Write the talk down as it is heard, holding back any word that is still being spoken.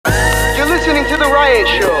listening to The Ryan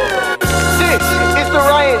Show. This is The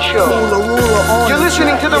Ryan Show. You're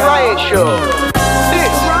listening to The Ryan Show.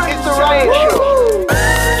 This is The Ryan Show.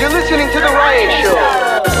 You're listening to The Ryan Show.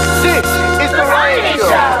 This is The Ryan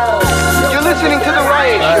Show. You're listening to The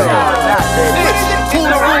Ryan Show. This is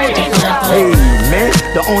The Ryan Show. Hey man,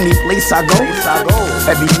 the only place I go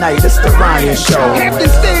every night is The Ryan Show. Captain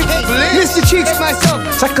Stage, Mr. Cheeks, myself.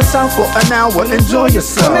 Check us out for an hour, enjoy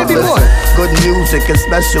yourself. Maybe more. Good music and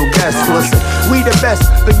special guests. Listen, we the best,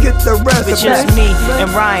 forget the rest. It's just me and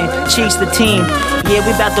Ryan, Cheeks the team. Yeah,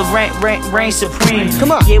 we about to reign supreme.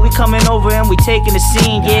 Come on. Yeah, we coming over and we taking the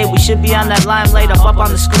scene. Yeah, we should be on that limelight up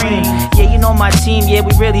on the screen. Yeah, you know my team, yeah,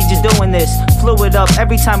 we really just doing this. Flew it up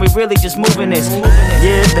every time, we really just moving this.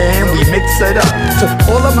 Yeah, man, we mix it up. To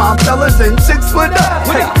all of my fellas and chicks, what up?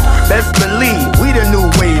 Hey, best believe we the new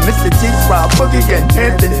wave. Mr. Cheeks, Rob Boogie and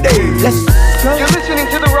Anthony Dave. Let's go. You're listening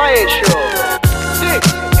to The Ryan Show. This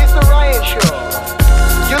is The Ryan Show.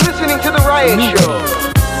 You're listening to The Ryan Show.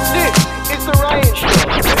 This is The Ryan Show.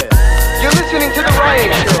 You're listening to The Ryan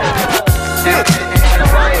Show. This is The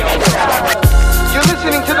Ryan Show. You're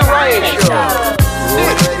listening to The Ryan Show.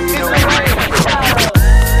 This is The Ryan Show.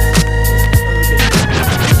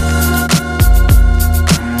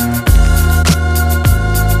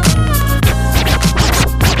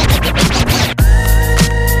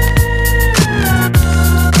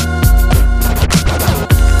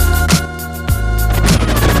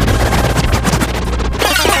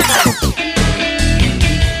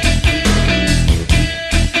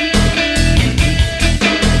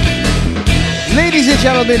 Ladies and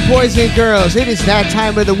gentlemen, boys and girls, it is that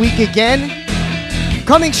time of the week again.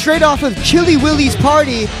 Coming straight off of Chili Willie's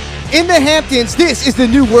party in the Hamptons, this is the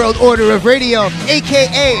New World Order of Radio,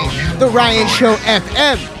 a.k.a. The Ryan Show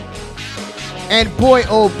FM. And boy,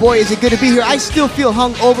 oh boy, is it good to be here. I still feel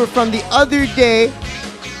hungover from the other day,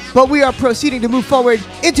 but we are proceeding to move forward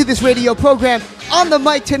into this radio program. On the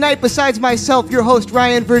mic tonight, besides myself, your host,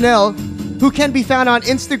 Ryan Vernell, who can be found on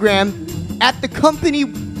Instagram at the company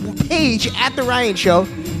page at The Ryan Show,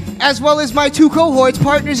 as well as my two cohorts,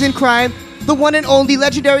 partners in crime, the one and only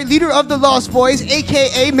legendary leader of the Lost Boys,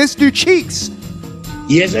 a.k.a. Mr. Cheeks.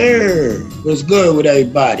 Yes, sir. What's good with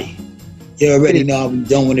everybody? You already know I'm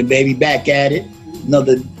done with it, baby. Back at it.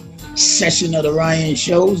 Another session of The Ryan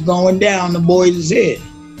Show's going down. The boys is here.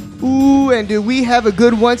 Ooh, and do we have a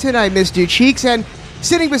good one tonight, Mr. Cheeks? And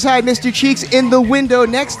sitting beside Mr. Cheeks in the window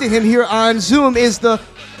next to him here on Zoom is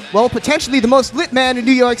potentially the most lit man in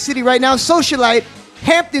New York City right now, socialite,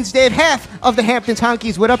 Hamptons Dave, half of the Hamptons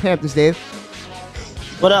Honkies. What up, Hamptons Dave?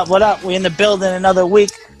 What up, what up? We in the building another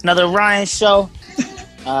week, another Ryan Show.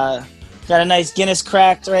 Got a nice Guinness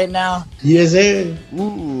cracked right now. Yes, sir.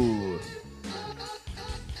 Ooh.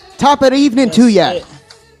 Top of the evening to ya,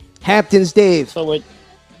 Hamptons Dave.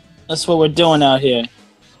 That's what we're doing out here.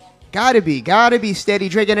 Gotta be steady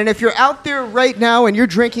drinking. And if you're out there right now and you're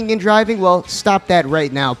drinking and driving, well, stop that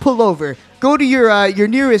right now. Pull over. Go to your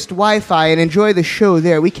nearest Wi-Fi and enjoy the show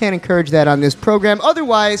there. We can't encourage that on this program.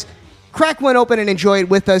 Otherwise, crack one open and enjoy it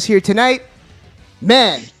with us here tonight.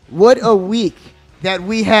 Man, what a week that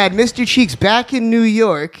we had. Mr. Cheeks back in New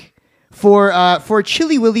York for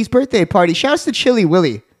Chili Willie's birthday party. Shouts to Chili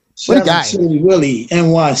Willie. What a guy. Chili Willie,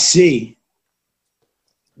 NYC.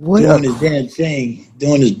 Doing his damn thing,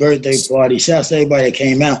 doing his birthday party. Shouts to everybody that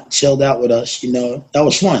came out, chilled out with us. You know, that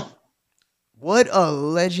was fun. What a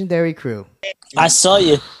legendary crew. I saw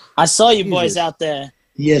you boys out there.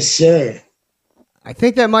 Yes, sir. I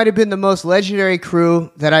think that might have been the most legendary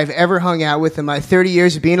crew that I've ever hung out with in my 30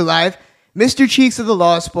 years of being alive. Mr. Cheeks of the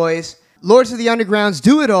Lost Boys, Lords of the Undergrounds,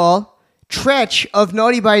 Do It All, Tretch of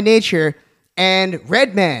Naughty by Nature, and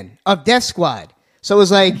Redman of Death Squad. So it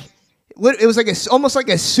was like almost like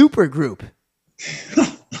a super group.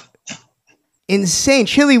 Insane.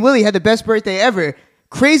 Chili Willie had the best birthday ever.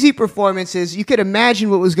 Crazy performances. You could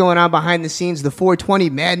imagine what was going on behind the scenes, the 420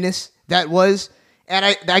 madness that was. And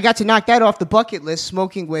I got to knock that off the bucket list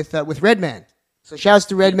smoking with Redman. So shouts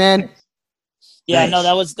to Redman. Yeah, Nice. no,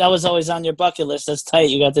 that was always on your bucket list. That's tight.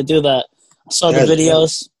 You got to do that. I saw the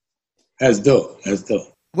videos. That's dope.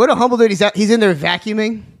 What a humble dude. He's in there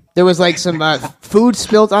vacuuming. There was like some food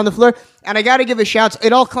spilt on the floor. And I got to give a shout.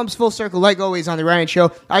 It all comes full circle, like always, on the Ryan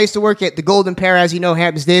Show. I used to work at the Golden Pear, as you know,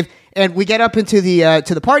 Hamptons Dave. And we get up into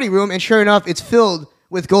the party room, and sure enough, it's filled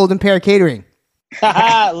with Golden Pear catering.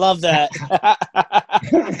 Love that.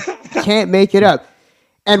 Can't make it up.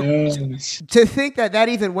 And to think that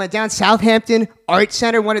even went down, Southampton Art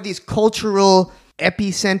Center, one of these cultural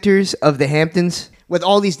epicenters of the Hamptons, with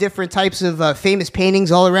all these different types of famous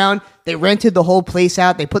paintings all around. They rented the whole place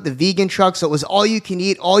out. They put the vegan truck, so it was all you can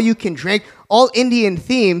eat, all you can drink, all Indian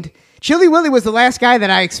themed. Chili Willy was the last guy that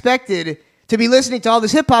I expected to be listening to all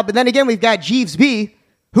this hip-hop, but then again, we've got Jeevz B,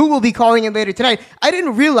 who will be calling in later tonight. I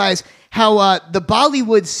didn't realize how the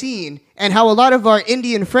Bollywood scene and how a lot of our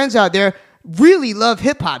Indian friends out there really love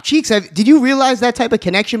hip-hop. Cheeks, did you realize that type of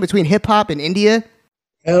connection between hip-hop and India?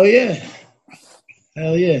 Hell yeah.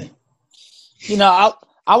 Hell yeah. You know,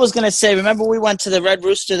 I was going to say, remember we went to the Red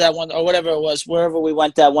Rooster that one, or whatever it was, wherever we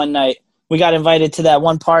went that one night. We got invited to that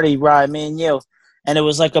one party, Ryan, me and you, and it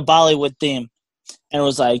was like a Bollywood theme. And it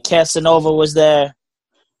was like Casanova was there.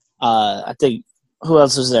 I think, who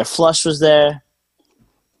else was there? Flush was there.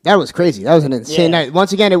 That was crazy. That was an insane night.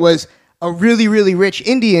 Once again, it was a really, really rich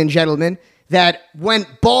Indian gentleman that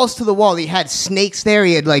went balls to the wall. He had snakes there.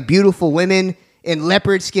 He had like beautiful women in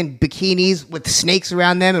leopard skin bikinis with snakes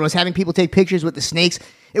around them and was having people take pictures with the snakes.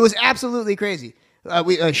 It was absolutely crazy.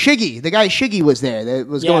 Shiggy, the guy Shiggy was there. That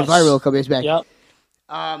was going viral a couple years back. Yep.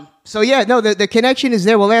 So yeah, no, the connection is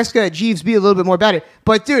there. We'll ask Jeevz B a little bit more about it.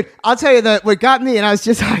 But dude, I'll tell you what got me, and I was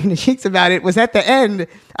just talking to Cheeks about it, was at the end,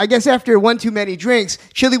 I guess after one too many drinks,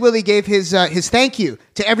 Chili Willy gave his thank you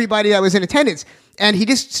to everybody that was in attendance. And he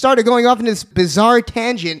just started going off in this bizarre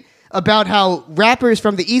tangent about how rappers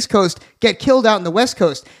from the East Coast get killed out in the West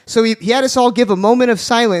Coast. So he had us all give a moment of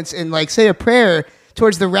silence and like say a prayer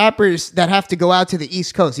towards the rappers that have to go out to the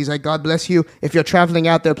East Coast. He's like, God bless you. If you're traveling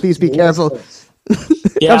out there, please be careful.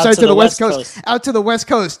 Yeah, I'm sorry, to the West Coast. Out to the West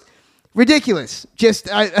Coast. Ridiculous.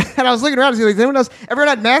 And I was looking around and see, like, everyone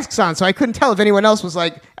had masks on, so I couldn't tell if anyone else was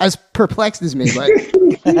like as perplexed as me. But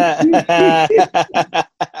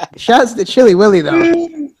shouts to Chili Willy though.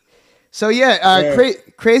 So yeah,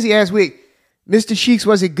 crazy ass week. Mr. Cheeks,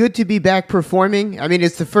 was it good to be back performing? I mean,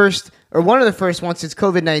 it's the first or one of the first once since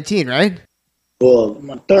COVID-19, right? Well,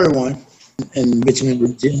 my third one in Richmond,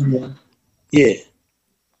 Virginia. Yeah.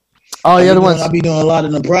 Oh, the other ones. I'll be doing a lot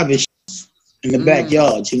of the private shit in the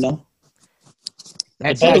backyards, you know.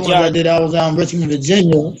 That's the one I did, I was out in Richmond,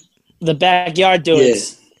 Virginia. The backyard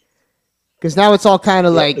dudes. Because now it's all kind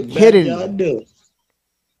of like hidden. Dudes.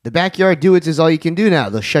 The backyard dudes is all you can do now.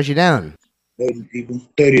 They'll shut you down. 30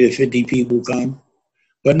 to 50 people come.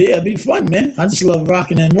 But yeah, it'd be fun, man. I just love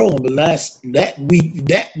rocking and rolling. But that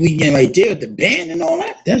weekend right there with the band and all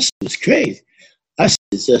that shit was crazy. That shit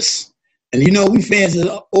is just, and you know, we fans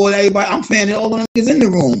of all everybody. I'm fan of all the niggas in the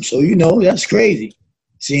room, so you know that's crazy.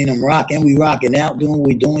 Seeing them rocking, we rocking out, doing what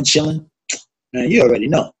we doing, chilling. Man, you already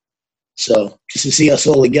know. So just to see us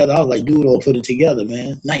all together, I was like, Dude, all put it together,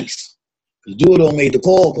 man. Nice. Because Dude made the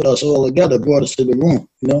call, put us all together, brought us to the room,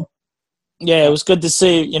 you know. Yeah, it was good to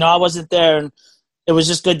see. You know, I wasn't there, and it was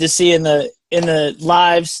just good to see in the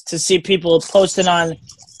lives, to see people posting on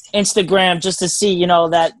Instagram, just to see, you know,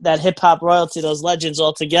 that hip hop royalty, those legends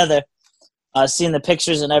all together, seeing the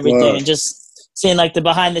pictures and everything, and just seeing like the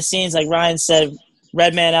behind the scenes, like Ryan said,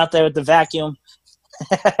 Redman out there with the vacuum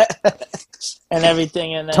and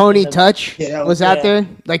everything. And Tony Touch was out there,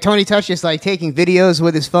 like Tony Touch, just like taking videos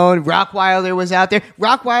with his phone. Rockwilder was out there.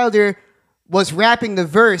 Rockwilder was rapping the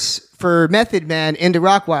verse for Method Man into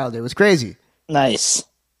Rockwilder. It was crazy. Nice.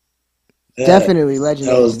 Definitely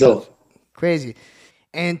legendary. That was dope. Crazy.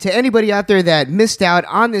 And to anybody out there that missed out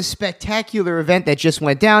on this spectacular event that just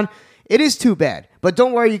went down, it is too bad. But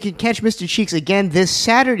don't worry, you can catch Mr. Cheeks again this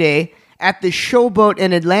Saturday at the Showboat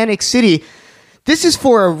in Atlantic City. This is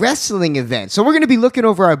for a wrestling event. So we're going to be looking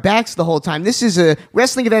over our backs the whole time. This is a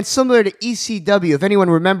wrestling event similar to ECW. If anyone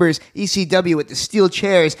remembers ECW with the steel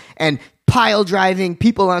chairs and pile driving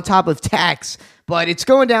people on top of tacks. But it's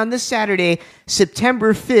going down this Saturday,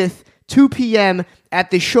 September 5th, 2 p.m.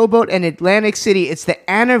 at the Showboat in Atlantic City. It's the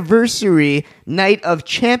anniversary Night of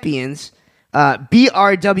Champions,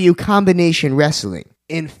 BRW Combination Wrestling.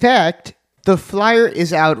 In fact, the flyer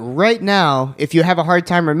is out right now if you have a hard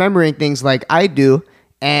time remembering things like I do,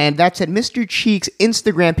 and that's at Mr. Cheeks'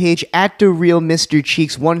 Instagram page at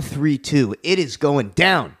TheRealMrCheeks132. It is going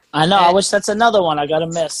down. I know. I wish that's another one I got to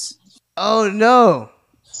miss. Oh, no.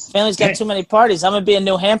 Family's got too many parties. I'm going to be in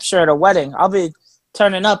New Hampshire at a wedding. I'll be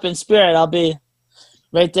turning up in spirit. I'll be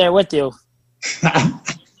right there with you.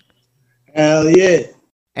 Hell yeah.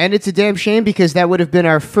 And it's a damn shame because that would have been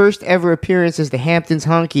our first ever appearance as the Hamptons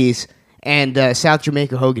Honkies and South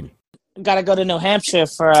Jamaica Hogan. Got to go to New Hampshire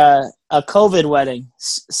for a COVID wedding.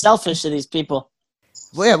 Selfish of these people.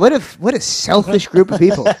 Well, yeah, what a selfish group of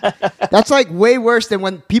people. That's like way worse than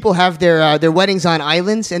when people have their weddings on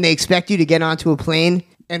islands and they expect you to get onto a plane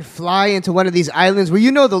and fly into one of these islands where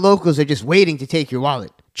you know the locals are just waiting to take your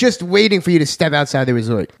wallet. Just waiting for you to step outside the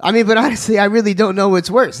resort. I mean, but honestly, I really don't know what's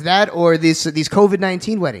worse. That or these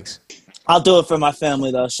COVID-19 weddings. I'll do it for my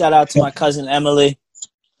family, though. Shout out to my cousin Emily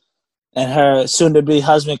and her soon-to-be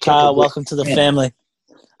husband Kyle. Welcome to the family.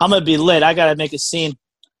 I'm gonna be lit. I gotta make a scene.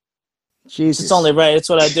 Jesus. It's only right. It's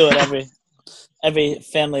what I do at every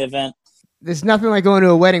family event. There's nothing like going to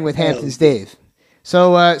a wedding with Hamptons Dave.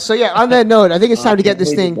 So yeah, on that note, I think it's time to get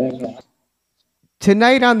this thing.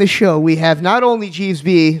 Tonight on the show, we have not only Jeevz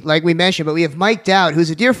B, like we mentioned, but we have Mike Dowd, who's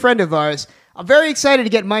a dear friend of ours. I'm very excited to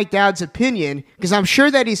get Mike Dowd's opinion, because I'm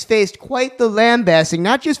sure that he's faced quite the lambasting,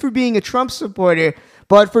 not just for being a Trump supporter,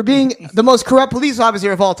 but for being the most corrupt police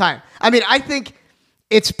officer of all time. I mean, I think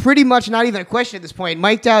it's pretty much not even a question at this point.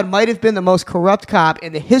 Mike Dowd might have been the most corrupt cop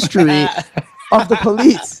in the history of the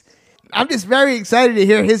police. I'm just very excited to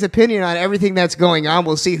hear his opinion on everything that's going on.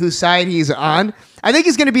 We'll see whose side he's on. I think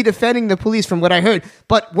he's going to be defending the police from what I heard.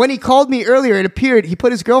 But when he called me earlier, it appeared he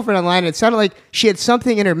put his girlfriend online, and it sounded like she had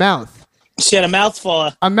something in her mouth. She had a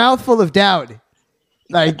mouthful. A mouthful of Dowd.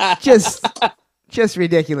 Like, just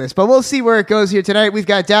ridiculous. But we'll see where it goes here tonight. We've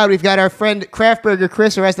got Dowd. We've got our friend Kraftburger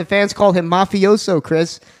Chris, or as the fans call him, Mafioso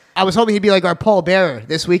Chris. I was hoping he'd be like our Paul Bearer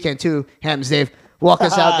this weekend, too, Hams Dave. Walk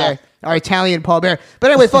us out there. Our Italian Paul Bearer. But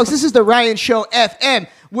anyway, folks, this is the Ryan Show FM,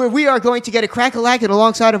 where we are going to get a crack-a-lackin'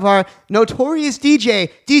 alongside of our notorious DJ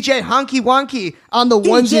Honky Wonky on the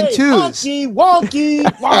ones and twos. Honky Wonky.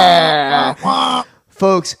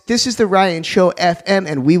 Folks, this is the Ryan Show FM,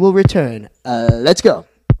 and we will return. Let's go.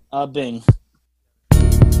 Bing.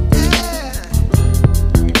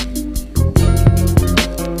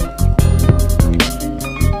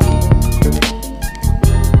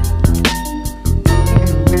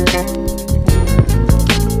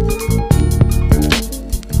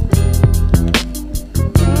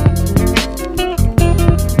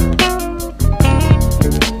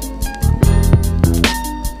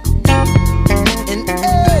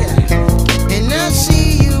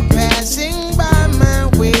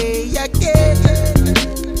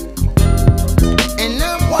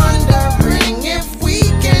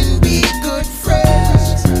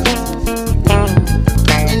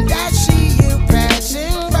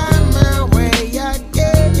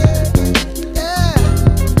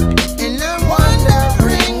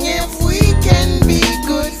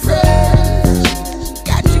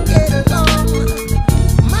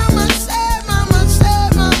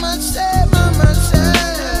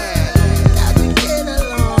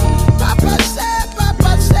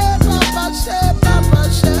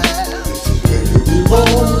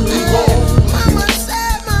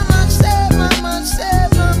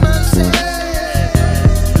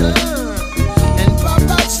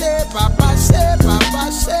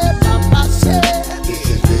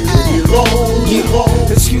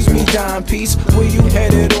 Piece, where you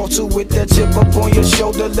headed off to with that chip up on your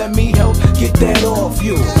shoulder? Let me help get that off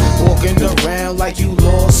you. Walking around like you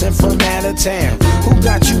lost and from out of town. Who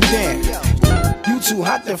got you down? You too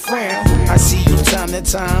hot to frown. I see you time to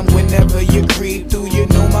time whenever you creep through. You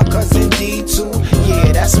know my cousin D too.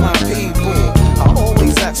 Yeah, that's my people. I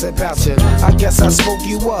always ask about you. I guess I spoke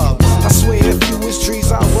you up. I swear if you was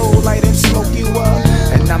trees, I roll light and smoke you up.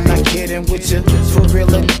 And I'm not kidding with you, for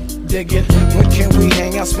real and dig it. When can we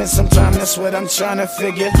hang out, spend some time? That's what I'm trying to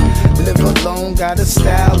figure. Live alone, got a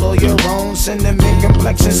style all your own. Cinnamon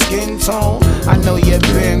complexion, skin tone. I know you've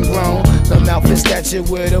been grown. The mouth is that you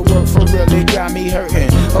wear to work for really got me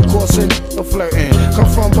hurting. Of course, a flirting. Come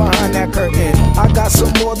from behind that curtain. I got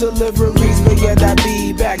some more deliveries, but yet I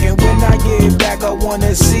be back. And when I get back, I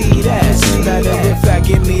wanna see that. Matter of fact,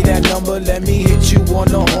 give me that number, let me hit you on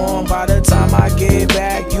the horn. By the time I get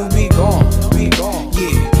back, you be gone.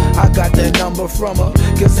 Yeah. I got that number from her,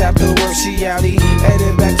 cause after work she outie.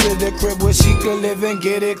 Headed back to the crib where she could live and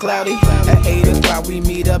get it cloudy. At 8 o'clock we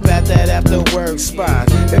meet up at that after work spot.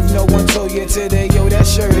 If no one told you today, yo, that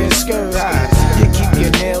shirt and skirt high. You keep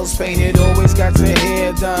your nails painted, always got your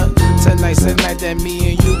hair done. Tonight's the night that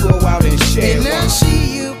me and you go out and share. And I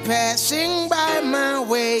see you passing by my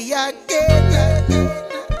way again.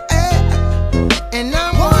 And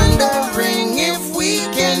I'm wondering if we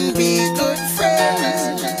can be good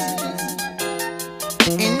friends.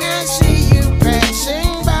 And I see you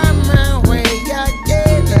passing by my way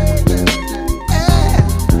again.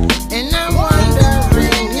 And I'm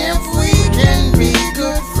wondering if we can be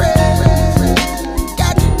good friends.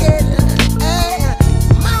 Got together.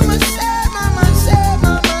 Mama said, mama said,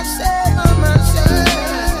 mama said, mama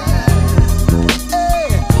said.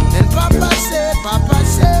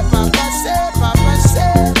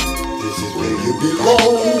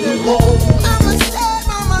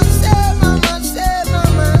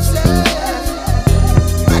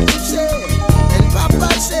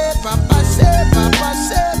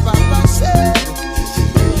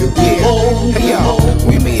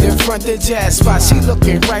 front the jazz spot. She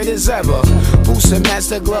looking right as ever. Boots and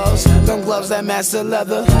master gloves, them gloves that master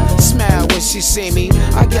leather. Smile when she see me,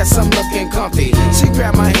 I guess I'm looking comfy. She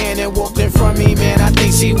grabbed my hand and walked in front of me, man, I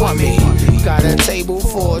think she want me. Got a table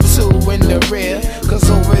for two in the rear, cause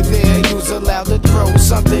over there you's allowed to throw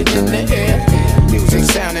something in the air. Music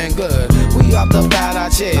sounding good, we up about our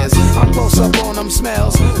chairs. I'm close up on them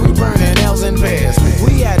smells, we burning L's and pears.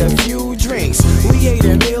 We had a few drinks, we ate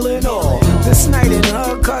a meal and all. This night and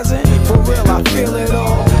her cousin, for real I feel it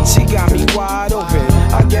all. She got me wide open,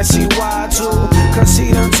 I guess she wide too, cause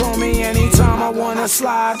she done told me anytime I wanna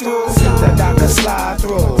slide through, that I can slide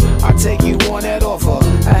through. I take you on that offer,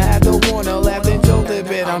 I had to warn her, laughed and joked a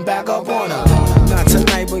bit, I'm back up on her. Not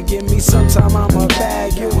tonight, but give me some time, I'ma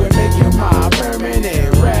bag you and make you my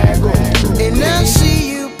permanent rag. And I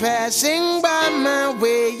see you passing by my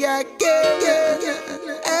way again,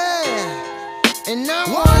 and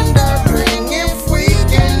I'm wondering if we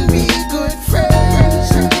can be good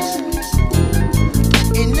friends.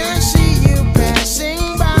 And I see you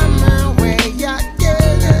passing by my way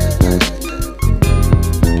again,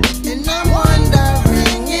 and I'm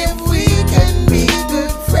wondering if we can be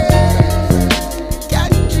good friends.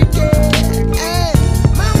 Got you again. Hey,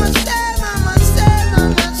 mama said, mama said,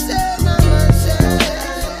 mama said, mama said.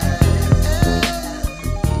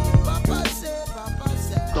 Papa said, papa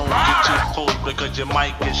said. Don't get too close because you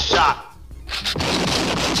might get shot.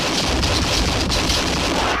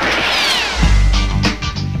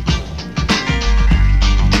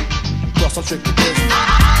 Some tricky business.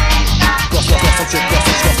 Some tricky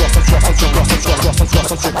business. Don't get too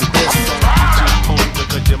close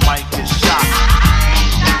because you might get shot.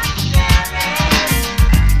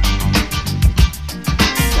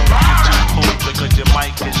 Don't get too close because you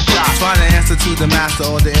might get shot. Trying to answer to the master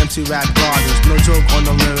or the empty rap goddess. No joke on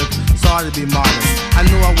the lyric, sorry to be modest. I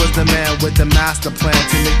knew I was the man with the master plan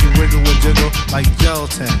to make you wiggle and jiggle like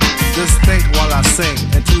gelatin. Just think while I sing,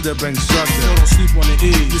 and to the bring structure. Don't sleep on the E.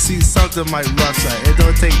 You see, something might rupture. It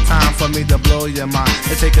don't take time for me to blow your mind.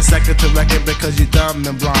 It take a second to wreck it because you dumb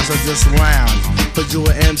and blind. So just lounge. Put you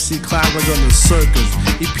an MC Clouders on the circus.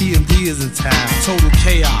 EPMD is in town. Total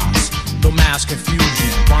chaos, no mass confusion.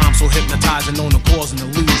 Rhymes so hypnotizing, known to cause an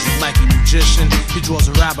illusion. Like a magician, he draws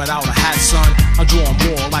a rabbit out of hat, son. I draw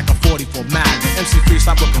more like a 44 Magnum. MC Free,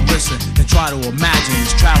 stop, look and listen, and try to imagine.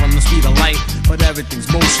 He's traveling the speed of light, but everything's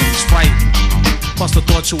motion is frightened. Plus the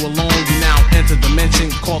thought you alone, you now enter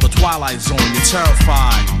dimension called the Twilight Zone. You're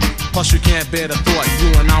terrified. Plus you can't bear the thought,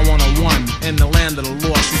 you and I one-on-one. In the land of the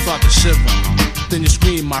lost, you start to shiver. Then you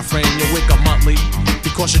scream, my friend, you wake up monthly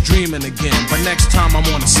because you're dreaming again. But next time I'm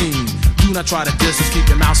on the scene, do not try to distance, keep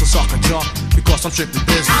your mouth a sucker jock, because I'm strictly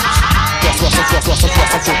business. I'm strictly business.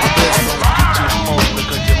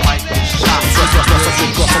 Because you might get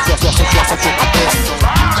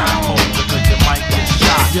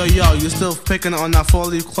shot. Yo, you still picking on that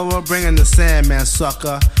 4-leaf clover, bringing the Sandman,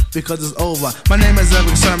 sucker, because it's over. My name is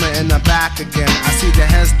Eric Sherman, and I'm back again. I see the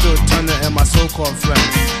head still turning in my so-called friend.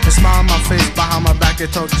 They smile on my face, behind my back they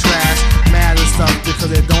talk trash, mad and stuff because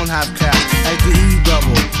they don't have cash. Like the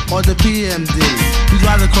E-double or the PMD. You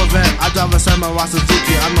drive the Corvette, I drive a Samurai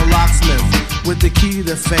Suzuki. I'm the locksmith with the key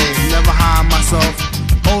to fame. Never hide myself,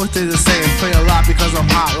 always stay the same. Play a lot because I'm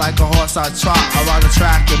hot like a horse I trot around the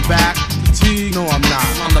track and back. T, no I'm not.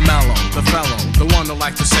 I'm the mellow, the fellow, the one that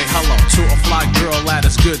like to say hello to a fly girl that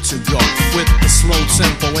is good to go. With the slow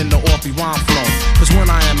tempo and the Orpy rhyme flow. Cause when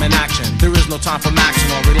I am in action, there is no time for maxing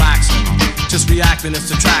or relaxing. Just reacting and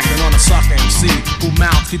subtracting on a sucker MC who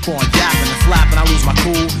mouth keep on yapping and flapping. I lose my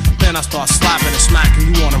cool, then I start slapping and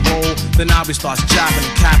smacking you on a roll. Then I'll be starts jabbing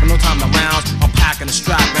and capping, no time to lounge. I'm packing and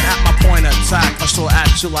strapping. At my point of attack, I still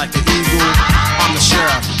at you like an eagle. I'm the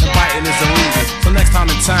sheriff, and biting is illegal. So next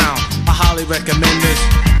time in town, I highly recommend this.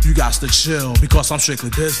 You got to chill because I'm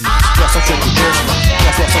strictly business. Yes, I'm strictly business.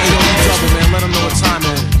 Hey, yo, you double, man. Let them know what time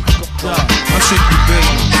it is. I'm strictly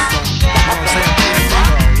business. You know what I'm saying?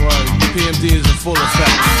 PMD is in full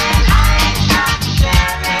effect.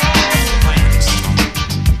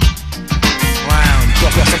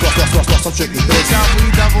 I'm strictly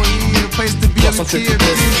business. Double E, the place to be. I'm strictly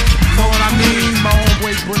business. Know what I mean? My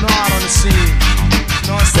homeboy Bernard on the scene.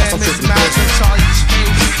 You know what I'm saying? Mr. Magic, Charlie Chase.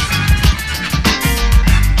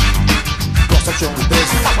 I'm strictly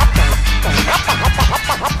business.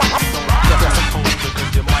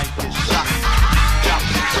 Because you might get shot.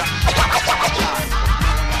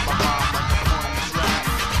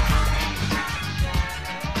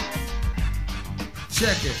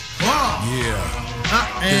 Check it. Yeah.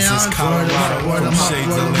 This is Colorado from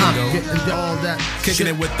Shades of Lingo. Kicking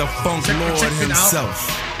it with the funk lord himself.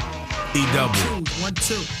 E-double. 1,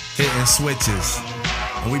 2. Hitting switches.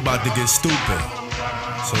 and we about to get stupid.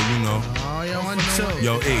 So you know. Oh, yo, 1, 2.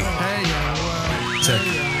 Yo, E. Hey, yo, check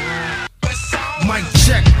it. Mic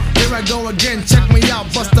check, here I go again, check me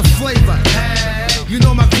out, bust the flavor. Hey, you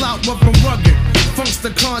know my clout went from rugged. Funk's the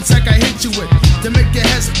contact I hit you with to make your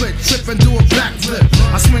head split, trip and do a backflip.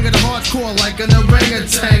 I swing it hardcore like an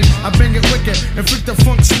orangutan. I bang it wicked and freak the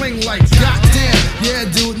funk swing like goddamn. Yeah,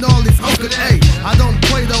 dude, gnarly fucking A. I don't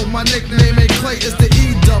play though, my nickname ain't Clay, it's the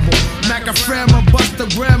E double. Macaframa, bust the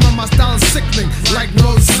grammar, my style is sickening like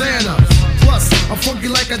Rosanna. Plus, I'm funky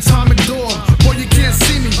like Atomic Dog. Boy, you can't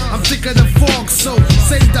see me, I'm thicker than fog. So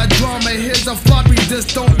save that drama, here's a floppy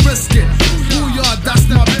disk, don't risk it. Booyah, that's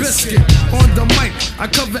my biscuit. On the mic, I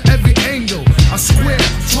cover every angle. A square,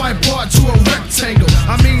 tripod to a rectangle.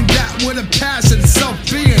 I mean that with a passion,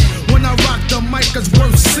 self-being. When I rock the mic, it's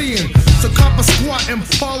worth seeing. So cop a squat and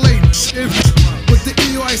parlay with the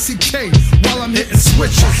EOICK while I'm hitting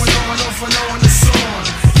switches. Off and on, off and on, it's on.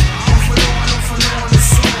 Off and on, off and on,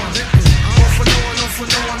 it's on. Off and on, off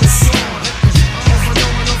and on, it's on. Off and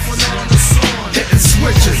on, off and on, it's on. Hitting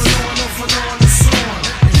switches. Off and on, off and on, it's on.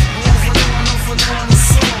 Off and on, off and on, it's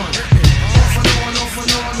on. Off and on, off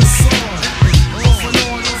and on, it's on. Off and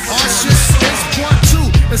on, off and on, shit, it's part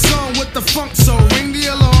 2. It's on with the funk, so ring the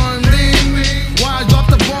alarm, ding. Why I drop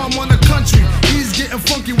the bomb on the country? He's getting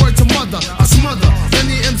funky, word to mother. I smother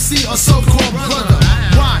any MC or so-called brother.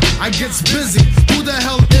 Why? I gets busy. Who the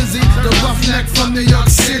hell is he? The roughneck from New York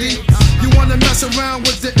City. You wanna mess around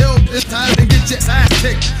with the ill and get your ass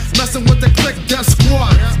kicked. Messing with the click, death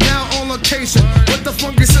squad. Now on location with the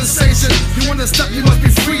funky sensation. You wanna step, you must be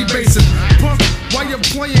freebasing. Punk, while you're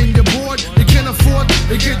playing, you're bored. You can't afford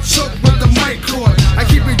to get choked with the mic cord. I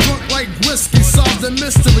keep it drunk like whiskey, solve the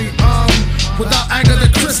mystery. Without Agatha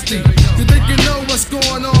Christie. You think you know what's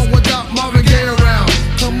going on without Marvin Gaye around?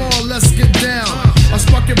 Come on, let's get down. I'll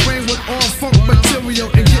spark your brain with all funk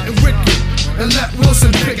material and getting wicked. And let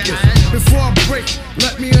Wilson pick it. Before I break,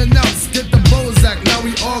 let me announce. Get the Bozak, now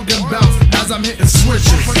we all get bounce. As I'm hitting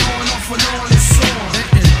switches. Off and on, off and on, it's on.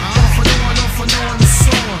 Off and on, off and on, it's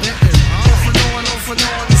on. Off and on, off and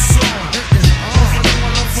on, it's on. Off and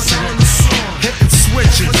on, off and on, it's on. Hitting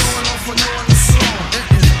switches. Off and on, off and on, it's on.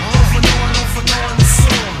 Off and on, off and on, it's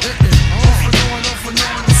on. Off and on, off and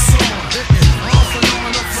on, it's on. Off and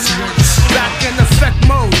on, off and on, it's on. Back in effect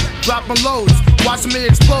mode, dropping loads. Watch me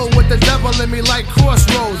explode with the devil in me like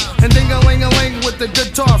crossroads. And ding-a-ling-a-ling with the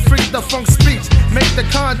guitar, freak the funk speech. Make the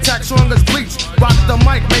contact strong as bleach. Rock the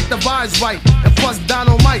mic, make the vibes right. And plus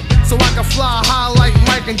dynamite, so I can fly high like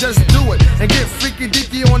Mike and just do it. And get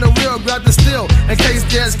freaky-deaky on the real, grab the steel. In case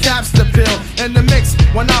there's caps to peel. In the mix,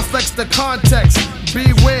 when I flex the context,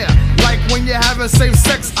 beware. Like when you're having safe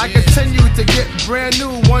sex, I continue to get brand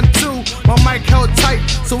new 1-2. My mic held tight,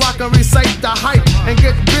 so I can recite the hype and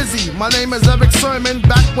get busy. My name is Eric Sermon,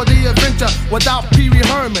 back with the adventure without Pee Wee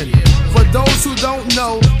Herman. For those who don't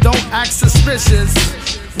know, don't act suspicious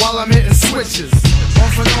while I'm hitting switches.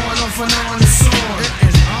 Off and on, off and on, it's on.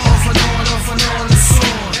 Off and on, off and on, it's on.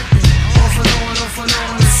 Off and on, off and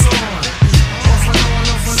on, it's on. Off and on,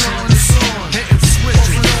 off and on, it's on. Hitting switches.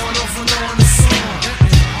 Off and on, off and on, it's on.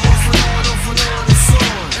 Off and on, off and on, it's on.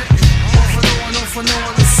 Off and on, off and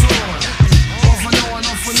on, it's on. Off and on,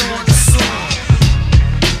 off and on, it's on.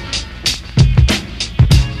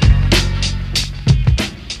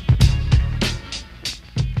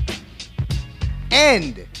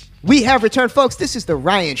 And we have returned, folks. This is the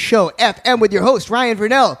Ryan Show FM with your host, Ryan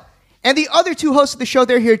Vernell. And the other two hosts of the show,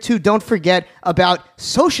 they're here too. Don't forget about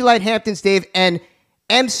Socialite Hamptons Dave and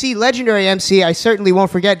MC, legendary MC. I certainly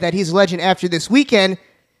won't forget that he's a legend after this weekend.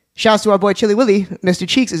 Shouts to our boy Chili Willy. Mr.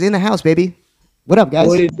 Cheeks is in the house, baby. What up, guys?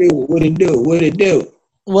 What it do? What it do? What it do?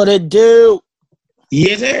 What it do?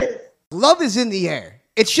 Yes, sir. Love is in the air.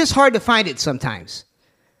 It's just hard to find it sometimes.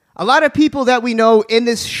 A lot of people that we know in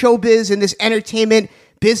this showbiz, in this entertainment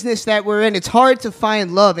business that we're in, it's hard to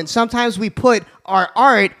find love. And sometimes we put our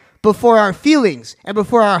art before our feelings and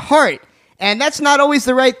before our heart. And that's not always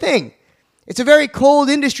the right thing. It's a very cold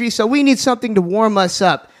industry, so we need something to warm us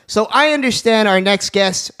up. So I understand our next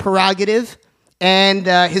guest's prerogative and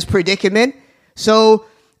his predicament. So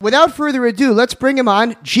without further ado, let's bring him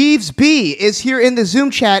on. Jeevz B is here in the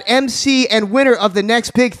Zoom chat, MC and winner of the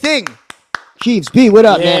next big thing. Jeevz B, what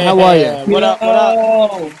up, man? How are you? What up, what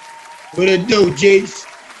up? What it do, Jeevz?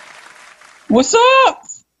 What's up,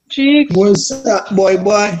 Jeevz? What's up, boy?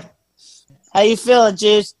 How you feeling,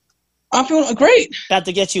 Jeevz? I'm feeling great. About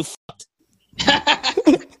to get you fucked.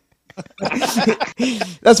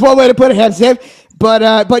 That's one way to put it, Sam.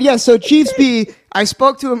 But yeah, so Jeevz B, I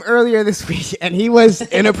spoke to him earlier this week, and he was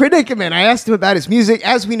in a predicament. I asked him about his music.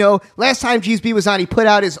 As we know, last time Jeevz B was on, he put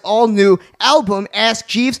out his all-new album, Ask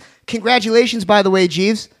Jeevz. Congratulations, by the way,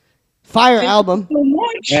 Jeevz. Fire album. Thank you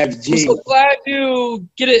so much. I'm so glad to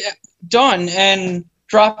get it done and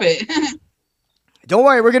drop it. Don't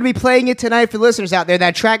worry, we're going to be playing it tonight for listeners out there.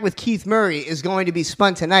 That track with Keith Murray is going to be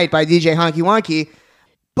spun tonight by DJ Honky Wonky.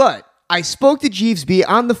 But I spoke to Jeevz B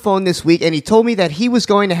on the phone this week, and he told me that he was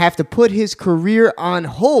going to have to put his career on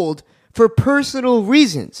hold for personal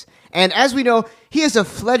reasons. And as we know, he has a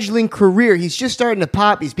fledgling career. He's just starting to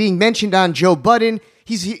pop. He's being mentioned on Joe Budden.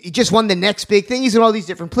 He just won the next big thing. He's in all these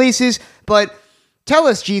different places. But tell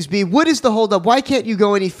us, Jeevz B, what is the holdup? Why can't you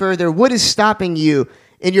go any further? What is stopping you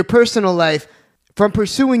in your personal life from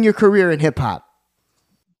pursuing your career in hip-hop?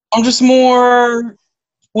 I'm just more,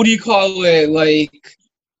 what do you call it, like,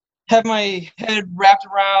 have my head wrapped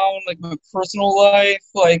around, like, my personal life.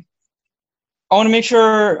 Like, I want to make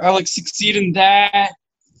sure I, like, succeed in that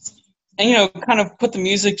and, you know, kind of put the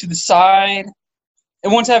music to the side. I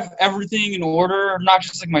want to have everything in order, not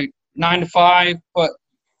just, like, my 9 to 5, but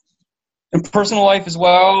in personal life as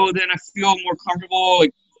well. Then I feel more comfortable,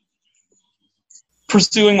 like,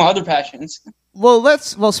 pursuing my other passions.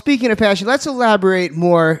 Well, speaking of passion, let's elaborate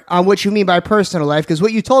more on what you mean by personal life, because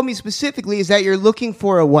what you told me specifically is that you're looking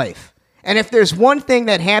for a wife. And if there's one thing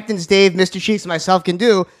that Hamptons Dave, Mr. Cheeks, and myself can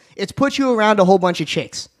do, it's put you around a whole bunch of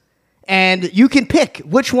chicks. And you can pick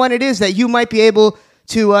which one it is that you might be able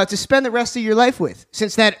to spend the rest of your life with,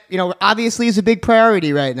 since that, you know, obviously is a big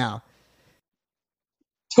priority right now.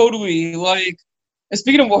 Totally. Like,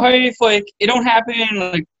 speaking of wife, like, it don't happen,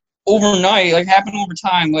 like, overnight, like, happen over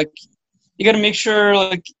time. Like, you got to make sure,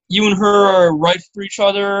 like, you and her are right for each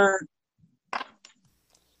other.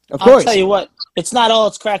 Of course. I'll tell you what, it's not all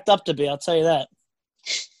it's cracked up to be. I'll tell you that.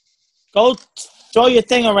 Go throw your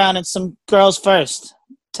thing around at some girls first.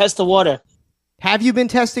 Test the water. Have you been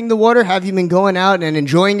testing the water? Have you been going out and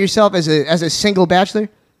enjoying yourself as a single bachelor?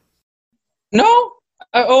 No.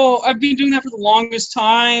 I've been doing that for the longest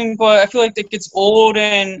time, but I feel like that gets old,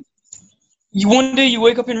 and one day you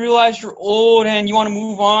wake up and realize you're old and you want to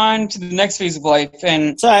move on to the next phase of life. And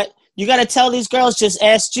it's all right. You got to tell these girls, just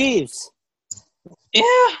ask Jeevz. Yeah.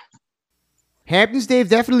 Hamptons Dave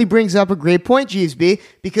definitely brings up a great point, Jeevz B,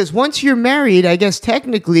 because once you're married, I guess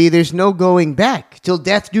technically there's no going back. Till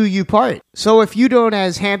death do you part. So if you don't,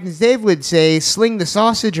 as Hamptons Dave would say, sling the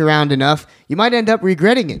sausage around enough, you might end up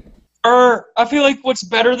regretting it. I feel like what's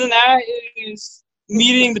better than that is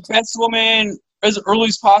meeting the best woman as early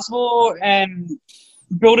as possible and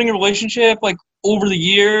building a relationship, like, over the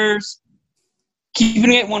years,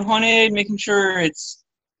 keeping it 100, making sure it's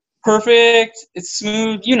perfect, it's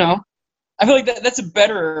smooth, you know. I feel like that's a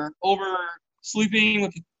better over sleeping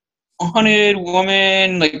with a 100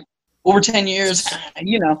 woman, like, over 10 years,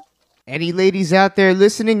 you know. Any ladies out there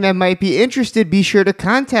listening that might be interested, be sure to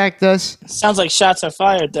contact us. Sounds like shots are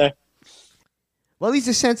fired there. Well, he's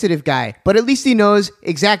a sensitive guy, but at least he knows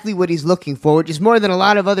exactly what he's looking for, which is more than a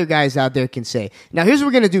lot of other guys out there can say. Now, here's what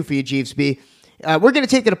we're going to do for you, Jeevz B. We're going to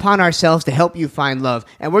take it upon ourselves to help you find love,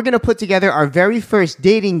 and we're going to put together our very first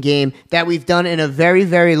dating game that we've done in a very,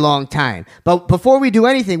 very long time. But before we do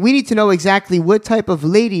anything, we need to know exactly what type of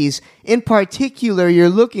ladies in particular you're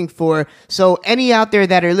looking for, so any out there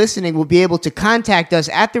that are listening will be able to contact us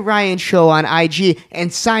at The Ryan Show on IG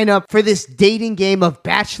and sign up for this dating game of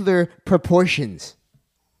bachelor proportions.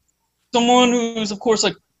 Someone who's, of course,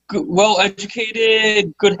 like,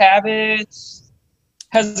 well-educated, good habits,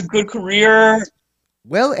 has a good career.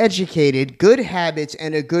 Well-educated, good habits,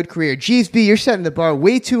 and a good career. Jeevz B, you're setting the bar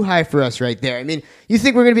way too high for us right there. I mean, you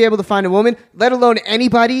think we're going to be able to find a woman, let alone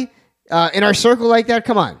anybody in our circle like that?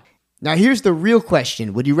 Come on. Now, here's the real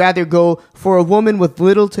question. Would you rather go for a woman with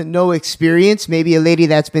little to no experience, maybe a lady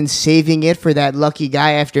that's been saving it for that lucky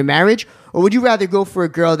guy after marriage? Or would you rather go for a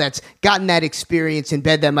girl that's gotten that experience in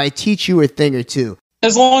bed that might teach you a thing or two?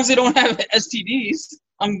 As long as they don't have STDs,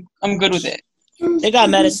 I'm good with it. They got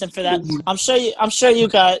medicine for that. I'm sure you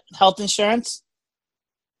got health insurance.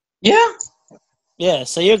 Yeah. Yeah,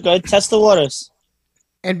 so you're good. Test the waters.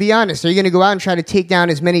 And be honest, are you going to go out and try to take down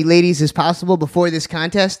as many ladies as possible before this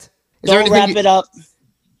contest? Don't wrap it up.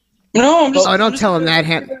 No, I'm just... Oh, don't tell him that.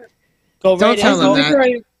 Go don't tell him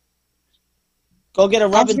that. Go get a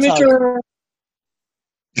rubbing tub.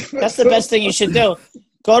 That's the best thing you should do.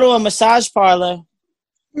 Go to a massage parlor,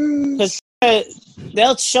 because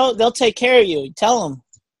they'll take care of you. Tell them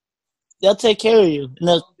they'll take care of you,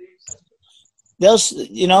 and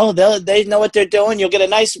they know what they're doing. You'll get a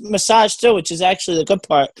nice massage too, which is actually the good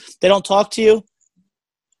part. They don't talk to you.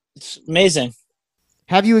 It's amazing.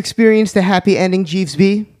 Have you experienced a happy ending, Jeevz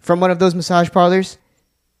B, from one of those massage parlors?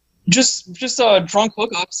 Just drunk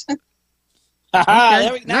hookups.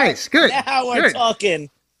 Okay. Nice. Good. Now we're talking.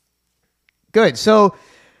 Good. So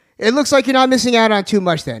it looks like you're not missing out on too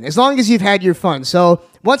much then, as long as you've had your fun. So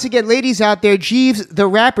once again, ladies out there, the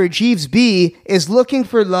rapper Jeevz B is looking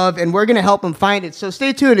for love, and we're going to help him find it. So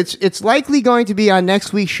stay tuned. It's likely going to be on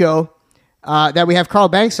next week's show that we have Carl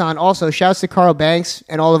Banks on. Also, shouts to Carl Banks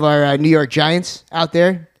and all of our New York Giants out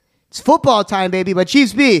there. It's football time, baby. But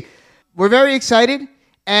Jeevz B, we're very excited.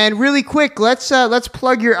 And really quick, let's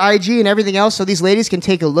plug your IG and everything else so these ladies can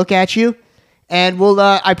take a look at you. And we'll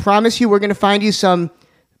I promise you we're going to find you some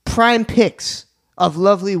prime pics of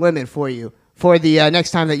lovely women for you for the next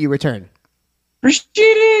time that you return. Appreciate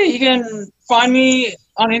it. You can find me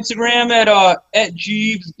on Instagram at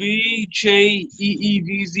Jeevz B,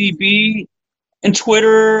 JEEVZB, and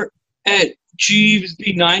Twitter at Jeevz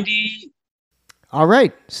B90. All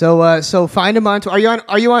right. So find him on. Are you on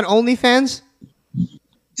OnlyFans?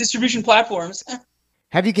 Distribution platforms.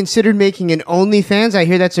 Have you considered making an OnlyFans? I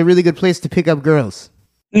hear that's a really good place to pick up girls.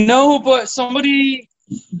 No, but somebody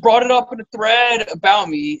brought it up in a thread about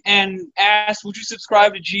me and asked, would you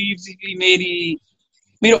subscribe to Jeevz if he made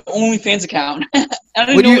an OnlyFans account? I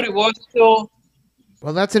didn't know what it was until...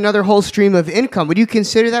 Well, that's another whole stream of income. Would you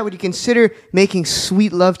consider that? Would you consider making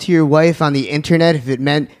sweet love to your wife on the internet if it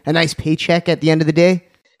meant a nice paycheck at the end of the day?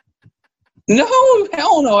 No,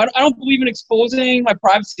 hell no. I don't believe in exposing my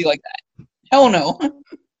privacy like that. Hell no.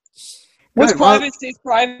 What's private stays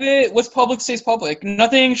private. What's public stays public.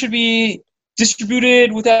 Nothing should be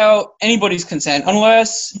distributed without anybody's consent,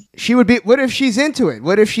 unless... She would be... What if she's into it?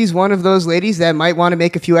 What if she's one of those ladies that might want to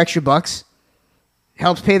make a few extra bucks?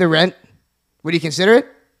 Helps pay the rent? Would you consider it?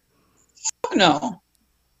 No.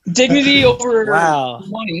 Dignity over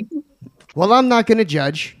money. Well, I'm not going to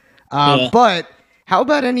judge. But... How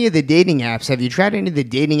about any of the dating apps? Have you tried any of the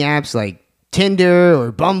dating apps like Tinder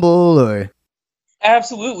or Bumble or?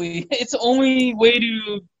 Absolutely. It's the only way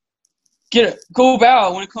to go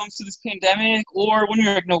about when it comes to this pandemic, or when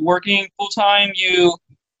you're working full time. You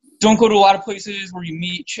don't go to a lot of places where you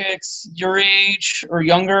meet chicks your age or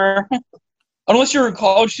younger. Unless you're a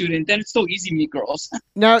college student, then it's so easy to meet girls.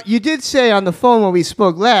 Now, you did say on the phone when we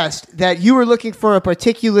spoke last that you were looking for a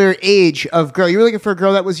particular age of girl. You were looking for a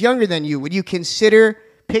girl that was younger than you. Would you consider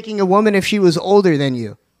picking a woman if she was older than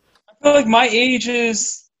you? I feel like my age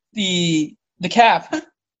is the cap.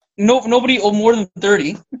 Nobody more than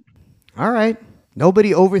 30. All right.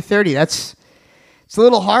 Nobody over 30. It's a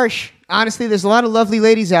little harsh. Honestly, there's a lot of lovely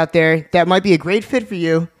ladies out there that might be a great fit for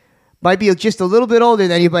you. Might be just a little bit older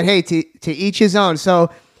than you, but hey, to each his own. So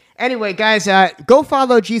anyway, guys, go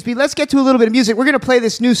follow Jeevz B. Let's get to a little bit of music. We're going to play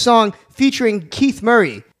this new song featuring Keith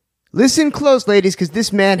Murray. Listen close, ladies, because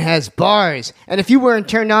this man has bars. And if you weren't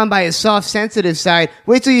turned on by his soft, sensitive side,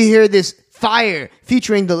 wait till you hear this fire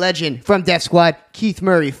featuring the legend from Def Squad, Keith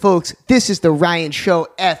Murray. Folks, this is the Ryan Show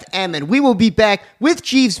FM, and we will be back with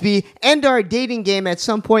Jeevz B and our dating game at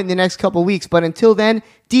some point in the next couple weeks. But until then,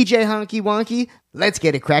 DJ Honky Wonky, let's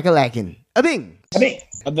get it crack-a-lackin'. A-bing. A-bing.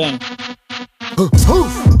 A-bing.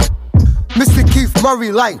 Mr. Keith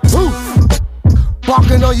Murray like roof.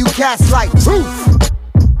 Barking on you cats like roof.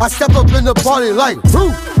 I step up in the party like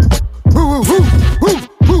roof. Roof, roof, roof,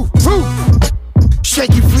 roof, roof.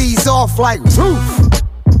 Shake your fleas off like roof.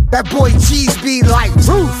 That boy Jeevz B like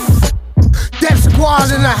roof. Def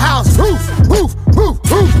Squad in the house. Roof, roof, roof,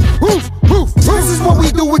 roof, roof, roof. This is what we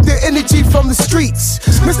do with the energy from the streets.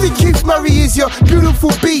 Mr. Keith Murray is your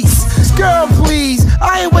beautiful beast. Girl, please,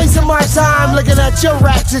 I ain't wasting my time looking at your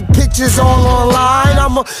ratchet pictures all online.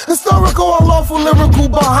 I'm a historical, unlawful, lyrical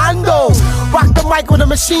behando. Rock the mic with a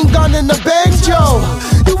machine gun and a banjo.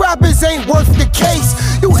 You rappers ain't worth the case.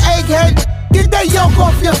 You egghead. Get that yoke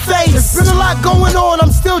off your face. There's been a lot going on,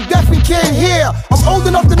 I'm still deaf and can't hear. I'm old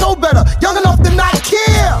enough to know better, young enough to not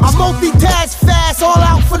care. I multitask fast, all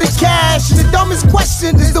out for the cash. And the dumbest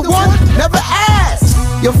question is the one never asked.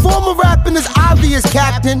 Your form of rapping is obvious,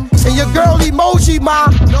 Captain. And your girl emoji,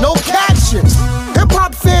 no caption.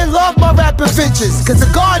 Hip-hop fan love my rap adventures, cause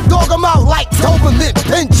the guard dog them out like Doberman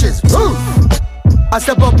pinches. Roof. I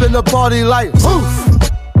step up in the party like roof.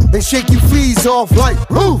 And shake your fleas off like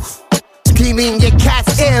roof. Screaming your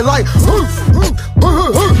cat's ear like roof, roof,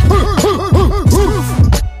 roof, roof, roof, roof.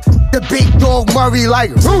 The big dog Murray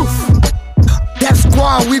like roof. Def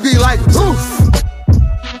Squad we be like roof.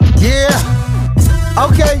 Yeah,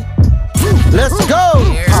 okay, let's go.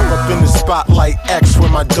 Pop up in the spotlight X where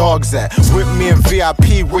my dog's at. Whip me in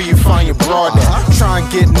VIP where you find your broad at. Try and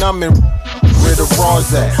get numb and where the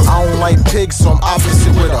raw's at. I don't like pigs, so I'm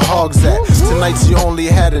opposite where the hog's at. Tonight you only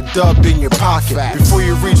had a dub in your pocket. Before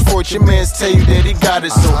you reach for it, your mans tell you that he got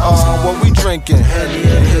it. So what we drinking?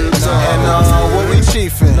 And what we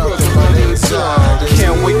chiefin'?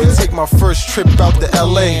 Can't wait to take my first trip out to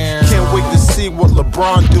LA. Can't wait to see what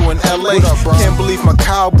LeBron do in LA. Can't believe my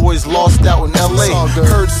Cowboys lost out in LA.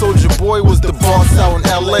 Heard Soulja Boy was the boss out in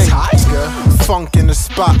LA. Funk in the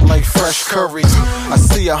spot like fresh curry. I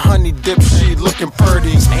see a honey dip, she looking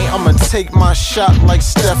purty. I'ma take my shot like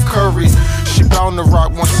Steph Curry. She bound to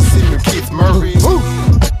rock once she see me Keith Murray.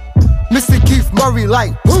 Mr. Keith Murray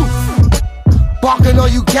like roof. Barking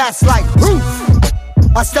on you cats like roof.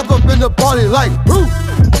 I step up in the party like roof.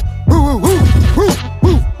 Roof, roof, roof,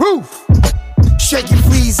 roof, roof. Shake your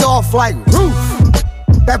fleas off like roof.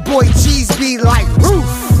 That boy Jeevz B like roof.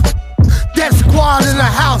 Death squad in the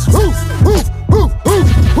house, roof, roof, roof,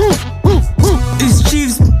 roof, roof, roof, roof. It's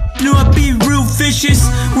Jeevz, know I be real vicious.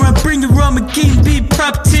 Where I bring the rum and king be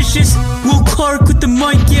proptitious. Will Clark with the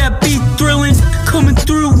mic, yeah, I be thrilling. Coming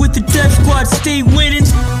through with the death squad, stay winning.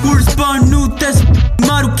 Words born new, that's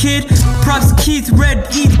model kid. Props Keith, red,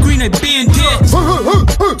 Eve, green, I bandit.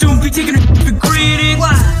 Don't be taking it for granted.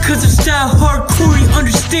 Cause our style hardcore, you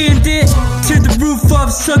understand it. Tear the roof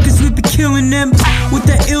off, suckers, we be killing them. With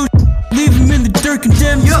that ill leave him in the dirt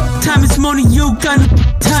condemned. Time is money, yo, got no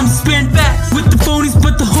time to spend. With the phonies,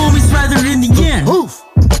 but the homies rather in the end.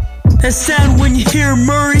 That sound when you hear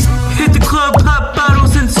Murray. Hit the club, pop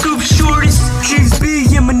bottles and scoop shorties. Jeevz B,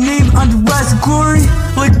 yeah, my name on the rise of glory.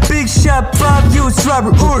 Like Big Shot Bob, yo, it's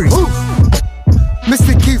Robert Ory.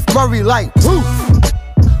 Mr. Keith Murray like roof.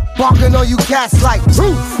 Barking on you cats like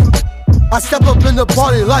roof. I step up in the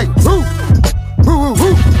party like roof. Roof,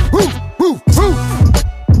 roof, roof, roof, roof.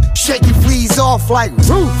 Shake your fleas off like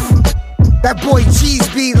roof. That boy Jeevz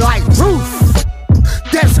B like roof.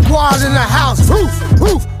 Death squad in the house, roof,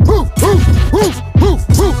 roof, roof, roof, roof,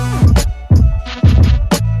 roof, roof.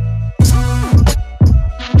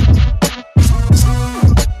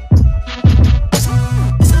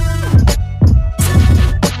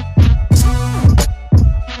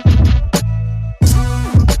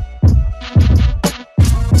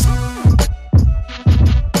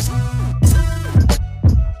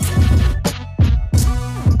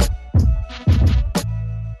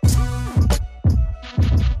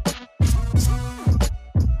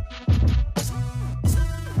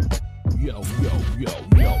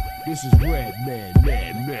 This is Red Man.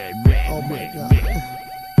 Oh my God.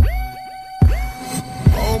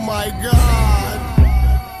 Oh my God.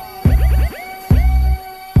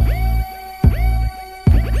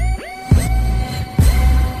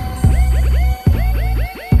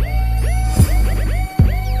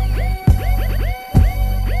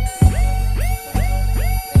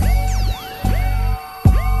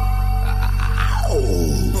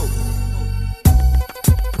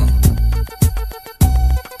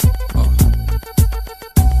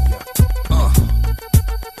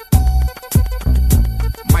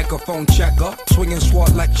 Checker, swinging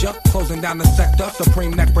sword lecture, closing down the sector,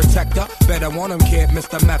 supreme neck protector. Better want him, kid,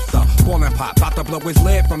 Mr. Mepsa. Ballin' pop, about to blow his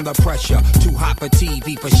lid from the pressure. Too hot for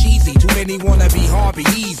TV, for cheesy. Too many wanna be Harvey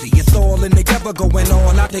Easy. It's all in together, going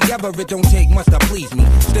all out together. It don't take much to please me.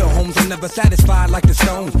 Still, homes are never satisfied like the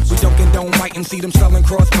Stones. We don't condone fighting, see them selling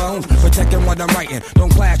crossbones. Protecting what I'm writing,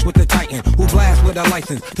 don't clash with the Titan who blast with a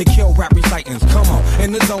license to kill rap recitants. Come on,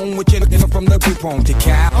 in the zone with your from the group home to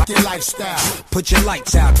Cal. Up your lifestyle. Put your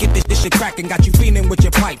lights out, get this shit cracking, got you feeling with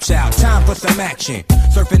your pipes out. Time for some action.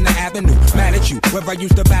 Surfing the avenue, mad at you. Where I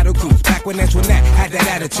used to battle cruise, back when Antoinette had that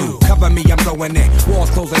attitude. Cover me, I'm going in. Walls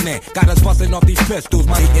closing in. Got us busting off these pistols.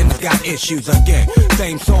 My ends got issues again.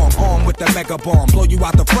 Same song, armed with the mega bomb. Blow you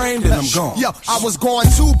out the frame, then I'm gone. Yo, I was going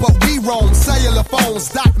too, but we roam. Cellular phones,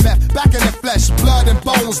 doc meth, back in the flesh, blood and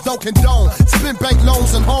bones, don't condone. Spin bank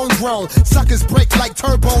loans and homegrown. Suckers break like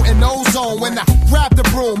turbo and ozone. When I grab the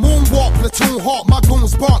broom, moonwalk, platoon hawk, my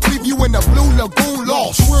goons bark, leave you in the blue lagoon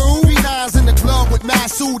lost. True, B9's in the glove with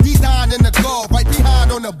Masu, D9 in the glove, right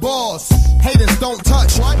behind on the boss. Haters don't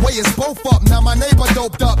touch, way is both up. Now my neighbor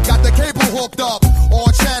doped up, got the cable hooked up.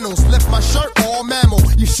 All channels, lift my shirt, all mammal.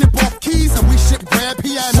 You ship off keys and we ship grand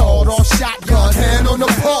piano. Sawed off shotgun, hand on the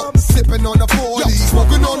pump, sipping on the 40,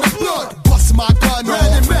 smoking on the blood. Bust my gun off,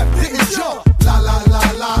 red and meth, didn't jump. La la la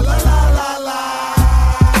la la la la la.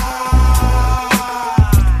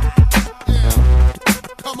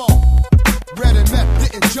 Come on, red and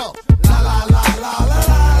meth didn't jump. La la la la la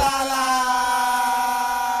la la la.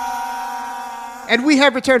 And we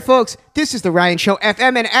have returned, folks. This is The Ryan Show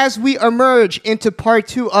FM, and as we emerge into part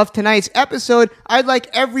 2 of tonight's episode, I'd like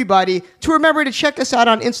everybody to remember to check us out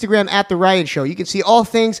on Instagram at The Ryan Show. You can see all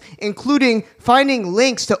things, including finding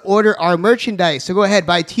links to order our merchandise. So go ahead,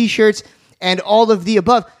 buy t-shirts and all of the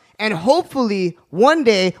above. And hopefully, one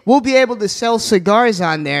day, we'll be able to sell cigars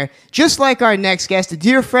on there, just like our next guest, a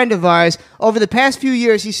dear friend of ours. Over the past few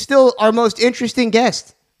years, he's still our most interesting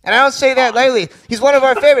guest. And I don't say that lightly. He's one of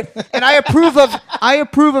our favorite, and I approve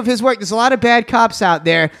of his work. There's a lot of bad cops out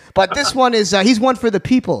there, but this one is he's one for the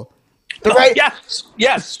people.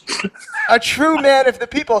 Yes. A true man of the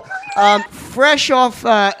people. Fresh off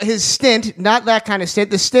his stint, not that kind of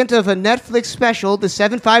stint, the stint of a Netflix special, The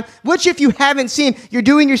 7-5, which if you haven't seen, you're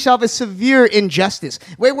doing yourself a severe injustice.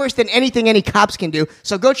 Way worse than anything any cops can do.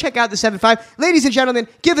 So go check out The 7-5. Ladies and gentlemen,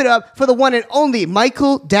 give it up for the one and only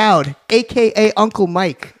Michael Dowd, a.k.a. Uncle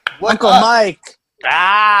Mike. Uncle Mike.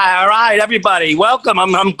 All right, everybody. Welcome.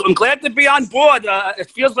 I'm glad to be on board.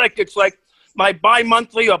 It feels like it's like my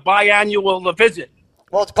bi-monthly or biannual visit.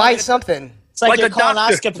 Well, it's by something. It's like your a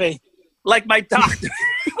doctor. colonoscopy. Like my doctor.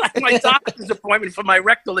 Like my doctor's appointment for my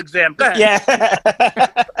rectal exam. Go ahead.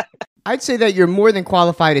 Yeah. I'd say that you're more than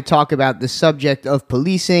qualified to talk about the subject of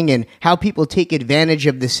policing and how people take advantage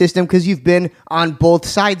of the system because you've been on both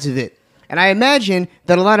sides of it. And I imagine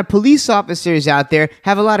that a lot of police officers out there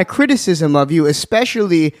have a lot of criticism of you,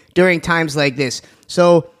 especially during times like this.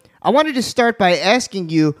 So I wanted to start by asking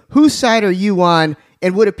you, whose side are you on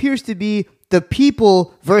in what appears to be the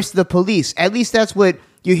people versus the police? At least that's what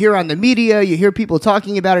you hear on the media. You hear people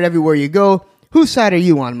talking about it everywhere you go. Whose side are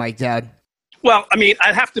you on, Mike Dowd? Well, I mean,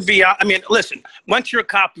 I'd have to be, listen, once you're a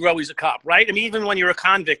cop, you're always a cop, right? I mean, even when you're a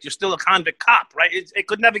convict, you're still a convict cop, right? It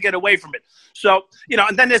could never get away from it. So,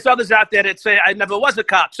 and then there's others out there that say, I never was a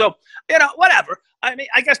cop. So, whatever. I mean,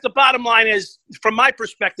 I guess the bottom line is, from my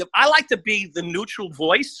perspective, I like to be the neutral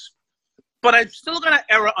voice, but I'm still going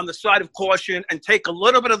to err on the side of caution and take a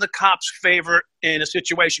little bit of the cop's favor in a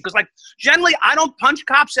situation. Because, generally, I don't punch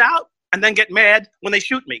cops out and then get mad when they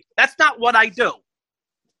shoot me. That's not what I do.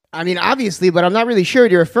 I mean, obviously, but I'm not really sure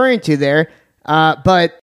what you're referring to there.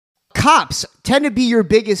 But cops tend to be your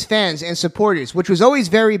biggest fans and supporters, which was always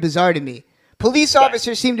very bizarre to me. Police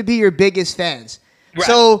officers seem to be your biggest fans. Right.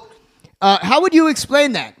 So how would you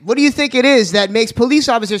explain that? What do you think it is that makes police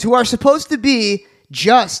officers who are supposed to be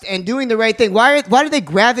just and doing the right thing, why do they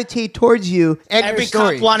gravitate towards you and Every your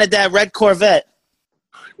story? cop wanted that red Corvette.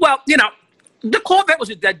 Well, the Corvette was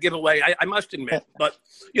a dead giveaway, I must admit. But,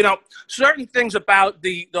 certain things about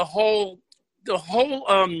the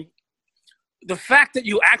fact that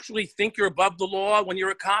you actually think you're above the law when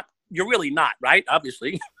you're a cop, you're really not, right?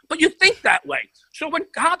 Obviously. But you think that way. So when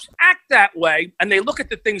cops act that way and they look at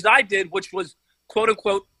the things I did, which was, quote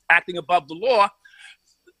unquote, acting above the law,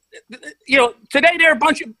 today they're a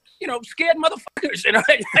bunch of, scared motherfuckers, I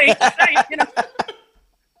hate to say it,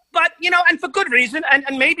 But, and for good reason,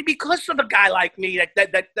 and maybe because of a guy like me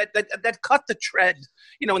that cut the tread,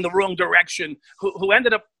 in the wrong direction, who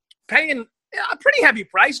ended up paying a pretty heavy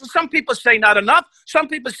price. Some people say not enough. Some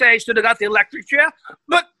people say I should have got the electric chair.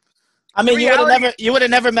 But I mean, you would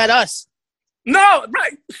have never met us. No,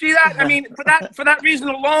 right. See that? I mean, for that reason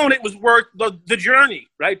alone, it was worth the journey,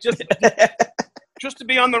 right? Just to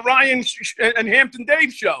be on the Ryan and Hampton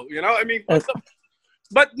Dave show, I mean,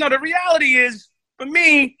 but no, the reality is, for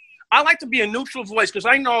me, I like to be a neutral voice because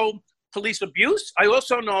I know police abuse. I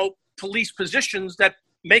also know police positions that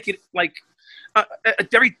make it like a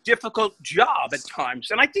very difficult job at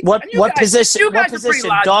times. And I think what position?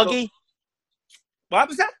 Doggy? What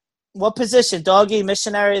was that? What position? Doggy,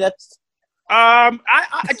 missionary? That's.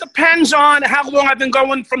 It depends on how long I've been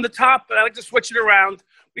going from the top, but I like to switch it around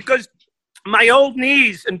because my old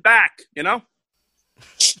knees and back, You're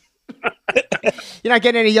not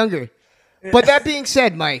getting any younger. But that being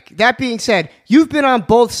said, Mike, you've been on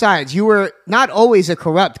both sides. You were not always a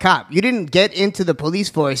corrupt cop. You didn't get into the police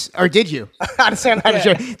force, or did you? Honestly, I'm not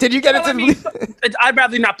sure. Did you get into the police? I'd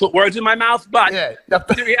rather not put words in my mouth, but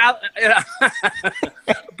the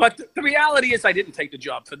reality is I didn't take the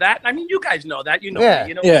job for that. I mean, you guys know that.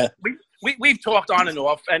 We've talked on and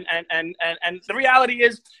off, and the reality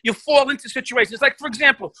is you fall into situations like, for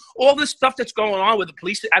example, all this stuff that's going on with the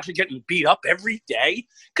police actually getting beat up every day.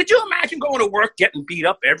 Could you imagine going to work getting beat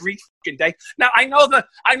up every fucking day? Now I know that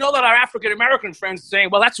our African American friends are saying,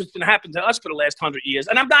 well, that's what's been happening to us for the last 100 years,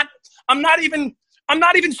 and I'm not even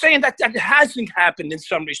saying that hasn't happened in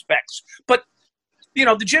some respects, but.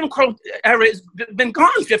 The Jim Crow era has been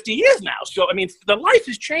gone 50 years now. So, I mean, the life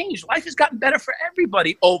has changed. Life has gotten better for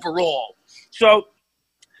everybody overall. So,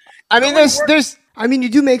 I mean, there's I mean, you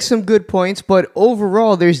do make some good points, but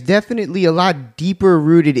overall, there's definitely a lot deeper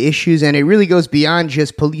rooted issues, and it really goes beyond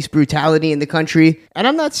just police brutality in the country. And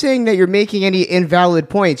I'm not saying that you're making any invalid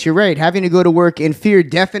points. You're right. Having to go to work in fear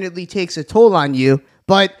definitely takes a toll on you,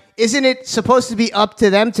 but isn't it supposed to be up to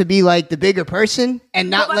them to be like the bigger person and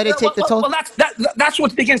not let it take the toll? Well, that's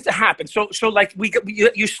what begins to happen. So like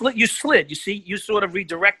you slid. You see, you sort of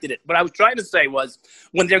redirected it. What I was trying to say was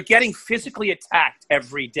when they're getting physically attacked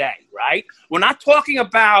every day, right? We're not talking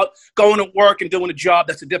about going to work and doing a job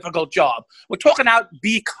that's a difficult job. We're talking about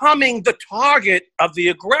becoming the target of the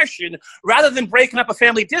aggression rather than breaking up a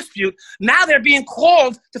family dispute. Now they're being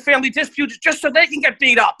called to family disputes just so they can get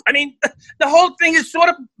beat up. I mean, the whole thing is sort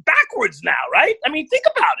of backwards now, right? I mean, think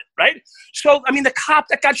about it, right? So, I mean, the cop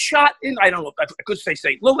that got shot in, I don't know, I could say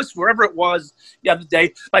St. Louis, wherever it was the other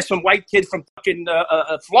day, by some white kid from fucking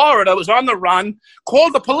Florida, was on the run,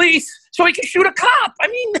 called the police so he could shoot a cop. I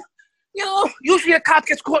mean, you know, usually a cop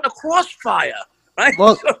gets caught in a crossfire, right?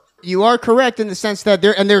 Well, you are correct in the sense that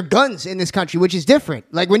there are guns in this country, which is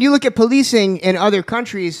different. Like when you look at policing in other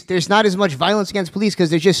countries, there's not as much violence against police because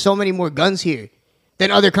there's just so many more guns here than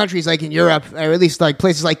other countries like in Europe, or at least like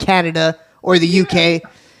places like Canada or the UK.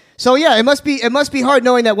 So yeah, it must be hard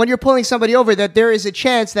knowing that when you're pulling somebody over that there is a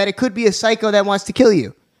chance that it could be a psycho that wants to kill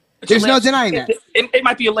you. There's no denying that. It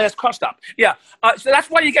might be your last car stop. Yeah. So that's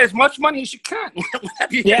why you get as much money as you can.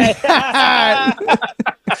 Yeah.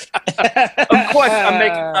 Of course,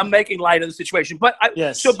 I'm making light of the situation. But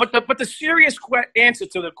but the serious answer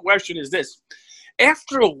to the question is this.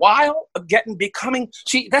 After a while of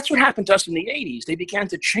see, that's what happened to us in the 80s. They began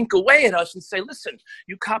to chink away at us and say, listen,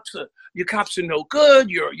 you cops are no good.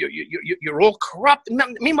 You're all corrupt.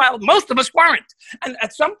 Meanwhile, most of us weren't. And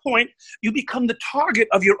at some point, you become the target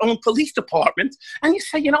of your own police department. And you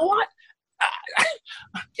say, you know what?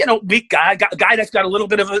 Weak guy, a guy that's got a little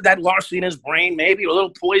bit of that larceny in his brain, maybe a little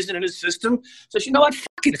poison in his system, says, you know what,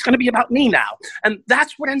 fuck it, it's going to be about me now. And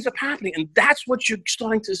that's what ends up happening. And that's what you're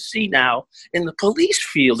starting to see now in the police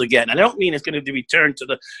field again. And I don't mean it's going to return to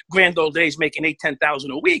the grand old days making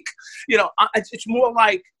 $8,000-$10,000 a week. It's more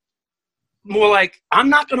like I'm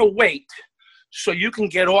not going to wait so you can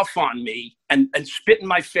get off on me and spit in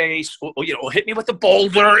my face or hit me with a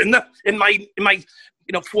boulder in my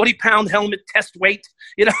 40-pound helmet test weight.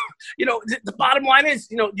 The bottom line is,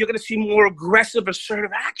 you're going to see more aggressive,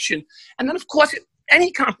 assertive action. And then, of course,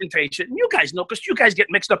 any confrontation, and you guys know, because you guys get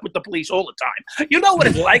mixed up with the police all the time. You know what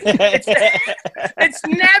it's like. It's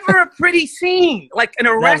never a pretty scene. Like an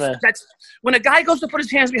arrest, that's when a guy goes to put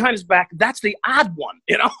his hands behind his back, that's the odd one.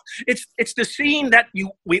 It's the scene that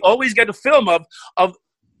we always get a film of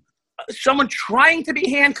someone trying to be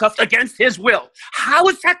handcuffed against his will. How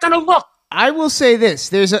is that going to look? I will say this,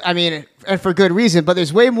 and for good reason, but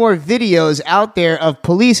there's way more videos out there of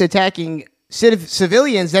police attacking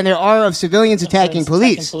civilians than there are of civilians attacking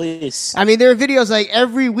police. I mean, there are videos like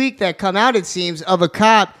every week that come out, it seems, of a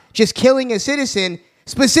cop just killing a citizen,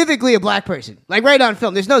 specifically a black person, like right on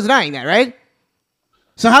film. There's no denying that, right?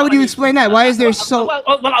 So how would you explain that? Why is there so...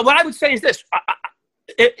 Well, what I would say is this.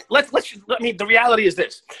 The reality is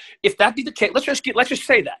this. If that be the case, let's just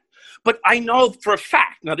say that. But I know for a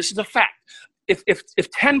fact, now this is a fact, if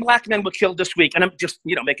 10 black men were killed this week, and I'm just,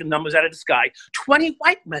 making numbers out of the sky, 20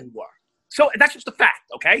 white men were. So that's just a fact,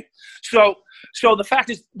 okay? So the fact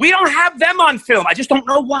is, we don't have them on film. I just don't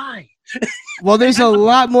know why. Well, there's a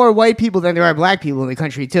lot more white people than there are black people in the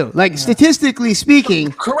country, too. Like, statistically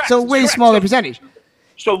speaking, correct. It's a way smaller percentage.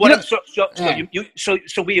 So we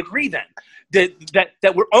agree then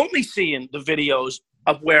that we're only seeing the videos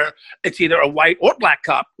of where it's either a white or black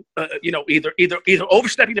cop, either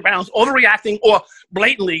overstepping the bounds, overreacting, or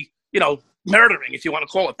blatantly, murdering, if you want to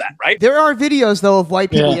call it that, right? There are videos, though, of white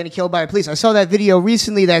people getting killed by police. I saw that video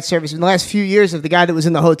recently that surfaced in the last few years of the guy that was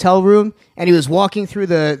in the hotel room and he was walking through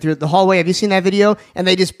the hallway. Have you seen that video? And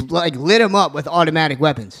they just lit him up with automatic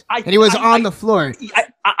weapons. And he was on the floor.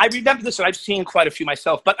 I remember this, and I've seen quite a few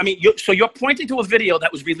myself. But I mean, you're pointing to a video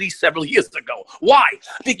that was released several years ago. Why?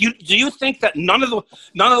 Do you think that none of the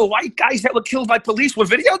white guys that were killed by police were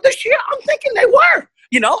videoed this year? I'm thinking they were.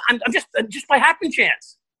 I'm just by happen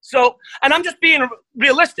chance. So, and I'm just being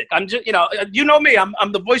realistic. I'm just, you know me.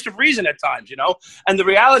 I'm the voice of reason at times. And the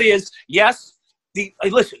reality is, yes.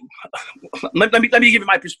 Listen, let me give you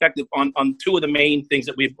my perspective on two of the main things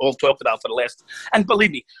that we've all talked about for the last. And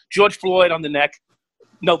believe me, George Floyd on the neck.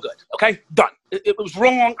 No good. Okay, done. It was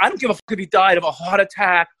wrong. I don't give a fuck if he died of a heart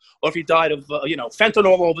attack or if he died of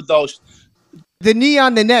fentanyl overdose. The knee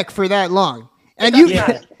on the neck for that long, and that's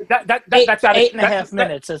out of 8.5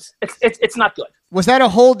 minutes. It's not good. Was that a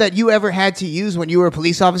hold that you ever had to use when you were a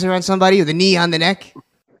police officer on somebody with a knee on the neck?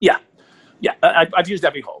 Yeah. Yeah, I've used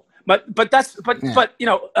every hole. But you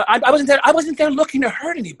know, I wasn't there looking to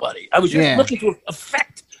hurt anybody. I was just looking to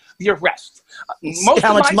affect the arrest. Most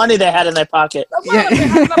how much money they had in their pocket. Well, they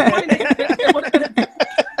had enough money.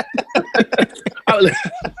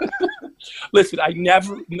 Listen,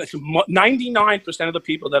 99% of the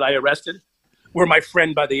people that I arrested were my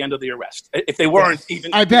friend by the end of the arrest. If they weren't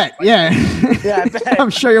even, I bet. Yeah. Yeah, I bet.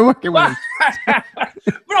 I'm sure you're working with them.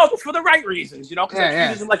 Bro, for the right reasons, you know.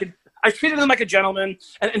 I treated him like a gentleman,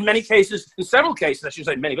 and in many cases, in several cases, I should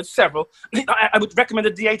say many, but several, I would recommend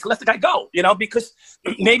the DA to let the guy go, you know, because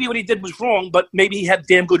maybe what he did was wrong, but maybe he had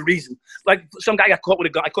damn good reason. Like some guy got caught with a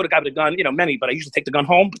gun. I caught a guy with a gun, you know, many, but I usually take the gun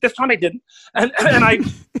home. But this time I didn't, and I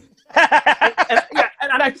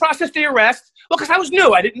and I processed the arrest. Well, because I was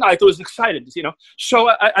new, I was excited, you know. So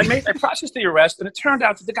I processed the arrest, and it turned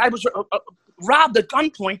out that the guy was robbed at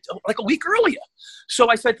gunpoint like a week earlier. So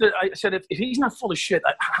I said, if he's not full of shit,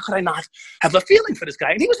 how could I not have a feeling for this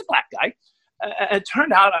guy? And he was a black guy. It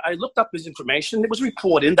turned out I looked up his information. It was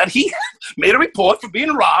reported that he made a report for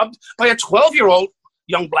being robbed by a 12-year-old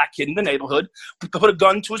young black kid in the neighborhood, put a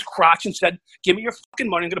gun to his crotch and said, "Give me your fucking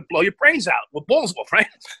money. I'm going to blow your brains out with balls off," right?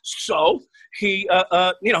 So he,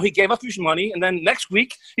 he gave up his money, and then next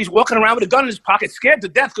week he's walking around with a gun in his pocket, scared to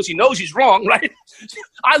death because he knows he's wrong, right?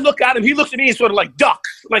 I look at him, he looks at me and sort of like duck,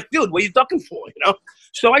 like, dude, what are you ducking for, you know?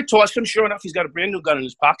 So I tossed him. Sure enough, he's got a brand new gun in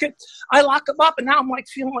his pocket. I lock him up, and now I'm like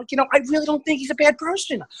feeling like, you know, I really don't think he's a bad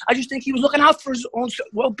person. I just think he was looking out for his own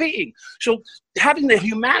well-being. So having the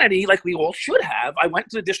humanity, like we all should have, I went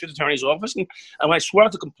to the district attorney's office, and when I swore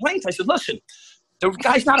out the complaint, I said, listen, the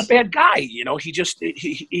guy's not a bad guy, you know. He was.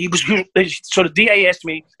 So the DA asked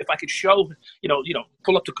me if I could show,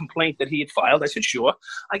 pull up the complaint that he had filed. I said sure.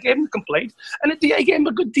 I gave him the complaint, and the DA gave him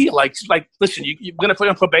a good deal. Like listen, you're going to put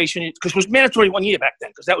him on probation because it was mandatory 1 year back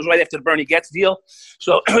then, because that was right after the Bernie Getz deal.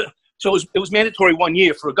 So it was mandatory 1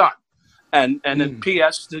 year for a gun, and then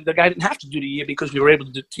P.S. the guy didn't have to do the year because we were able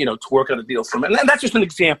to to work on a deal for him. And that's just an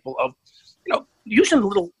example of using a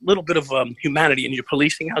little bit of humanity in your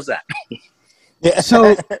policing. How's that? Yeah.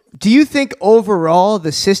 So, do you think overall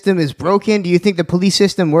the system is broken? Do you think the police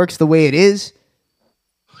system works the way it is?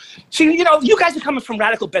 See, you guys are coming from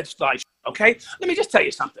radical Bed-Stuy, okay? Let me just tell you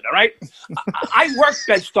something, all right? I worked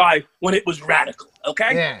Bed-Stuy when it was radical,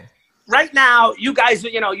 okay? Yeah. Right now, you guys,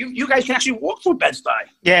 you guys can actually walk through Bed-Stuy.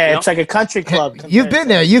 Yeah, it's like a country club. You've been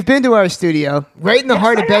there. You've been to our studio, right in the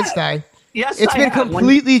heart of Bed-Stuy. Yes, it's been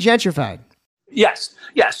completely gentrified. Yes.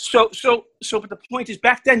 So, but the point is,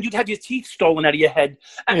 back then you'd have your teeth stolen out of your head,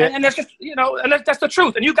 and that's just, and that's the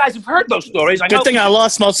truth. And you guys have heard those stories. Good thing I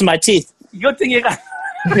lost most of my teeth. Good thing you got.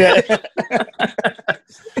 Yeah.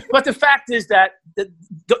 But the fact is that it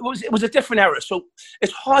was a different era, so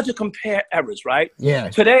it's hard to compare eras, right? Yeah.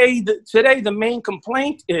 Today, the main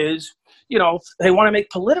complaint is, they want to make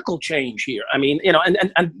political change here. I mean, and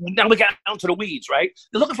now we got down to the weeds, right?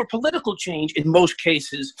 They're looking for political change in most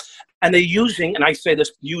cases, and they're using, and I say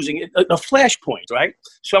this, using a flashpoint, right?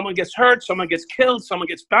 Someone gets hurt, someone gets killed, someone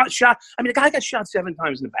gets shot. I mean, the guy got shot 7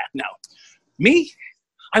 times in the back. Now, me,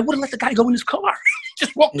 I would have let the guy go in his car,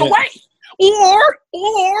 just walked away, or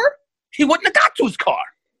he wouldn't have got to his car.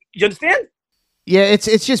 You understand? Yeah,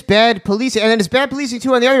 it's just bad policing, and then it's bad policing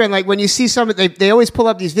too on the other end. Like when you see they always pull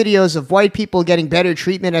up these videos of white people getting better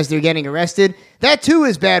treatment as they're getting arrested. That too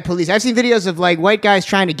is bad policing. I've seen videos of like white guys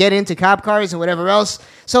trying to get into cop cars and whatever else.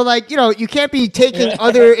 So like you can't be taking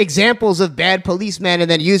other examples of bad policemen and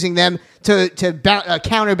then using them to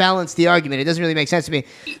counterbalance the argument. It doesn't really make sense to me.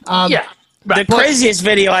 Yeah. Right. The craziest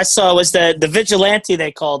video I saw was the vigilante,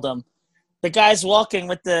 they called him. The guy's walking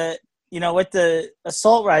with the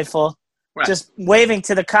assault rifle. Right. Just waving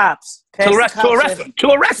to the cops. To arrest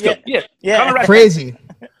him. Yeah. Crazy.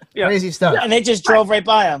 Crazy stuff. And they just drove right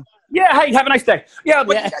by him. Yeah, hey, have a nice day. Yeah,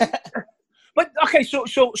 but okay, so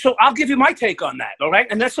I'll give you my take on that, all right?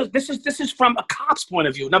 And this is from a cop's point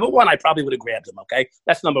of view. Number one, I probably would have grabbed him, okay?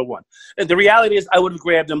 That's number one. And the reality is I would have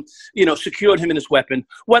grabbed him, secured him in his weapon.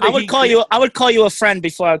 I would call you a friend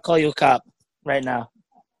before I call you a cop right now.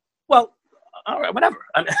 Well, all right, whatever.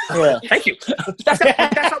 Thank you.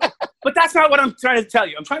 But that's not what I'm trying to tell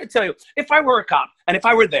you. I'm trying to tell you, if I were a cop and if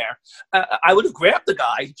I were there, I would have grabbed the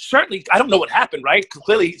guy. Certainly, I don't know what happened, right?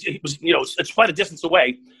 Clearly, he was, it's quite a distance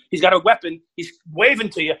away. He's got a weapon. He's waving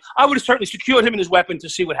to you. I would have certainly secured him and his weapon to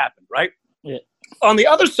see what happened, right? Yeah. On the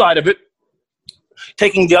other side of it,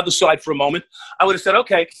 taking the other side for a moment, I would have said,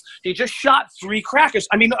 okay, he just shot 3 crackers.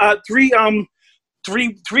 I mean, three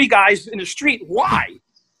guys in the street. Why?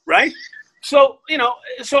 Right? So,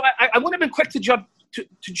 I would have been quick to jump to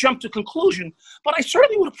jump to conclusion, but I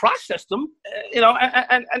certainly would have processed them,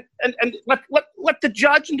 and let the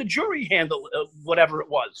judge and the jury handle whatever it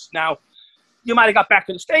was. Now, you might have got back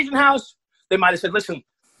to the station house. They might have said, listen,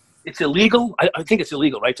 it's illegal. I think it's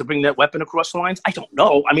illegal, right, to bring that weapon across the lines? I don't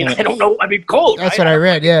know. I mean, I don't know. I mean, cold. That's what I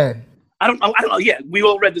read, yeah. I don't know. Yeah, we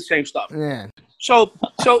all read the same stuff. Yeah. So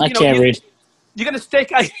I can't read. You're going to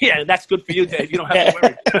stake out. Yeah, that's good for you, Dave. You don't have to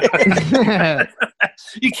worry.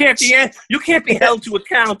 You can't be held to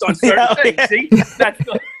account on certain things. See? That's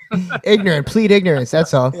good. Ignorant. Plead ignorance.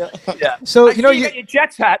 That's all. Yeah. So, you got your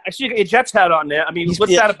Jets hat. I see you got your Jets hat on there. I mean,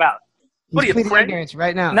 what's that about? What are you, pleading ignorance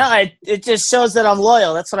right now? No, it just shows that I'm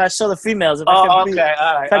loyal. That's what I show the females. If okay. All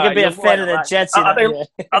right. If I could be a fan of the Jets. Are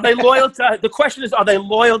they loyal to? The question is, are they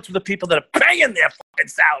loyal to the people that are paying their fucking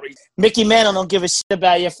salaries? Mickey Mantle don't give a shit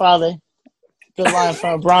about your father. Good line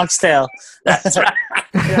from a Bronx Tale. That's right.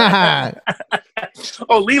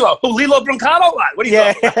 Lilo Brancato? What do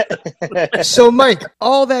you think? So, Mike,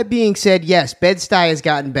 all that being said, yes, Bed-Stuy has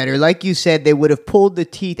gotten better. Like you said, they would have pulled the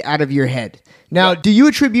teeth out of your head. Now, do you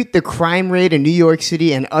attribute the crime rate in New York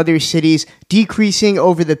City and other cities decreasing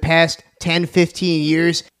over the past 10, 15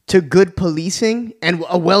 years to good policing and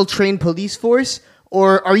a well-trained police force?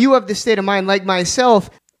 Or are you of the state of mind, like myself,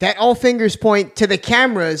 that all fingers point to the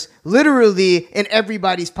cameras literally in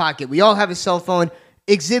everybody's pocket? We all have a cell phone.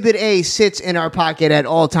 Exhibit A sits in our pocket at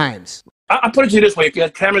all times. I'll put it to you this way. If you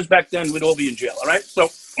had cameras back then, we'd all be in jail, all right? So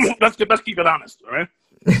let's keep it honest, all right?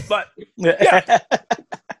 But, yeah.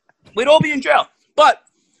 We'd all be in jail. But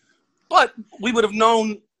we would have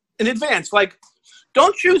known in advance. Like,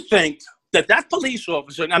 don't you think that police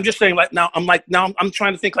officer, and I'm just saying I'm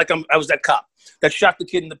trying to think like I was that cop that shot the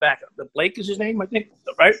kid in the back. Blake is his name, I think,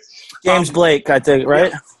 right? James Blake, I think,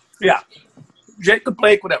 right? Yeah. Jacob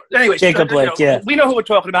Blake, whatever. Anyway, Jacob Blake, yeah. We know who we're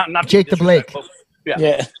talking about. Not Jake the Blake.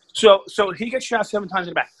 Yeah. So he gets shot 7 times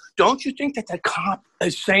in the back. Don't you think that cop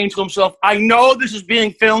is saying to himself, I know this is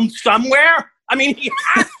being filmed somewhere? I mean, he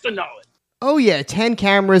has to know it. Oh, yeah. 10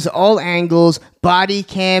 cameras, all angles, body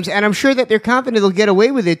cams, and I'm sure that they're confident they'll get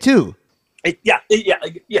away with it, too. Yeah.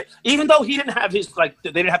 Even though he didn't have his, they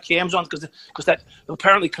didn't have cams on because that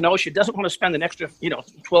apparently Kenosha doesn't want to spend an extra,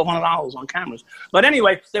 $1,200 on cameras. But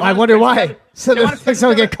anyway, I wonder why. So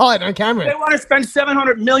they get caught on camera. They want to spend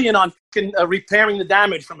 $700 million on repairing the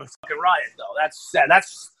damage from a fucking riot, though.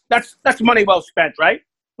 That's money well spent, right?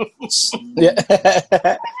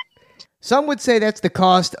 Yeah. Some would say that's the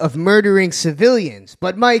cost of murdering civilians.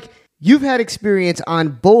 But, Mike, you've had experience on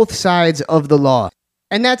both sides of the law.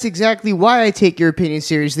 And that's exactly why I take your opinion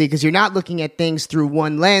seriously, because you're not looking at things through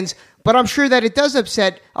one lens. But I'm sure that it does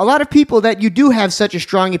upset a lot of people that you do have such a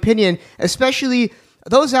strong opinion, especially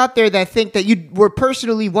those out there that think that you were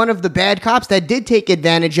personally one of the bad cops that did take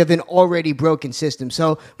advantage of an already broken system.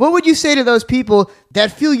 So what would you say to those people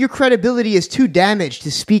that feel your credibility is too damaged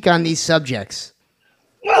to speak on these subjects?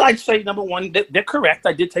 Well, I'd say, number one, they're correct.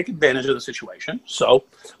 I did take advantage of the situation. So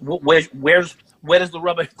where does the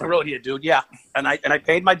rubber hit the road here, dude? Yeah. And I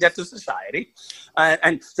paid my debt to society.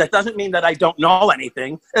 And that doesn't mean that I don't know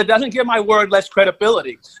anything. It doesn't give my word less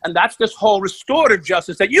credibility. And that's this whole restorative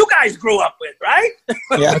justice that you guys grew up with, right?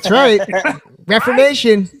 Yeah, that's right.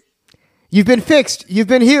 Reformation. Right? You've been fixed. You've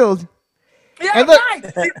been healed. Yeah, and look, right.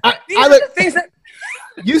 These are the things that...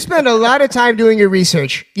 You spend a lot of time doing your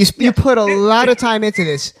research. You put a lot of time into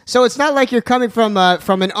this. So it's not like you're coming from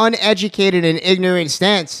an uneducated and ignorant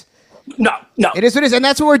stance. No. It is what it is. And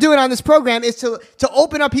that's what we're doing on this program, is to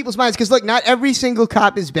open up people's minds. Because, look, not every single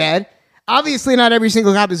cop is bad. Obviously, not every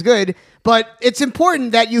single cop is good. But it's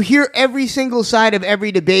important that you hear every single side of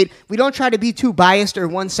every debate. We don't try to be too biased or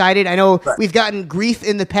one-sided. I know we've gotten grief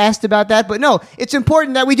in the past about that. But no, it's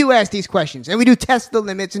important that we do ask these questions. And we do test the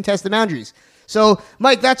limits and test the boundaries. So,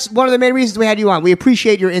 Mike, that's one of the main reasons we had you on. We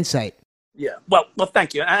appreciate your insight. Yeah. Well,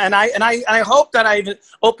 thank you. And I hope that I've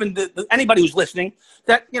opened anybody who's listening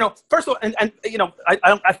that, first of all, and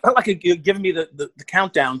I felt like you're giving me the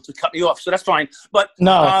countdown to cut me off, so that's fine. But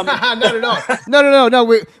no, no.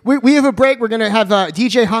 We have a break. We're gonna have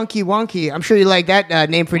DJ Honky Wonky. I'm sure you like that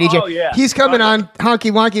name for DJ. Oh, yeah. He's coming on,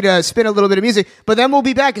 Honky Wonky, to spin a little bit of music. But then we'll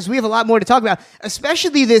be back because we have a lot more to talk about.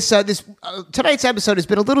 Especially this tonight's episode has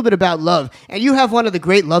been a little bit about love, and you have one of the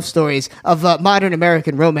great love stories of modern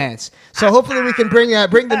American romance. So hopefully we can bring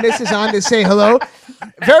the missus on to say hello.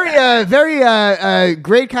 Very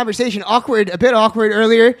great conversation. A bit awkward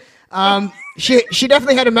earlier. She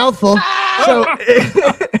definitely had a mouthful. So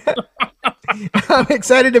I'm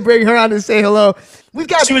excited to bring her on to say hello.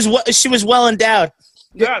 She was well endowed.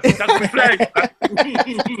 Yes, that's what we play.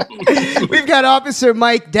 We've got Officer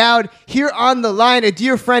Mike Dowd here on the line, a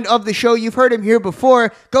dear friend of the show. You've heard him here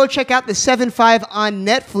before. Go check out the 7-5 on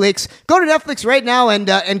Netflix. Go to Netflix right now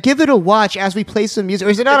and give it a watch as we play some music.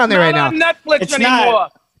 Or is it not on there right now? It's not on Netflix anymore.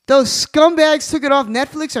 Not. Those scumbags took it off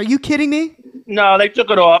Netflix? Are you kidding me? No, they took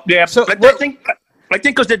it off. Yeah, So, but I think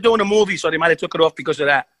because they're doing a movie, so they might have took it off because of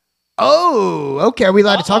that. Oh, okay. Are we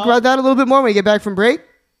allowed to talk about that a little bit more when we get back from break?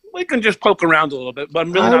 We can just poke around a little bit, but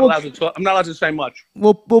I'm really not allowed to talk. I'm not allowed to say much.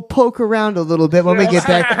 We'll poke around a little bit when we get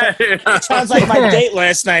back. It sounds like my date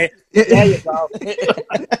last night. There you go.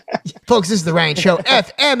 Folks, this is the Ryan Show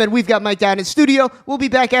FM, and we've got Mike Dowd in studio. We'll be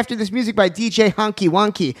back after this music by DJ Honky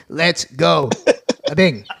Wonky. Let's go.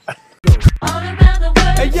 Bing.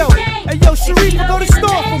 Hey yo, Sharif, go to the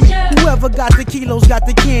store for me. Whoever got the kilos got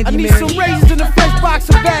the candy, I need man. Some raisins in a fresh box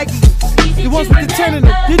of baggies. The ones with the 10 in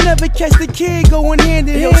them. You never catch the kid going hand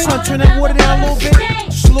in hand. Yo, son, turn that water down a little bit.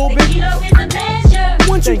 Just a little bit.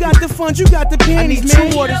 Once you got the funds, you got the panties,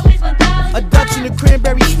 man. 2 waters, a Dutch and a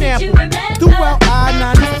cranberry snapple. Throughout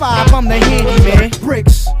I-95, I'm the handyman.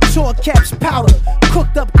 Bricks, tour caps, powder,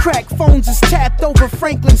 cooked up crack. Phones is tapped over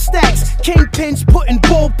Franklin stacks. Kingpins putting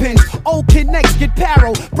bullpens. Old connects get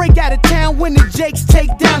paro. Break out of town when the Jakes take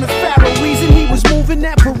down the Pharaoh. Reason he was moving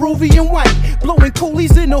that Peruvian white. Blowing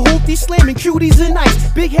coolies in the hoopty, slamming cuties and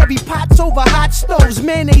ice. Big heavy pots over hot stoves.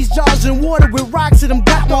 Mayonnaise jars and water with rocks in them.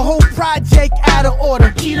 Got my whole project out of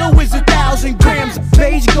order. Kilo is 1,000 grams.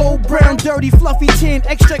 Beige, gold, brown, dirty, fluffy tin.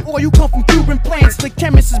 Extract oil come from Cuban plants. The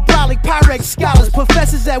chemists is brolic, Pyrex scholars.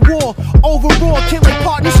 Professors at war. Overall, killing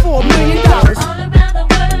partners for $1 million. All around the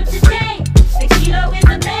world today, the kilo is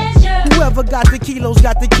a measure. Whoever got the kilos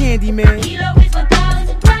got the candy, man. Kilo is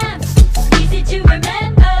 1,000 grams. Easy to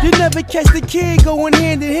remember. You never catch the kid going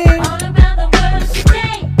hand in hand. All around the world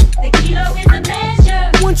today, the kilo is a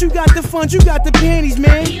measure. Once you got the funds, you got the panties,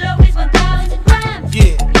 man. Kilo is 1,000 grams.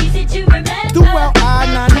 Yeah. Easy to remember. Throughout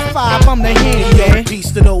I-95, I'm the handy man.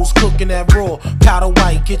 Piece to those cooking that raw. Powder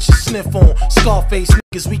white, get your sniff on. Scarface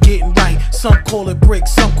niggas, we getting right. Some call it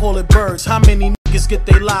bricks, some call it birds. How many niggas get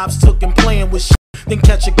their lives took and playing with shit? Then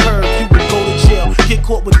catch a curve, you would go to jail. Get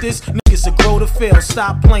caught with this, niggas that grow to fail.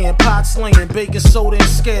 Stop playing, pot slaying, baking soda and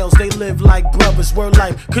scales. They live like brothers, word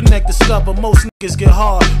life, connect, discover. Most niggas get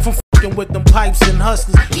hard from fucking with them pipes and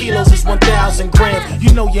hustlers. Kilos is 1,000 grams.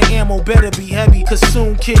 You know your ammo better be heavy, cause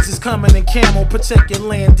soon kids is coming in camo. Protect your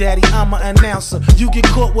land, daddy, I'm an announcer. You get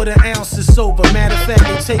caught with an ounce, it's over. Matter of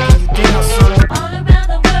fact, they taking you down, son. All around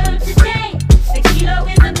the world today, the kilo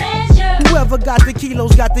is a measure. Whoever got the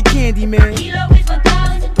kilos got the candy, man. Kilo is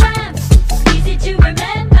 1,000 grams. Easy to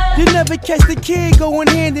remember. You never catch the kid going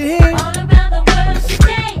hand in hand. All around the world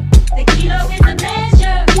today, the kilo is a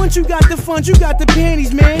measure. Once you got the funds, you got the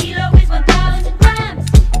panties, man. Kilo is 1,000 grams.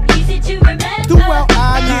 Easy to remember. Throughout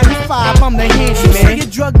I-95, I'm the handy man. Your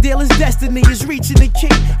drug dealer's destiny is reaching the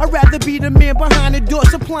king. I'd rather be the man behind the door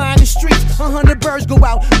supplying the streets. 100 birds go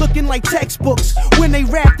out looking like textbooks. When they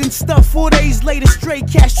wrapped in stuff, 4 days later, straight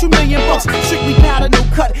cash, $2 million. Strictly powder, no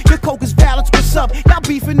cut. Your coke is balanced, what's up? Y'all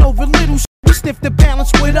beefing over little shit. We sniff the balance,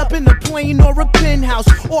 split up in a plane or a penthouse,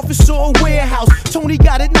 office or a warehouse. Tony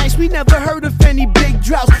got it nice, we never heard of any big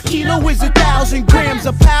droughts. Kilo is 1,000 grams,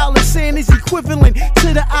 a pile of sand is equivalent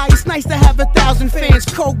to the eye. It's nice to have 1,000 fans,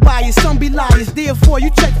 coke buyers, some be liars. Therefore, you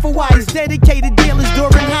check for wires. Dedicated dealers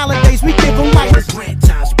during holidays, we give them lighters. Red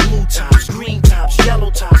tops, blue tops, green tops, yellow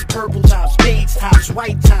tops, purple tops, beige tops,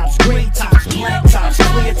 white tops, gray tops, black tops,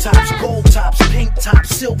 clear tops, gold tops, pink tops,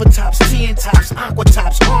 silver tops, tan tops, aqua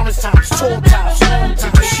tops, orange tops, tall tops, long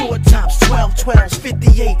tops, short tops, 12, 12s,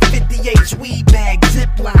 58, 58s, weed bags,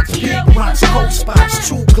 ziplocs, big rocks, cold spots,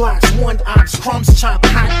 2 Glocks, 1 ox, crumbs chop,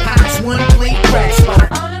 hot pots, 1 plate, crack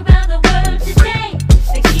spot. All around the world today,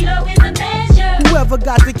 the kilo is a measure. Whoever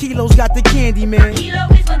got the kilos got the candy, man. Kilo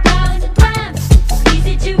is 1,000 grams,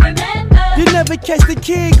 easy to remember. You never catch the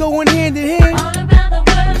kid going hand in hand. All around the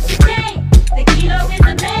world today, the kilo is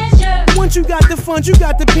a measure. Once you got the funds, you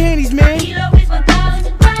got the panties, man. Kilo is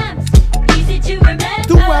 1,000 grams.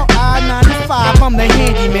 Throughout I-95, I'm the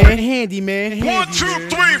handy man. 1, 2,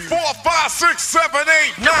 3, 4, 5, 6, 7,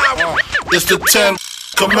 8, 9. It's the 10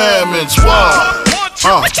 commandments. Wow.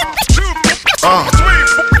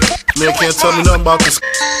 Man can't tell me nothing about this.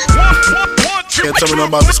 Can't tell me nothing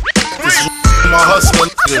about this. This is my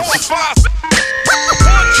hustling. It's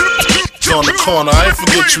on the corner. I ain't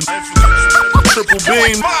forget you. Triple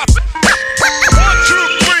beam. 1, 2,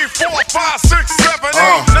 3, 4, 5, 6, 7, 8,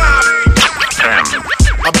 9.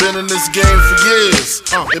 I've been in this game for years.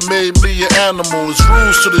 this. It made me an animal. It's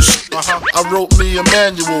rules to this shit. I wrote me a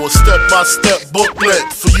manual, a step-by-step booklet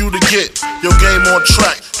for you to get your game on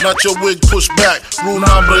track. Not your wig pushed back. Rule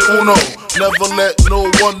number uno. Never let no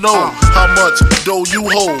one know how much dough you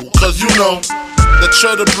hold. Cause you know that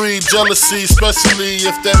try to breed jealousy, especially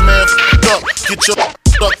if that man f***ed up. Get your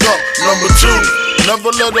stuck up. Number 2, never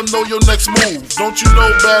let them know your next move. Don't you know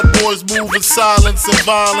bad boys move in silence and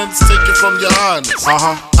violence? Take it from your highness.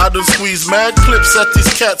 I done squeeze mad clips at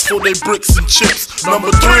these cats for they bricks and chips.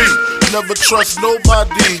 Number 3, never trust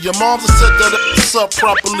nobody. Your mama set that ass up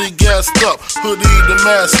properly gassed up, hoodie the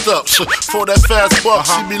masked up. For that fast buck,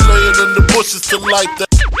 she be laying in the bushes to light that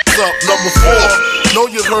up. Number 4, know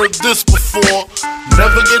you heard this before.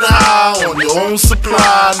 Never get high on your own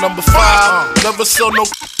supply. Number 5, never sell no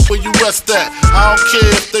where you rest at. I don't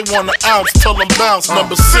care if they want an ounce, tell them bounce.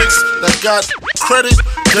 Number 6, that got credit,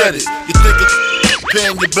 get it. You think it's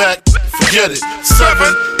paying you back, forget it.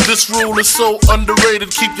 7, this rule is so underrated.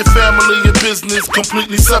 Keep your family and business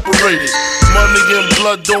completely separated. Money and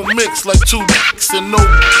blood don't mix like 2 dicks and no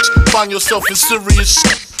bitch. Find yourself in serious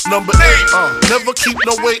shit. Number 8, never keep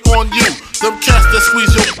no weight on you. Them cats that squeeze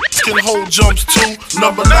your can hold jumps too.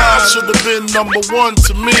 Number 9 should have been number 1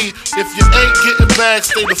 to me. If you ain't getting back,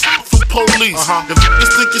 stay the f from police. If you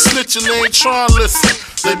think you're snitching, they ain't trying to listen.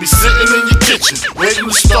 They be sitting in your kitchen, waiting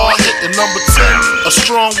to start hitting. Number 10, a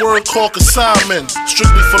strong word called consignment.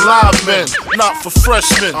 Strictly for live men, not for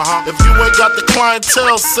freshmen. If you ain't got the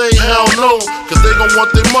clientele, say hell no. Cause they gon'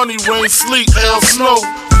 want their money, rain, sleet, hell, snow.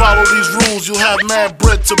 Follow these rules, you'll have mad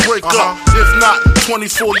bread to break up. If not,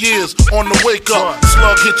 24 years on the wake up.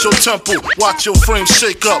 Slug hit your temple, watch your frame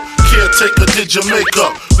shake up. Caretaker did your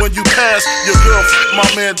makeup. When you pass, your girl my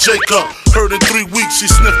man Jacob. Heard in 3 weeks she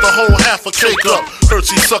sniffed a whole half a cake up. Heard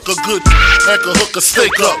she suck a good and could hook a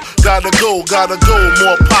steak up. Gotta go,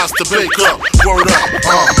 more pies to bake up. Word up,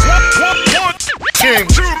 King,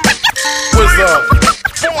 what's up?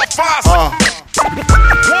 4, 5, 1,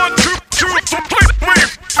 2, 2, 3,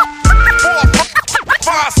 4,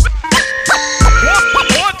 5,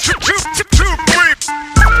 1, 2, 2, 2, 3,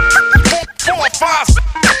 4, 5,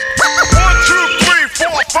 1, 2, 3,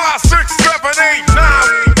 4, 5, 6, 7, 8,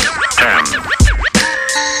 9, 10.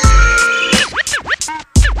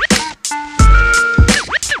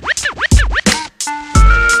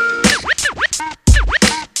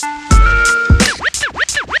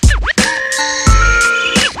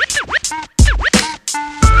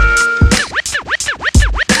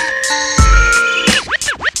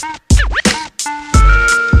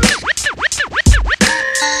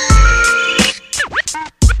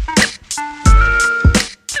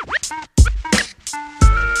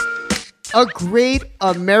 A great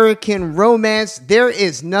American romance. There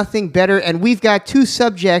is nothing better. And we've got 2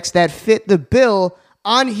 subjects that fit the bill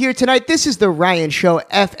on here tonight. This is the Ryan Show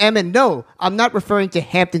FM. And no, I'm not referring to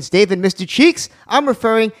Hampton's Dave and Mr. Cheeks. I'm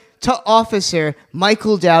referring to Officer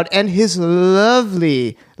Michael Dowd and his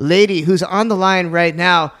lovely lady who's on the line right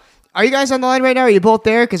now. Are you guys on the line right now? Are you both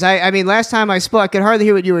there? Because I mean, last time I spoke, I could hardly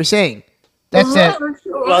hear what you were saying. That's it.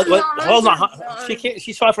 Well, hold on. She can't.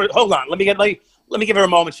 She's fine for it. Hold on. Let me give her a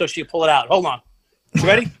moment so she can pull it out. Hold on. You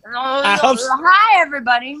ready? Hi,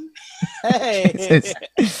 everybody. Hey.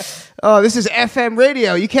 Oh, this is FM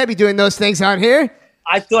radio. You can't be doing those things on here.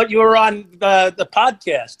 I thought you were on the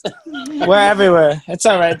podcast. We're everywhere. It's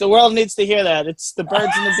all right. The world needs to hear that. It's the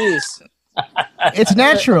birds and the bees. It's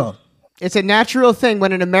natural. It's a natural thing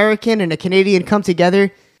when an American and a Canadian come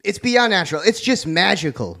together. It's beyond natural. It's just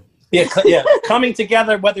magical. Yeah. Coming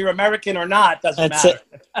together, whether you're American or not, doesn't matter.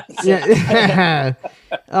 Yeah.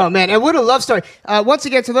 Oh, man. And what a love story. Once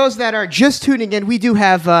again, to those that are just tuning in, we do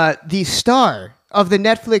have the star of the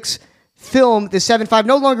Netflix film, The 7-5,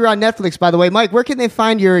 no longer on Netflix, by the way. Mike, where can they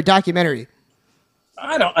find your documentary?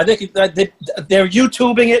 I think they're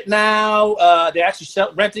YouTubing it now. They're actually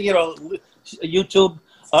renting it on YouTube.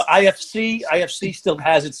 IFC still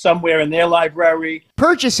has it somewhere in their library.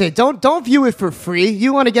 Purchase it. Don't view it for free.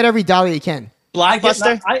 You want to get every dollar you can.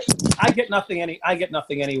 Blockbuster. I get nothing. I get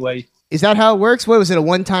nothing anyway. Is that how it works? What was it? A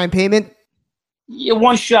one-time payment? Yeah,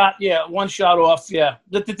 one shot. Yeah, one shot off. Yeah.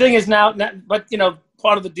 The thing is now, but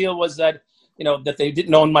part of the deal was that that they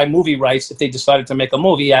didn't own my movie rights if they decided to make a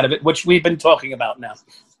movie out of it, which we've been talking about now.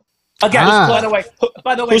 Again, by the way, for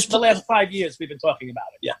the last 5 years we've been talking about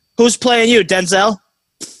it. Yeah. Who's playing you, Denzel?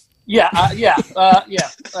 Yeah.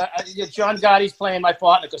 John Gotti's playing my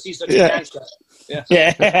partner because he's such a gangster.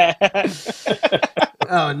 Yeah.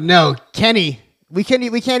 Oh no, Kenny. We can't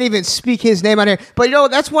even speak his name on here. But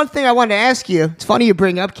that's one thing I wanted to ask you. It's funny you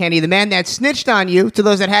bring up Kenny, the man that snitched on you. To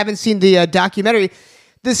those that haven't seen the documentary,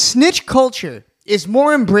 the snitch culture is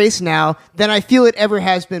more embraced now than I feel it ever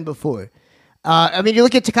has been before. I mean, you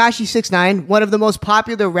look at Tekashi 6ix9ine, one of the most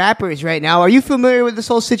popular rappers right now. Are you familiar with this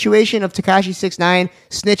whole situation of Tekashi 6ix9ine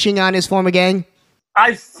snitching on his former gang?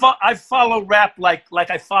 I follow rap like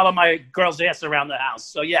I follow my girl's ass around the house.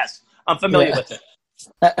 So yes, I'm familiar with it.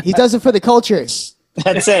 He does it for the culture.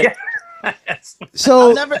 That's it.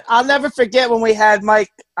 So I'll never forget when we had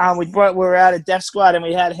Mike. We were at a Def Squad and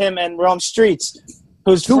we had him and Rome Streets,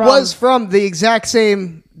 who was from the exact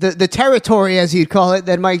same the territory, as you'd call it,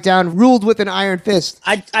 that Mike Dowd ruled with an iron fist.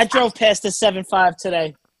 I drove past the 7.5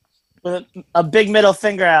 today with a big middle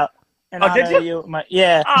finger out. And did you?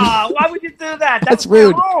 Yeah. Why would you do that? That's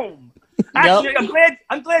rude. Home. Actually,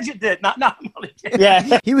 I'm glad you did. No, I'm only kidding.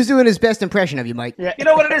 Yeah. He was doing his best impression of you, Mike. Yeah. You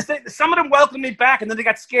know what it is? Some of them welcomed me back, and then they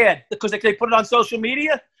got scared because they put it on social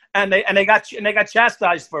media, and they got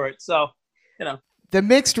chastised for it. So, you know. The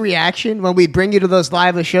mixed reaction when we bring you to those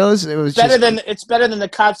live shows, it's better than the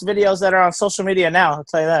cops' videos that are on social media now. I'll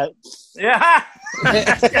tell you that. Yeah.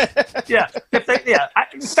 Yeah.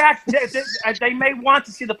 In fact, they may want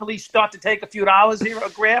to see the police start to take a few dollars here, a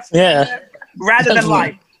graph. Yeah. Rather than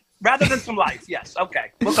life. Rather than some life. Yes.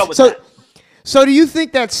 Okay. We'll go with that. So do you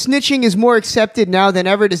think that snitching is more accepted now than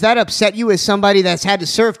ever? Does that upset you as somebody that's had to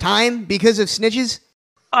serve time because of snitches?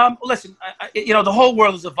 Listen, the whole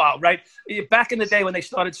world has evolved, right? Back in the day when they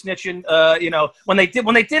started snitching, when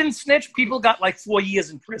they didn't snitch, people got like 4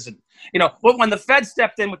 years in prison. But when the Fed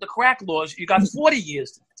stepped in with the crack laws, you got 40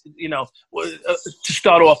 years, to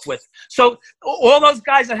start off with. So all those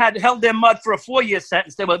guys that had held their mud for a 4-year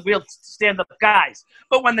sentence, they were real stand-up guys.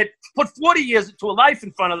 But when they put 40 years to a life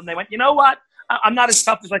in front of them, they went, you know what? I'm not as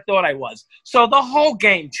tough as I thought I was. So the whole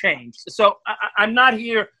game changed. So I'm not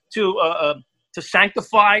here to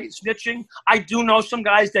sanctify snitching. I do know some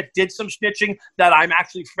guys that did some snitching that I'm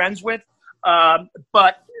actually friends with,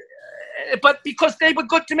 but because they were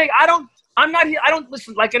good to me, I'm not here. I don't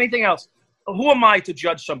listen like anything else. Who am I to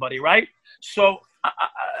judge somebody, right? So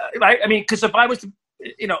I mean, because if I was to,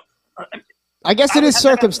 I guess it is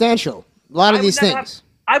circumstantial. A lot of these things.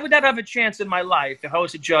 I would never have a chance in my life if I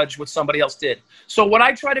was to judge what somebody else did. So what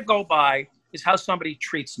I try to go by is how somebody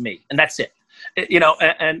treats me, and that's it.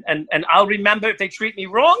 And I'll remember if they treat me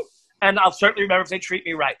wrong, and I'll certainly remember if they treat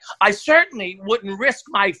me right. I certainly wouldn't risk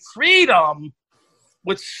my freedom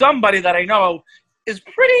with somebody that I know is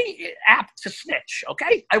pretty apt to snitch,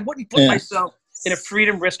 okay? I wouldn't put myself in a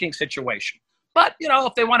freedom-risking situation. But,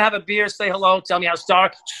 if they want to have a beer, say hello, tell me how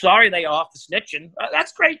sorry they are for snitching,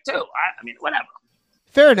 that's great too. I mean, whatever.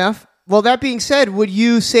 Fair enough. Well, that being said, would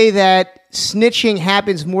you say that snitching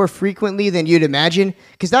happens more frequently than you'd imagine?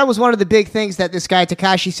 Because that was one of the big things that this guy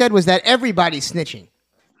Tekashi said, was that everybody's snitching.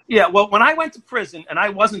 Yeah, well, when I went to prison and I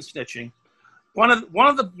wasn't snitching, one of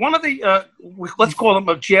the let's call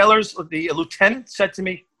them jailers, the lieutenant, said to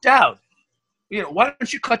me, Dowd, why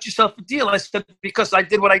don't you cut yourself a deal? I said, because I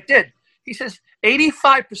did what I did. He says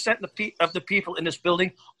 85% of the people in this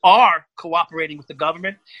building are cooperating with the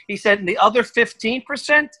government. He said, and the other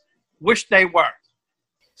 15% wish they were.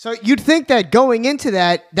 So you'd think that going into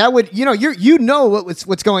that would,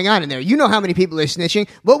 what's going on in there. You know how many people are snitching.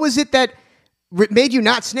 What was it that made you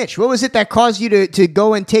not snitch? What was it that caused you to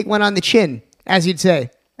go and take one on the chin, as you'd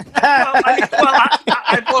say?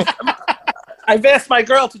 I've asked my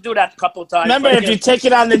girl to do that a couple of times. Remember, if you take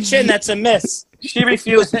it on the chin, that's a miss. She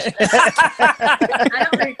refused. I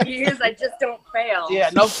don't refuse. I just don't fail. Yeah,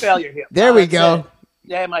 no failure here. There we go.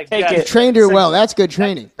 Yeah, Mike. You trained her well. That's good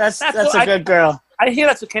training. That's a good girl. I hear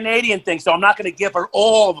that's a Canadian thing, so I'm not going to give her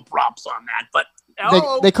all the props on that. But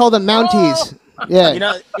they call them Mounties. Yeah.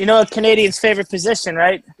 You know a Canadian's favorite position,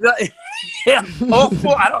 right? Yeah.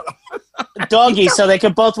 I don't know. Doggy, so they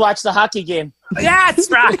could both watch the hockey game. Yeah, that's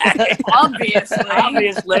right.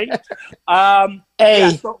 Obviously. Hey. Yeah,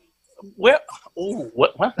 so what? Where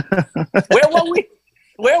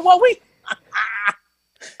were we?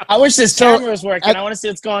 I wish this camera was working. I want to see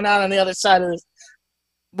what's going on the other side of this.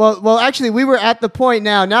 Well, actually, we were at the point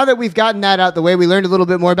now that we've gotten that out the way, we learned a little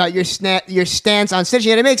bit more about your stance on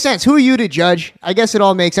snitching, and it makes sense. Who are you to judge? I guess it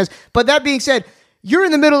all makes sense. But that being said, you're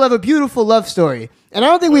in the middle of a beautiful love story, and I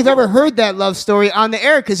don't think we've ever heard that love story on the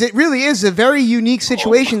air, because it really is a very unique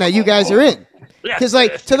situation that you guys are in. Because,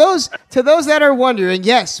 to those that are wondering,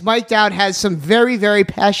 yes, Mike Dowd has some very, very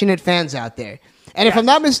passionate fans out there. And if I'm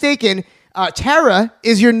not mistaken, Tara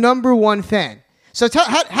is your #1 fan. So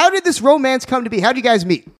how did this romance come to be? How did you guys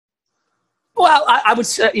meet? Well, I would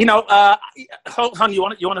say, hon, you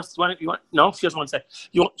want? No, she doesn't want to say.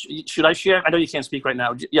 Should I share? I know you can't speak right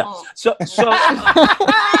now. Yeah. Oh.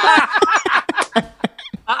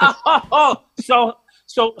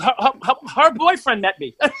 So her boyfriend met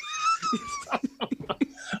me.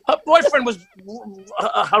 boyfriend was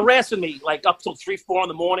harassing me like up till 3, 4 in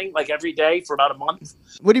the morning, like every day for about a month.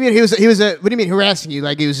 What do you mean what do you mean harassing you?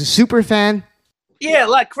 Like he was a super fan? Yeah,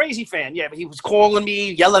 like crazy fan. Yeah, but he was calling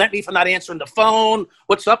me, yelling at me for not answering the phone.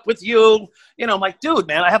 What's up with you? You know, I'm like, dude,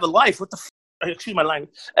 man, I have a life. What the excuse my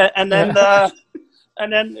language. And then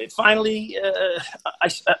and then finally, I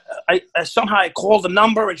somehow I called the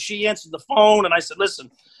number and she answered the phone and I said,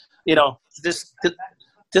 listen, you know, this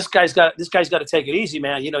guy's got to take it easy,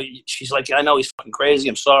 man. You know, she's like, I know he's fucking crazy.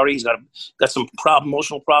 I'm sorry. He's got some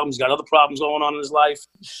emotional problems. He's got other problems going on in his life.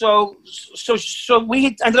 So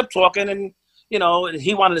we ended up talking, and you know, and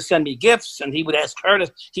he wanted to send me gifts, and he would ask her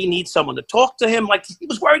he needs someone to talk to him. Like he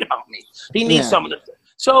was worried about me. He needs someone to.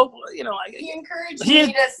 So, you know, he encouraged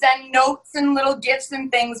me to send notes and little gifts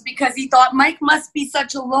and things because he thought Mike must be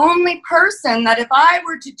such a lonely person that if I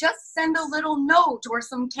were to just send a little note or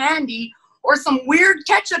some candy or some weird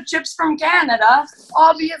ketchup chips from Canada,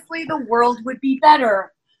 obviously the world would be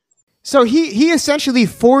better. So he essentially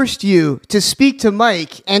forced you to speak to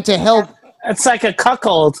Mike and to help. It's like a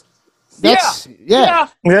cuckold. Yeah.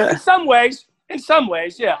 In some ways,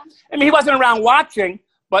 yeah. I mean, he wasn't around watching,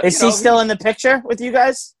 but is he still in the picture with you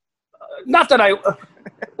guys? Not that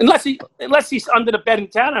unless he's under the bed in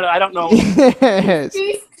Canada, I don't know.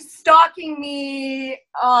 He's stalking me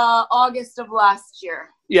August of last year.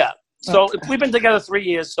 Yeah. So we've been together 3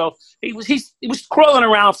 years. So he was crawling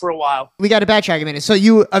around for a while. We got to backtrack a minute. So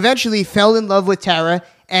you eventually fell in love with Tara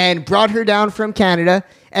and brought her down from Canada,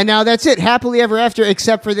 and now that's it, happily ever after,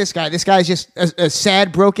 except for this guy. This guy's just a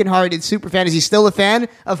sad, broken-hearted super fan. Is he still a fan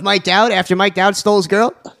of Mike Dowd after Mike Dowd stole his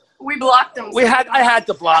girl? We blocked him. I had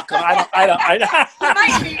to block him.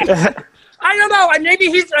 I don't know. Maybe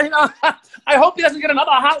he's. I hope he doesn't get another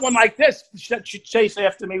hot one like this. Chase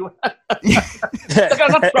after me. I got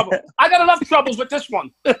enough trouble. I got enough troubles with this one.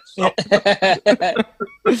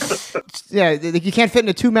 Yeah, you can't fit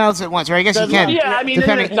into two mouths at once, right? I guess you can. Yeah, I mean,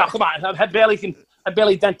 no, come on. I barely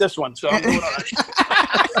dent this one, so I'm doing all right.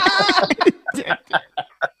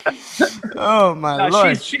 Oh my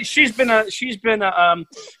Lord! She's been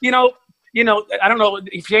you know, I don't know,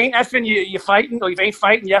 if you ain't effing, you fighting, or if you ain't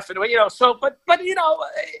fighting, you effing, you know, so, but you know,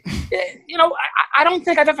 I don't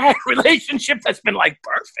think I've ever had a relationship that's been, like,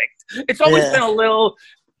 perfect. It's always been a little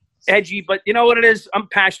edgy, but you know what it is? I'm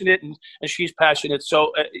passionate, and she's passionate,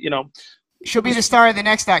 so, you know. She'll be the star of the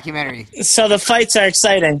next documentary. So the fights are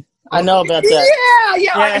exciting. I know about that.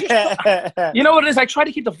 Yeah. You know what it is? I try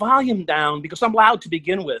to keep the volume down because I'm loud to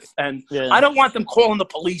begin with, and I don't want them calling the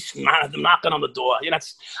police and knocking on the door. You know,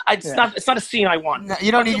 it's not a scene I want. No, you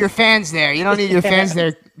don't need your fans there. You don't need your fans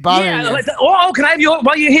there bothering you. Oh, can I have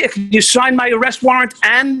while you're here? Can you sign my arrest warrant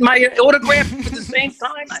and my autograph at the same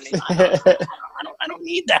time? I mean, I don't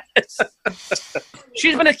need that.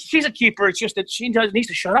 She's a keeper. It's just that she needs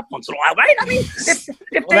to shut up once in a while, right? I mean,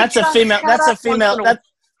 if that's a female.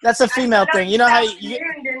 That's a female thing. You know how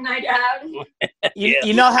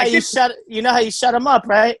you know how you shut them up,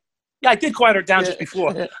 right? Yeah, I did quiet her down just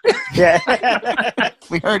before. Yeah,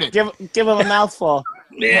 we heard it. Give him a mouthful.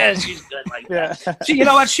 Yeah, she's good like that. You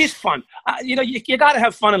know what? She's fun. You know, you got to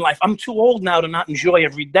have fun in life. I'm too old now to not enjoy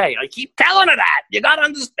every day. I keep telling her that. You got to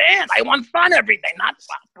understand. I want fun every day, not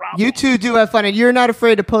fun. Problem. You two do have fun, and you're not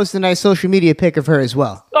afraid to post a nice social media pic of her as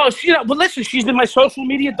well. Oh, well, listen, she's been my social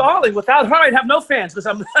media darling. Without her, I'd have no fans. Because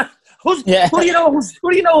I'm. Who do you know who's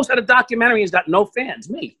had a documentary and has got no fans?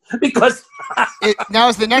 Me. Because now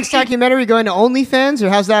is the next documentary going to OnlyFans, or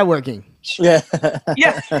how's that working? Yeah.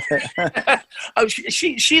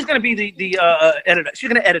 She's going to be the editor. She's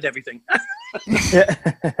going to edit everything.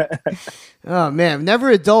 Oh man, never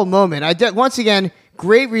a dull moment. Once again,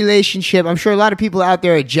 great relationship. I'm sure a lot of people out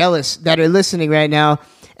there are jealous that are listening right now.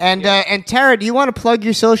 And Tara, do you want to plug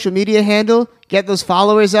your social media handle? Get those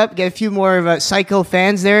followers up. Get a few more of psycho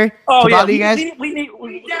fans there. Oh yeah, we definitely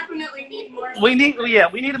need more. We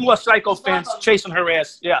need more psycho fans chasing her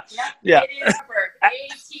ass. Yeah. It is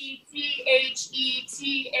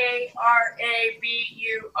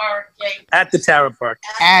ATTHETARABURK. At the Tara Burke.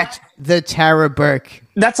 At the Tara Burke.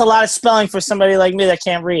 That's a lot of spelling for somebody like me that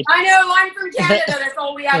can't read. I know. I'm from Canada. That's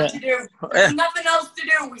all we have to do. There's nothing else to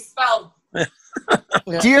do. We spell.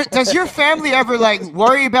 Does your family ever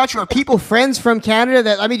worry about you? Are people friends from Canada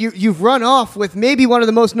that, I mean, you've run off with maybe one of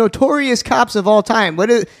the most notorious cops of all time. What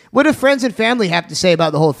do friends and family have to say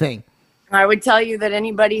about the whole thing? I would tell you that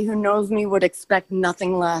anybody who knows me would expect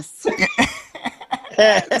nothing less.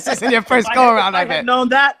 This isn't your first go around, I bet.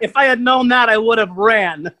 If I had known that, I would have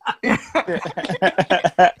ran.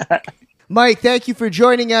 Mike, thank you for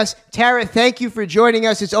joining us. Tara, thank you for joining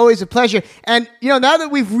us. It's always a pleasure. And, now that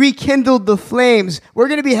we've rekindled the flames, we're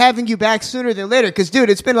going to be having you back sooner than later. Because, dude,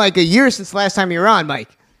 it's been like a year since the last time you were on,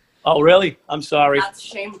 Mike. Oh, really? I'm sorry. That's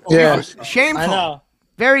shameful. Yeah. Shameful. I know.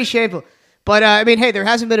 Very shameful. But, hey, there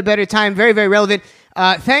hasn't been a better time. Very, very relevant.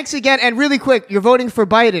 Thanks again. And really quick, you're voting for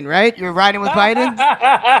Biden, right? You're riding with Biden?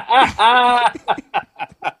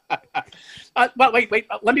 But wait.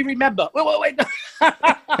 Let me remember. Wait.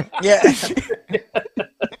 Yeah.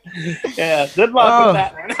 Yeah. Good luck with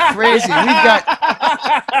that one. Crazy. We've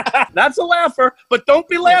got. That's a laugher, but don't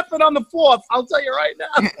be laughing on the 4th. I'll tell you right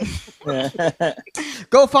now.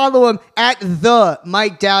 Go follow him at the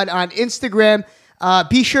Mike Dowd on Instagram.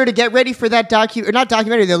 Be sure to get ready for that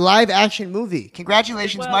the live action movie.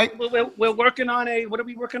 Congratulations, Mike. We're working on what are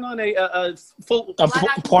we working on? A full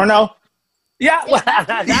porno? Yeah, well,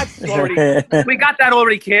 that's already. We got that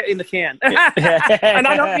already in the can. And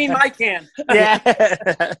I don't mean my can. Yeah.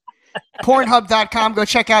 Pornhub.com. Go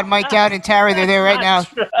check out Mike Dowd and Tara. They're there right now.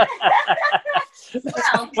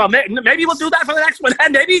 Well, maybe we'll do that for the next one.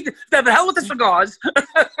 And maybe the hell with the cigars.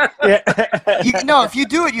 If you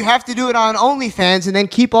do it, you have to do it on OnlyFans and then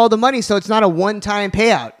keep all the money so it's not a one-time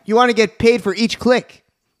payout. You want to get paid for each click.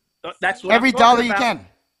 That's what every dollar you can.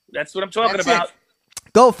 That's what I'm talking about. It.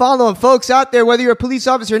 Go follow him, folks out there. Whether you're a police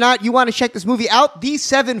officer or not, you want to check this movie out. The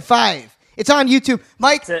 7-5. It's on YouTube.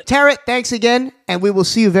 Mike, Tara, thanks again, and we will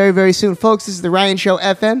see you very, very soon, folks. This is the Ryan Show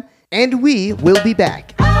FM, and we will be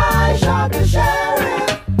back. I shot the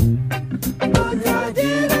sheriff, but I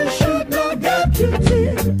didn't shoot no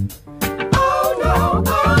deputy. Oh no,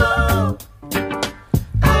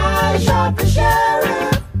 I shot the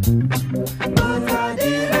sheriff, but I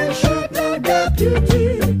didn't shoot no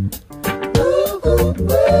deputy.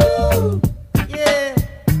 Yeah,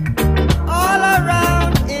 all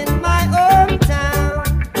around in my hometown,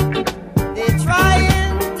 they're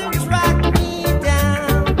trying to track me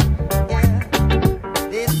down. Yeah,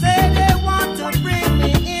 they say they want to bring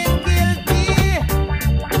me in guilty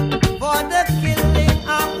for the killing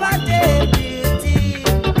of a deputy,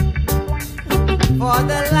 for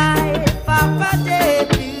the life of a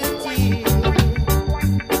deputy.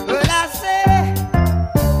 But I say,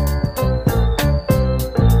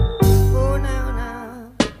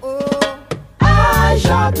 I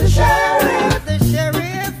shot the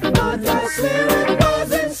sheriff, but I swear it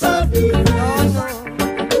wasn't self-defense.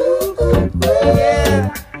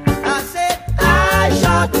 Yeah, I said I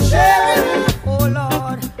shot the sheriff, oh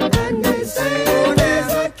Lord, and they say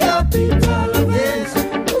there's a capital offense.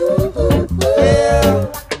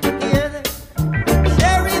 Yeah,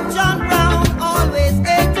 Sheriff John Brown always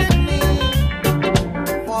hated me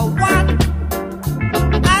for what?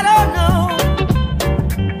 I don't know.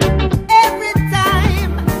 Every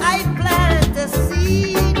time I plant a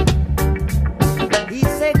seed, he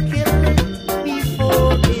said kill it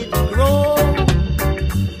before it grows.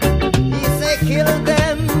 He said kill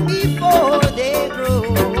them before they grow.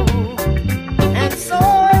 And so,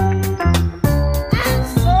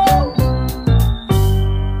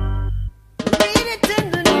 read it in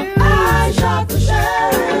the news. I shot the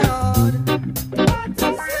sheriff, but he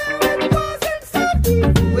said it wasn't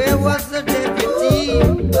self-defense. Where was the deputy?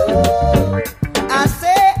 I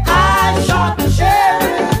say I shot the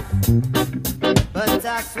sheriff, but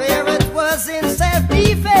I swear it was in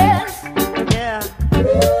self-defense. Yeah.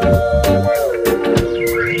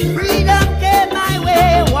 Freedom came my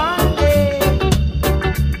way one day,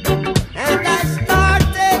 and I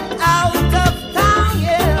started out of town,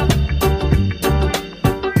 yeah.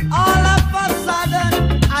 All of a sudden,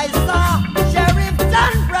 I saw Sheriff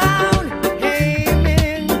John Brown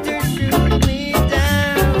aiming to shoot me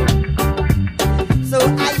down. So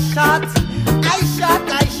I shot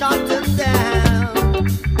him down.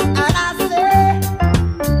 And I said,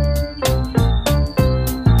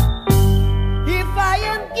 if I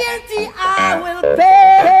am guilty, I will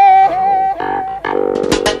pay.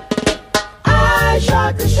 I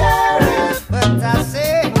shot the sheriff, but I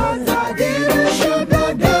say, but I didn't shoot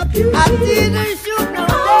no deputy. I didn't shoot no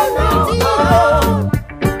deputy.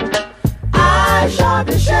 I shot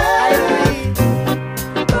the sheriff,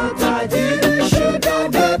 but I didn't shoot no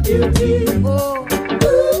deputy. Oh,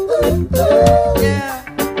 yeah.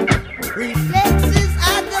 Reflexes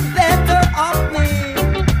are the better of me,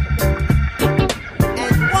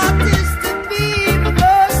 and what is to be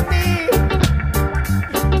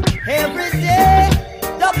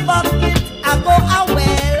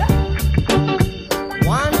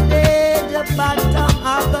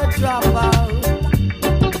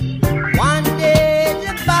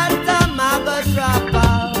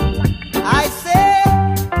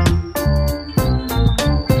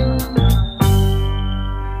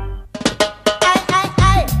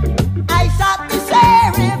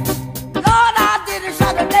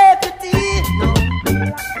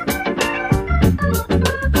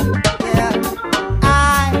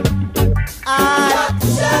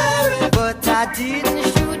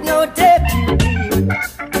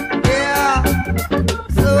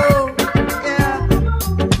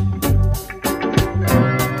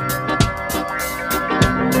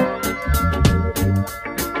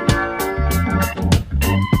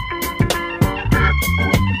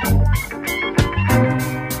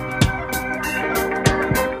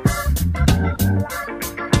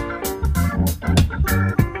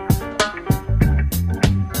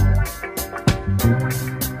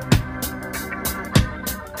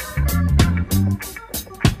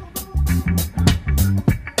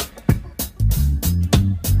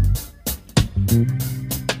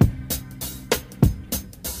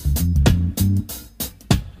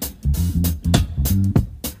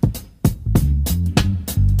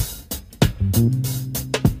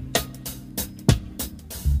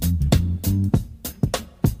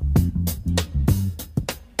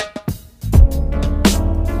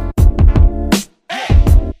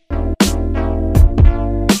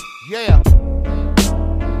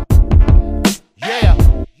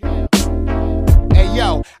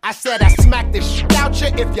shout you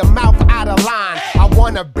if your mouth out of line. I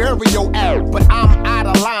wanna bury your ass, but I'm out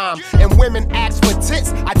of line. And women ask for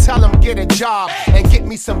tits, I tell them get a job and get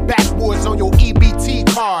me some backwoods on your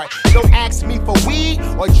EBT card. Don't ask me for weed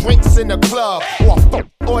or drinks in the club or a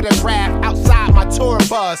autograph outside my tour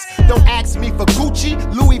bus. Don't ask me for Gucci,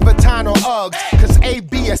 Louis Vuitton or Uggs, cause A,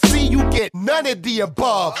 B, or C, you get none of the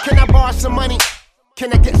above. Can I borrow some money?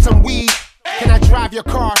 Can I get some weed? Can I drive your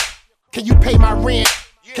car? Can you pay my rent?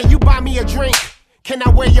 Can you buy me a drink? Can I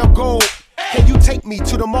wear your gold? Can you take me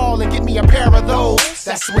to the mall and get me a pair of those?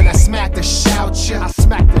 That's when I smack the shout ya. I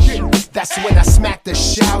smack the shit. That's when I smack the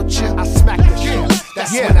shout ya. I smack the shit.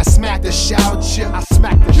 That's when I smack the shout ya. I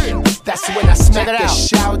smack the shit. That's when I smack the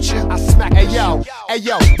shout ya. I smack. Hey yo,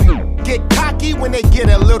 get cocky when they get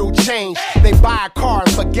a little change. They buy a car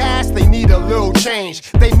and for gas they need a little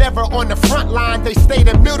change. They never on the front line, they stay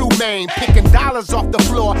the middle main, picking dollars off the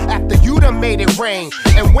floor after you done made it rain.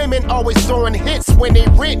 And women always throwing hits when they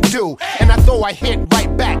rent due, and I throw a hit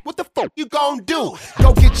right back. What the fuck you gon' do?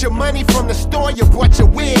 Go get your money from the store you brought your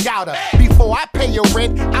wig out of. Before I pay your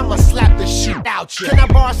rent, I'ma slap the shit out you. Can I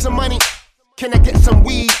borrow some money? Can I get some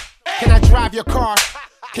weed? Can I drive your car?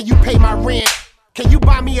 Can you pay my rent? Can you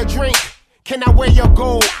buy me a drink? Can I wear your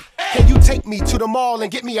gold? Can you take me to the mall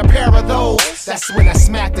and get me a pair of those? That's when I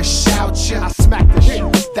smack the shout ya. I smack the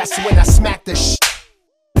shit. That's when I smack the shit.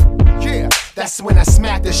 Yeah, that's when I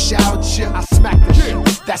smack the shout ya. I smack the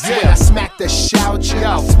shit. That's when I smack the shout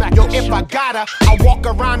ya. Yo, if I gotta, I walk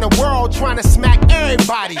around the world trying to smack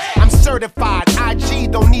everybody. I'm certified,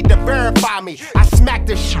 IG don't need to verify me. I smack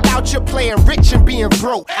the shit out you playing rich and being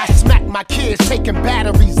broke. I smack my kids taking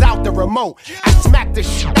batteries out the remote. I smack the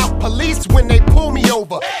shit out police when they pull me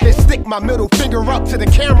over. Then stick my middle finger up to the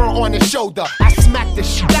camera on the shoulder. I smack the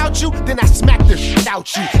shit out you, then I smack the shit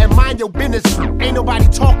out you. And mind your business, ain't nobody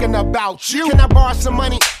talking about you. Can I borrow some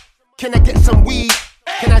money? Can I get some weed?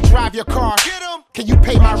 Can I drive your car? Can you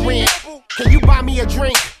pay my rent? Can you buy me a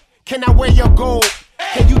drink? Can I wear your gold?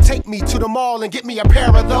 Can you take me to the mall and get me a pair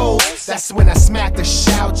of those? That's when I smack the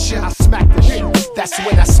shout ya. I smack the shit. That's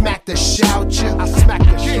when I smack the shout ya. I smack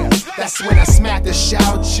the shit. That's when I smack the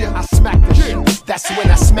shout ya. I smack the shit. That's when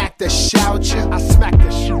I smack the shout ya. I smack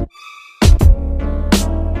the shit.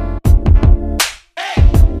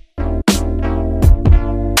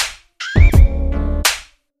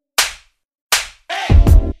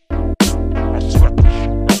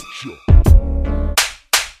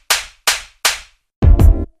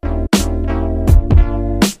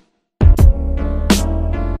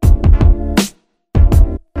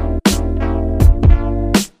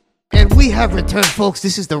 We have returned, folks.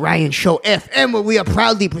 This is the Ryan Show FM, where we are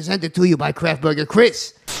proudly presented to you by Craft Burger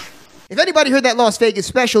Chris. If anybody heard that Las Vegas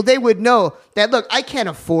special, they would know that, look, I can't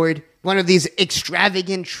afford one of these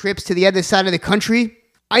extravagant trips to the other side of the country.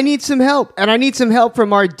 I need some help, and I need some help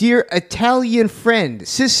from our dear Sicilian friend,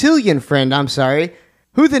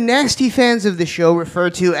 who the nasty fans of the show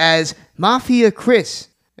refer to as Mafia Chris.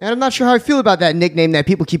 And I'm not sure how I feel about that nickname that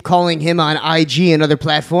people keep calling him on IG and other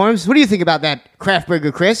platforms. What do you think about that, Craft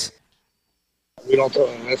Burger Chris? We don't talk.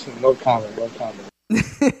 Listen, no comment.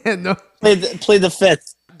 No. Play the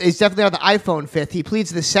fifth. He's definitely on the iPhone 5th. He pleads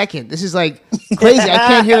the 2nd. This is like crazy. I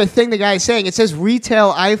can't hear a thing the guy's saying. It says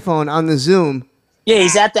retail iPhone on the Zoom. Yeah,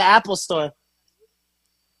 he's at the Apple store.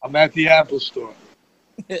 I'm at the Apple store.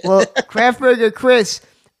 Well, Craft Burger Chris,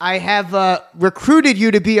 I have recruited you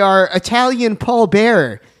to be our Italian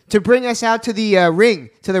pallbearer to bring us out to the ring,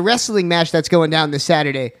 to the wrestling match that's going down this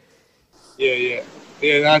Saturday.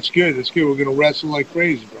 Yeah, that's good. That's good. We're going to wrestle like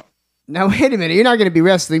crazy, bro. Now, wait a minute. You're not going to be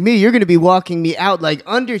wrestling me. You're going to be walking me out like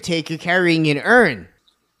Undertaker carrying an urn.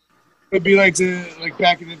 It'd be like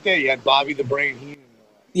back in the day. You had Bobby the Brain Heenan.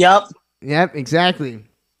 Yep, exactly.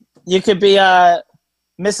 You could be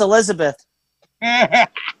Miss Elizabeth. The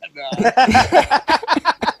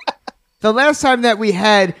last time that we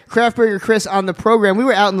had Craft Burger Chris on the program, we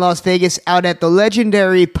were out in Las Vegas, out at the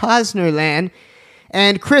legendary Posnerland.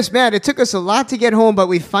 And Chris, man, it took us a lot to get home, but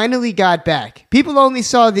we finally got back. People only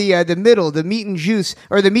saw the middle, the meat and juice,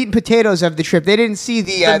 or the meat and potatoes of the trip. They didn't see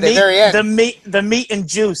the very end. The meat and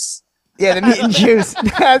juice. Yeah, the meat and juice.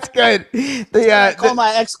 That's good. I call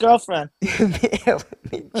my ex-girlfriend.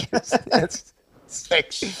 Meat juice. That's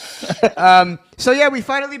sick. So yeah, we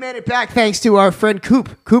finally made it back thanks to our friend Coop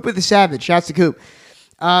of the Savage. Shouts to Coop.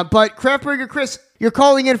 But Craft Burger Chris, you're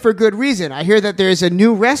calling in for good reason. I hear that there's a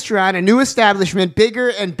new restaurant, a new establishment,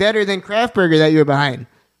 bigger and better than Craft Burger that you're behind.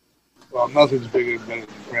 Well, nothing's bigger and better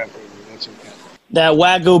than Craft Burger. That's okay. That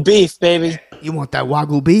Wagyu beef, baby. You want that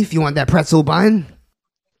Wagyu beef? You want that pretzel bun?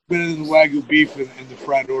 Better than the Wagyu beef and the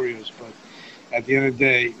fried Oreos, but at the end of the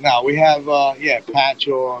day, no, we have,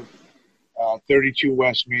 Patchogue, 32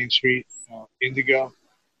 West Main Street, Indigo.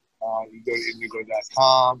 You go to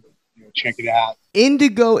indigo.com, check it out.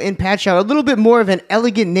 Indigo in Patchogue, a little bit more of an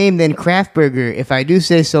elegant name than Craft Burger, if I do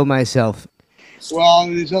say so myself. Well,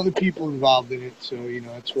 there's other people involved in it, so,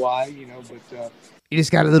 that's why, but... You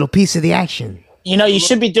just got a little piece of the action. You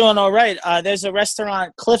should be doing all right. There's a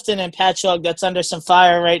restaurant, Clifton in Patchogue, that's under some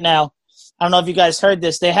fire right now. I don't know if you guys heard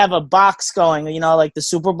this. They have a box going, like the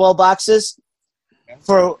Super Bowl boxes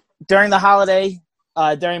for during the holiday,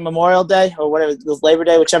 during Memorial Day or whatever, Labor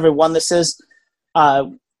Day, whichever one this is.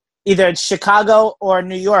 Either it's Chicago or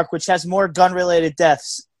New York, which has more gun-related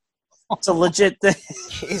deaths. It's a legit thing.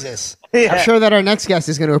 Jesus. Yeah. I'm sure that our next guest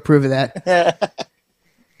is going to approve of that.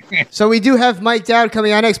 So we do have Mike Dowd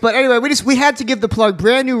coming on next. But anyway, we had to give the plug.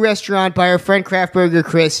 Brand new restaurant by our friend Craft Burger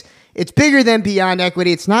Chris. It's bigger than Beyond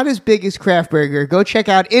Equity. It's not as big as Craft Burger. Go check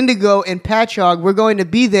out Indigo in Patchogue. We're going to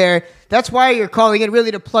be there. That's why you're calling in,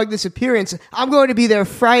 really, to plug this appearance. I'm going to be there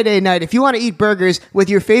Friday night. If you want to eat burgers with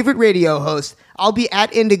your favorite radio host, I'll be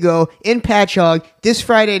at Indigo in Patchogue this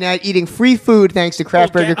Friday night eating free food thanks to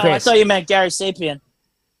Craft Burger Chris. I thought you meant Gary Sapien.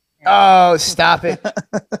 Oh, stop it.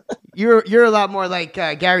 You're a lot more like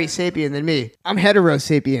Gary Sapien than me. I'm hetero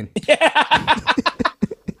Sapien.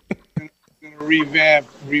 Gonna revamp,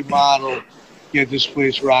 remodel, get this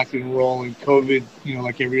place rocking and rolling. COVID,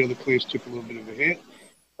 like every other place, took a little bit of a hit.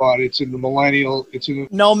 But it's in the millennial.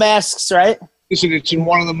 No masks, right? Listen, it's in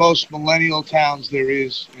one of the most millennial towns there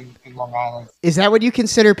is in Long Island. Is that what you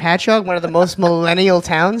consider Patchogue, one of the most millennial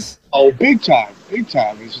towns? Oh, big time, big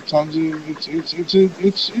time. There's tons of it's.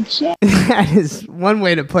 That is one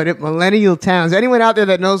way to put it. Millennial towns. Anyone out there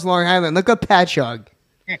that knows Long Island, look up Patchogue.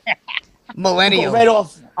 Millennial. Right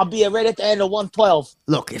off. I'll be right at the end of 112.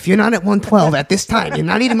 Look, if you're not at 112 at this time, you're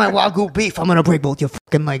not eating my Wagyu beef. I'm gonna break both your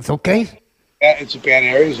fucking legs, okay? Yeah, it's a bad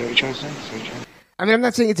area. Is that what you're trying to say? I mean, I'm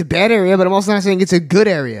not saying it's a bad area, but I'm also not saying it's a good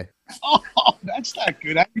area. Oh, that's not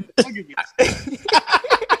good.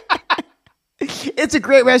 It's a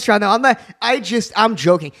great restaurant, though. I'm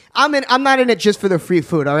joking. I'm not in it just for the free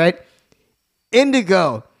food, all right?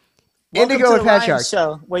 Indigo. Welcome Indigo to and the Ryan Patchogue.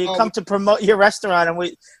 Show, where you come to promote your restaurant, and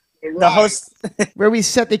the host, where we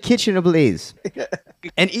set the kitchen ablaze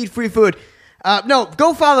and eat free food. No,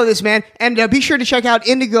 go follow this man, and be sure to check out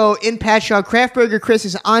Indigo in Patchogue. Craft Burger Chris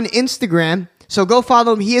is on Instagram, so go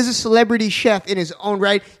follow him. He is a celebrity chef in his own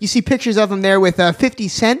right. You see pictures of him there with 50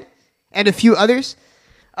 Cent and a few others.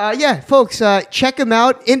 Folks, check him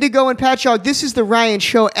out. Indigo in Patchogue. This is the Ryan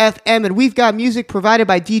Show FM, and we've got music provided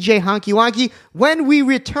by DJ Honky Wonky. When we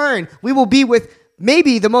return, we will be with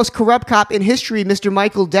maybe the most corrupt cop in history, Mr.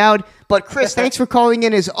 Michael Dowd. But Chris, thanks for calling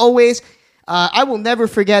in as always. I will never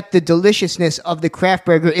forget the deliciousness of the Craft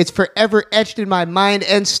Burger. It's forever etched in my mind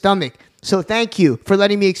and stomach. So thank you for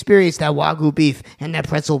letting me experience that Wagyu beef and that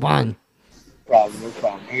pretzel bun. No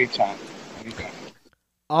problem. Anytime.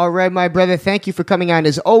 All right, my brother, thank you for coming on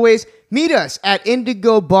as always. Meet us at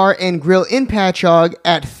Indigo Bar and Grill in Patchogue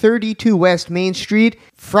at 32 West Main Street.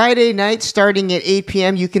 Friday night starting at 8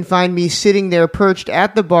 p.m. You can find me sitting there perched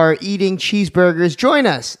at the bar eating cheeseburgers. Join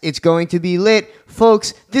us. It's going to be lit.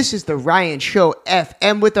 Folks, this is the Ryan Show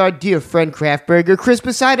FM with our dear friend Craft Burger Chris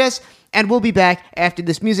beside us. And we'll be back after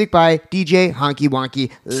this music by DJ Honky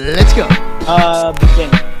Wonky. Let's go. Begin.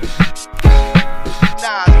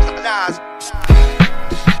 Nas.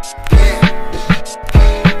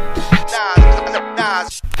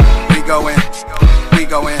 We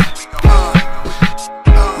go in.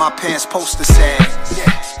 My pants poster said,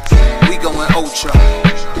 we going ultra.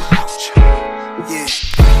 Yeah.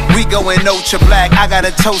 We going ultra black. I got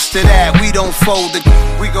a toast to that. We don't fold it.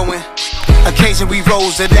 We going. Occasion we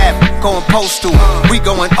rose to that. Going postal. We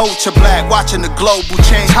going ultra black. Watching the global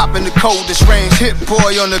change. Hopping the coldest range. Hit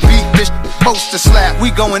boy on the beat. This poster slap.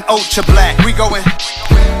 We going ultra black. We going.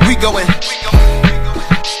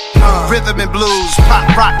 Rhythm and blues, pop,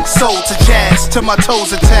 rock, soul to jazz, till my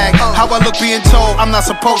toes attack. How I look being told, I'm not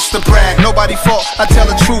supposed to brag. Nobody fault, I tell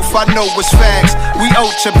the truth, I know it's facts. We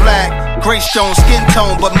ultra black, gray stone, skin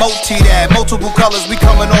tone, but multi that. Multiple colors, we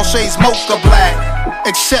come in all shades, mocha black.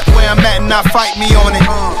 Except where I'm at and not fight me on it.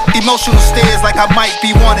 Emotional stares like I might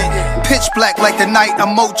be wanted. Pitch black like the night,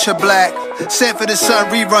 I'm ultra black. Sanford and Son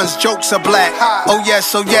reruns, jokes are black. Oh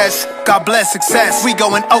yes, God bless success. We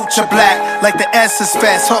going ultra black, like the S is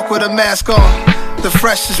fast. Hawk with a mask on, the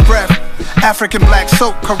freshest breath. African black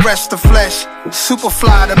soap, caress the flesh. Super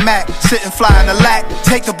fly the Mac, sitting fly in the lack.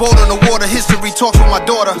 Take the boat on the water, history talks with my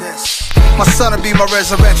daughter. My son will be my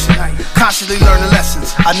resurrection. Constantly learning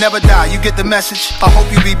lessons. I never die, you get the message. I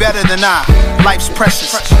hope you be better than I. Life's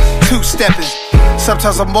precious. Two-stepping.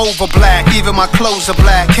 Sometimes I'm over black, even my clothes are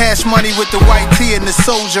black. Cash money with the white tee and the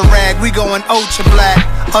soldier rag. We going ultra black,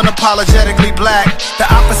 unapologetically black. The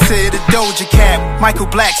opposite of Doja Cat, Michael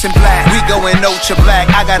Black's in black. We going ultra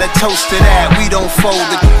black, I got a toast to that. We don't fold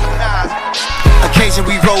it. Occasion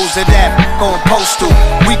we rose to that, going postal.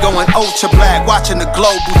 We going ultra black, watching the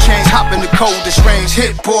global change. Hop in the coldest range,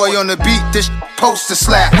 hit boy on the beat, this poster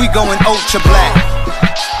slap. We going ultra black.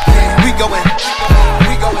 We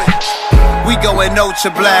going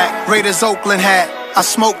ultra black. Raiders Oakland hat, I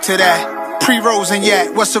smoke to that. Pre-rolls and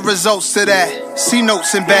yak, what's the results to that? C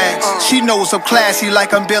notes and bags. She knows I'm classy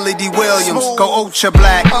like I'm Billy D. Williams. Go ultra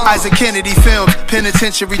black. Isaac Kennedy films,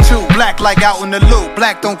 Penitentiary 2. Black like out in the loop.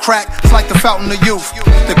 Black don't crack, it's like the fountain of youth.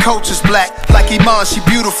 The coach is black, like Iman, she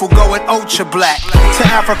beautiful. Going ultra black. To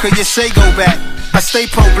Africa, you say go back. I stay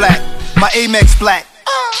pro-black, my Amex black.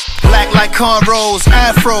 Black like cornrows,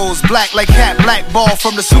 afros. Black like Cat, black ball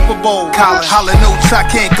from the Super Bowl. Holla notes, I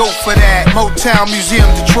can't go for that. Motown Museum,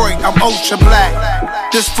 Detroit, I'm ultra black.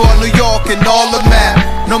 This for New York and all the map.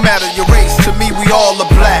 No matter your race, to me we all are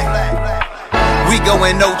black. We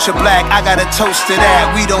going ultra black, I got a toast to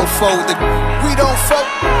that. We don't fold the, we don't fold.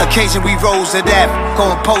 Occasion we rose to that,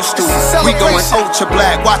 going postal. We going ultra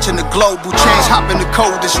black, watching the global change. Hop in the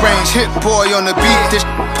coldest range, hit boy on the beat, this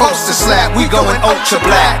poster slap. We going ultra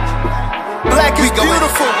black. Black is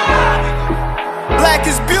beautiful. Black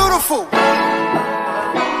is beautiful.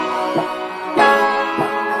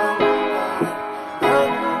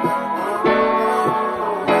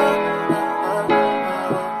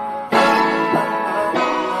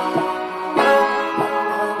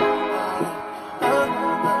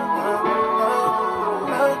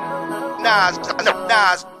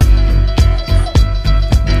 Nas.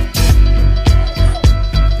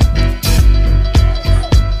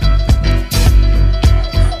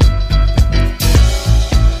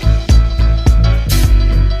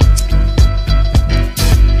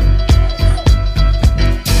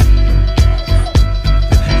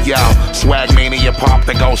 Yo, swag mania, pop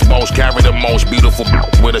the ghost most, carry the most beautiful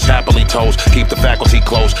with us happily toast. Keep the faculty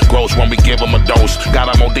close, gross when we give them a dose.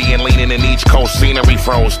 Got them OD and leaning in each coast, scenery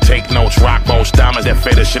froze. Take notes, rock boats, diamonds that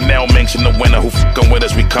fit us. Chanel minks in the winter who fucking with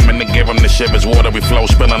us. We coming to give them the shivers, watery flow,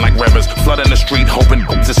 spilling like rivers. Flooding the street, hoping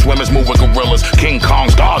the swimmers move with gorillas. King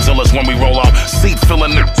Kongs, Godzillas when we roll up. Seat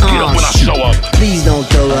filling the get up when I show up. Please don't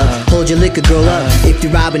throw up, hold your liquor, grow up. If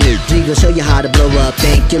you're robbing it, we gon' show you how to blow up.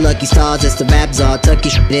 Thank your lucky stars, it's the rap czar. Tuck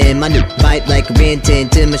your shit in, my new bite like a Ren 10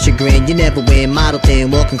 to my chagrin. You never win, model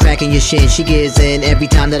thin, walking cracking your shin. She gives in every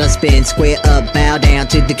time that I spin. Square up, bow down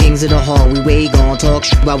to the kings of the hall. We way gon' talk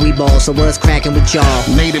shit while we ball, so what's cracking with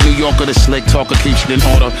y'all? Native New Yorker, the slick talker, keeps it in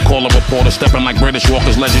order. Call a reporter, stepping like British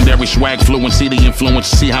walkers. Legendary swag, fluency, the influence,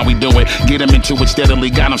 see how we do it. Get them into it steadily,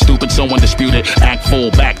 got them stupid, so undisputed. Act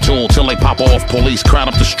full, back tool, till they pop off. Police crowd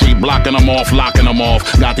up the street, blocking them off, locking them off.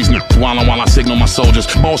 Got these wildin' while I signal my soldiers.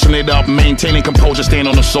 Bossing it up, maintaining composure, stand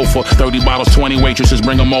on the sofa. 30 bottles, 20 waitresses,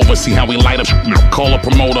 bring them over. See how we light up, call a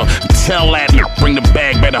promoter. Tell that, bring the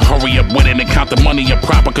bag, better hurry up with it and count the money up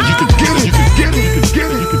proper. Cause you can get it, you can get it, you can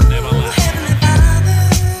get it. You can never lie.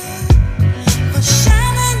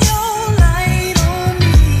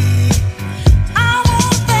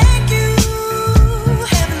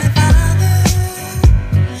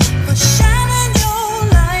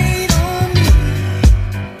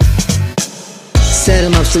 Set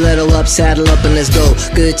 'em up, stiletto up, saddle up and let's go.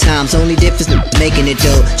 Good times, only difference making it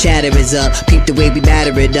dough. Chatter is up, peep the way we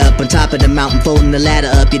batter it up. On top of the mountain, folding the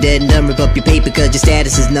ladder up. You're dead and done, rip up your paper cause your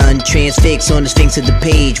status is none. Transfix on the sphinx of the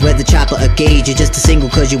page, whether chopper or gauge. You're just a single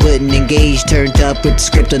cause you wouldn't engage. Turned up with the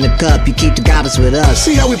script on the cup, you keep the goblins with us.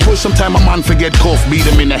 See how we push, sometime a man forget cough. Beat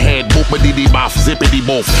him in the head, boop-a-dee-dee boff, zippity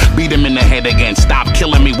boff. Beat him in the head again, stop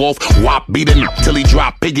killing me wolf. Wop, beat him till he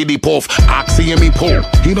drop, piggity poof. Oxy and me pull,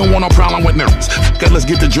 he don't want no problem with nerves. Let's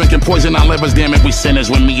get to drinking, poison our livers, damn it, we sinners.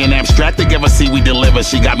 When me and Abstract together, see we deliver.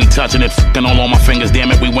 She got me touching it, fucking all on my fingers,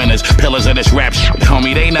 damn it, we winners. Pillars of this rap shit,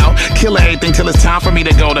 homie, they know. Kill everything till it's time for me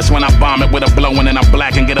to go. That's when I bomb it with a blow and then I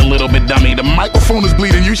black and get a little bit dummy. The microphone is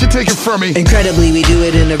bleeding, you should take it from me. Incredibly, we do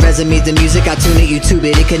it in the resumes, the music, I tune it, YouTube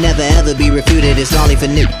it. It can never ever be refuted. It's gnarly for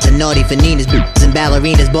niggas and naughty for Ninas, boots and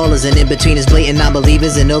ballerinas, ballers and in-betweeners, blatant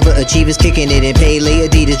non-believers and overachievers, kicking it in pay lay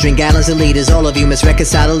Adidas, drink gallons of liters. All of you must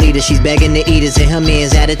reconcile a leader. She's begging to eat us and him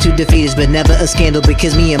means attitude defeaters, but never a scandal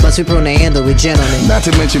because me and Bus we prone to handle with gentlemen. Not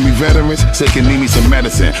to mention we veterans, sick and need me some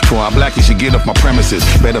medicine. For our black, you should get off my premises.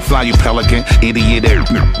 Better fly, you pelican, idiot.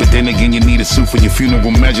 But then again, you need a suit for your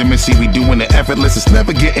funeral measurements. See, we doing the effortless. It's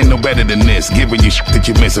never getting no better than this. Giving you shit that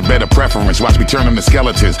you miss, a better preference. Watch me turn them to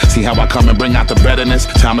skeletons. See how I come and bring out the betterness.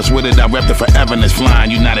 Thomas with it, I rep the foreverness.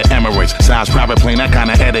 Flying United Emirates, size private plane, that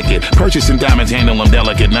kind of etiquette. Purchasing diamonds, handle them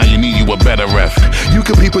delicate. Now you need you a better ref. You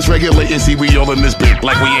can peep us regular and see we all in this bitch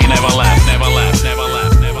like we ain't never left, never left, never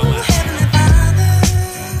left, never left.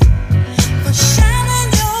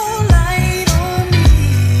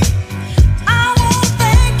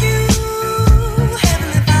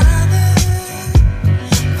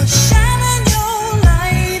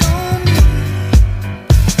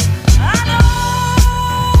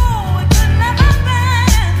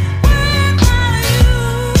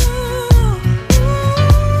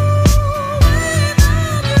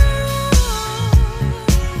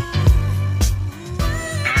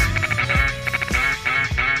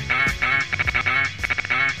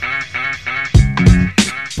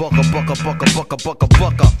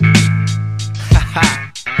 Bucka.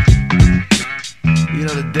 Ha. You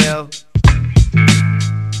know the deal.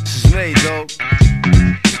 This is me, dog.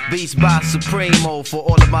 Beats by Supremo for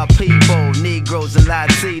all of my people, Negroes and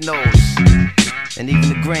Latinos, and even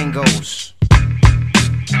the gringos.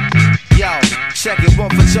 Yo, check it, 1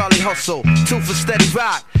 for Charlie Hustle, 2 for Steady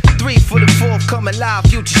Rock, 3 for the forthcoming live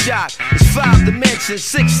future shot. It's 5 dimensions,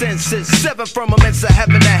 6 senses, 7 firmaments of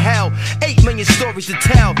heaven and hell, 8 million stories to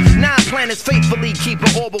tell, 9 planets faithfully keep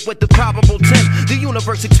an orbit with the probable 10th. The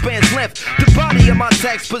universe expands length. The body of my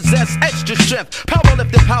text possess extra strength. Power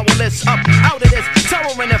lifted, powerless, up out of this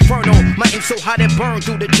tower and inferno. My ink so hot it burned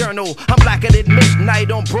through the journal. I'm blacker than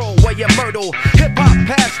midnight on Broadway and Myrtle. Hip hop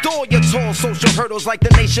past all your tall social hurdles like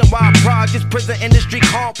the nationwide projects, prison industry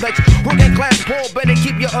complex. Working class poor, better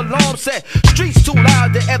keep your alarm set. Streets too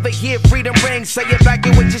loud to ever hear freedom ring. Say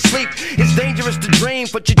evacuate your sleep. It's dangerous to dream,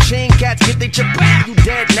 but your chain cats get they chip back. You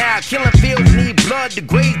dead now. Killing fields need blood to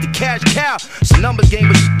graze the cash cow. It's a numbers game,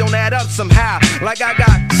 but don't add up somehow. Like I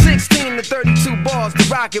got 16 to 32 bars to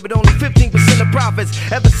rock it, but only 15% of profits.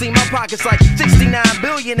 Ever seen my pockets like 69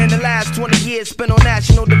 billion in the last 20 years spent on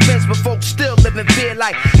national defense, but folks still live in fear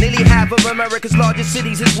like nearly half of America's largest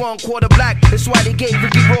cities is 1/4 black. That's why they gave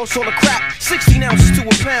Ricky Ross all the crap. 16 ounces to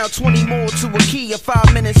a pound, 20 more to a key. A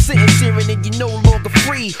 5 minute sentence hearing and you no longer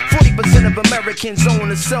free. 40% of Americans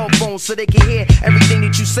own a cell phone so they can hear everything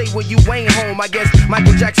that you say when you ain't home. I guess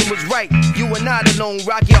Michael Jackson was right. You are not alone.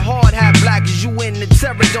 Rock your hard hat black as you in the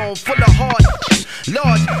terror dome full of hard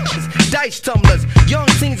large dice tumblers. Young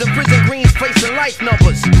teens in prison greens facing life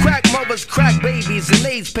numbers. Crack mothers, crack babies, and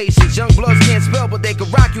AIDS patients. Young bloods can't spell, but they can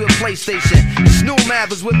rock you a PlayStation. It's new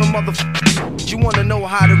mathers with my motherfucker. You wanna know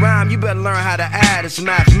how to rhyme? You better learn how to add. It's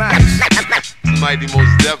mathematics. Mighty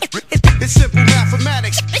most def. It's simple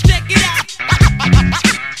mathematics. Check it out.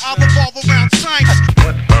 I'll revolve around science.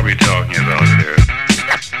 What are we talking about here?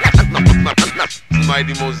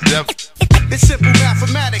 Mighty most def. It's simple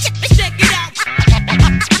mathematics. Check it out.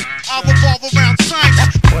 I'll revolve around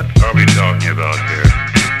science. What are we talking about here?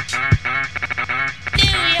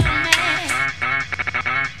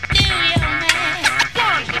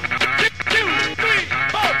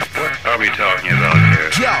 What are we talking about here?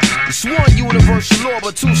 Yo, it's one universal law,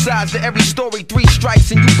 but 2 sides to every story. 3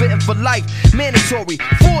 strikes and you bitten for life. Mandatory.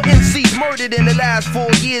 4 MCs murdered in the last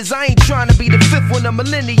 4 years. I ain't trying to be the 5th when the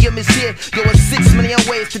millennium is here. Yo, it's 6 million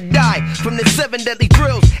ways to die from the 7 deadly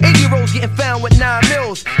thrills. 80-year-olds getting found with 9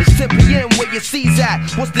 mils. It's 10 p.m. where your C's at.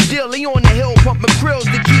 What's the deal? They on the hill pumping krills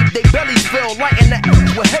to keep their bellies filled. Lighting the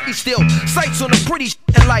with heavy steel. Sights on the pretty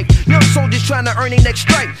in life. Young soldiers trying to earn their next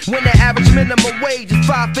strike. When the average minimum wage is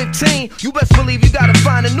 $5.15, you best believe you gotta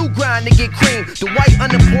find a new grind to get cream. The white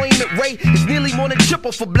unemployment rate is nearly more than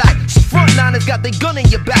triple for black. So frontliners got their gun in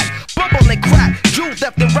your back. Bubble and crack, jewel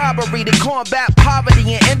theft and robbery to combat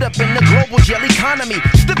poverty and end up in the global jail economy.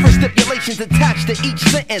 Stiffer stipulations attached to each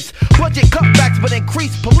sentence. Budget cutbacks but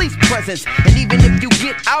increased police presence. And even if you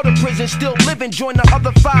get out of prison, still living, join the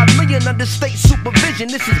other 5 million under state supervision.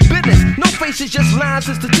 This is business. No faces, just lines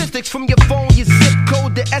and statistics from your phone, your zip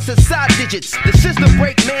code, the SSI digits. The system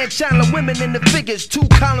break man, channeling women in the figures. 2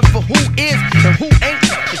 columns for who is and who ain't.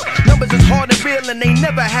 Numbers is hard and real and they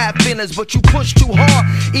never have feelings, but you push too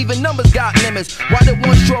hard, even numbers got limits. Why did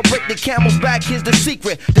one straw break the camel's back? Here's the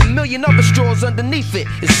secret. The million other straws underneath it.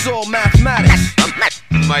 It's all mathematics.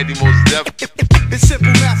 Mighty most def. It's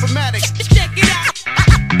simple mathematics. Check it out.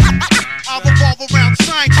 I'll revolve around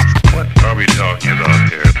science. What are we talking about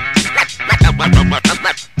here?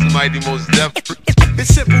 Mighty most def.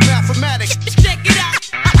 It's simple mathematics. Check it out.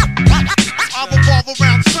 I'll revolve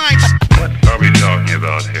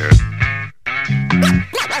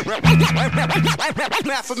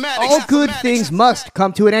mathematics. All good things must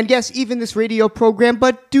come to an end. Yes, even this radio program,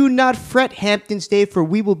 but do not fret, Hamptons Day, for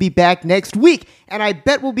we will be back next week. And I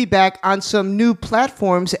bet we'll be back on some new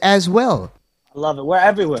platforms as well. I love it. We're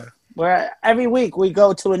everywhere. Every week we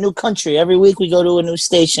go to a new country. Every week we go to a new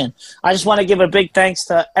station. I just want to give a big thanks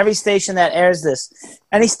to every station that airs this.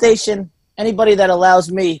 Any station, anybody that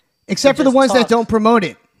allows me. Except for the ones that don't promote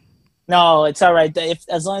it. No, it's all right.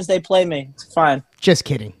 As long as they play me, it's fine. Just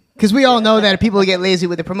kidding. Because we all know that people get lazy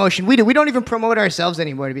with the promotion. We do. We don't even promote ourselves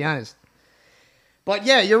anymore, to be honest. But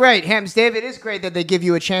yeah, you're right, Hamptons Dave. It is great that they give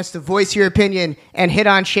you a chance to voice your opinion and hit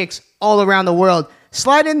on chicks all around the world.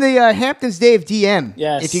 Slide in the Hamptons Dave DM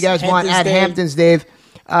if you guys want at Hamptons Dave.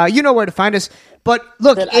 You know where to find us. But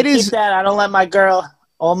look, I keep that. I don't let my girl,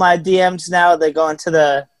 all my DMs now, they go into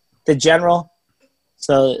the general.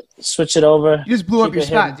 So switch it over. You just blew up your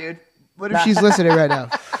spot, dude. What if she's listening right now?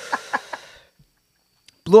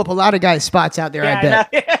 Blew up a lot of guys' spots out there, I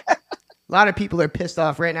bet. A lot of people are pissed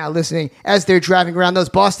off right now listening as they're driving around those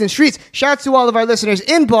Boston streets. Shouts to all of our listeners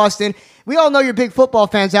in Boston. We all know you're big football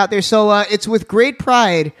fans out there, so it's with great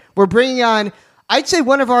pride we're bringing on, I'd say,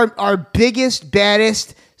 one of our biggest,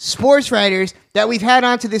 baddest sports writers that we've had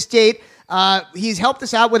on to this date. He's helped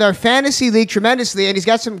us out with our fantasy league tremendously, and he's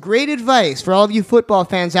got some great advice for all of you football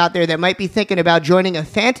fans out there that might be thinking about joining a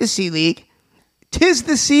fantasy league. 'Tis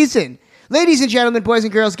the season. Ladies and gentlemen, boys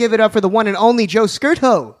and girls, give it up for the one and only Joe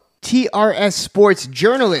Skirtho, TRS Sports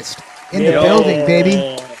journalist in the building, baby.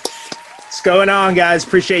 What's going on, guys?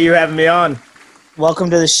 Appreciate you having me on. Welcome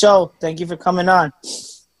to the show. Thank you for coming on.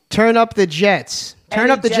 Turn up the Jets.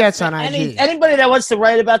 Turn up the Jets on IG. Anybody that wants to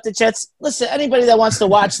write about the Jets, listen, anybody that wants to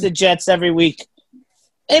watch the Jets every week,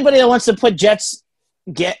 anybody that wants to put Jets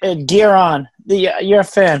gear on, you're a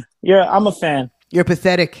fan. I'm a fan. You're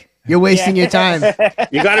pathetic. You're wasting your time.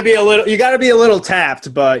 You got to be a little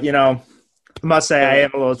tapped, but I must say I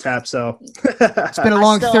am a little tapped. So it's been a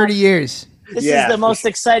long 30 years. This is the most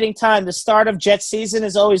exciting time. The start of Jets season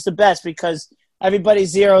is always the best because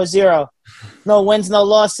everybody's 0-0. No wins, no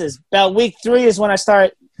losses. About week 3 is when I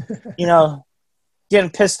start, getting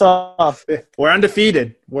pissed off. We're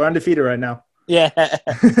undefeated. We're undefeated right now. Yeah.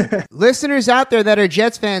 Listeners out there that are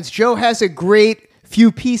Jets fans, Joe has a great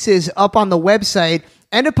few pieces up on the website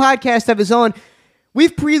and a podcast of his own.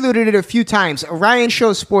 We've preluded it a few times, a Ryan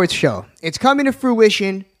Show sports show. It's coming to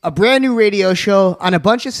fruition, a brand new radio show on a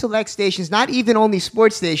bunch of select stations, not even only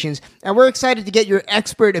sports stations. And we're excited to get your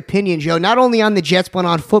expert opinion, Joe, not only on the Jets, but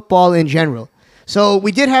on football in general. So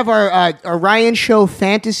we did have our Ryan Show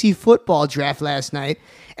fantasy football draft last night.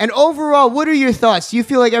 And overall, what are your thoughts? Do you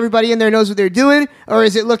feel like everybody in there knows what they're doing, or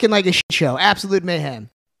is it looking like a shit show? Absolute mayhem.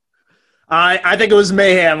 I think it was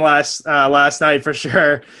mayhem last night for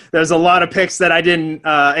sure. There's a lot of picks that I didn't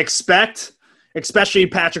expect, especially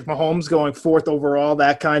Patrick Mahomes going 4th overall.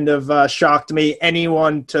 That kind of shocked me.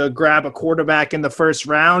 Anyone to grab a quarterback in the first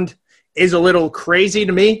round is a little crazy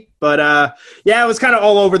to me. But, it was kind of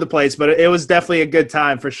all over the place. But it was definitely a good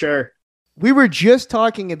time for sure. We were just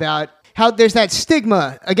talking about how there's that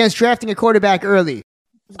stigma against drafting a quarterback early.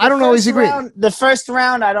 I don't always agree. The first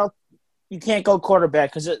round, you can't go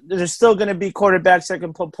quarterback because there's still going to be quarterbacks that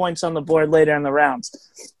can put points on the board later in the rounds.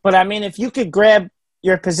 But, I mean, if you could grab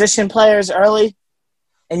your position players early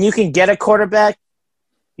and you can get a quarterback,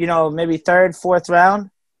 maybe 3rd, 4th round.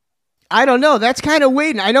 I don't know. That's kind of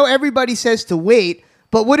waiting. I know everybody says to wait,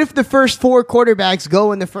 but what if the first 4 quarterbacks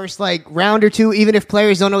go in the first, round or 2, even if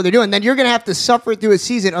players don't know what they're doing? Then you're going to have to suffer through a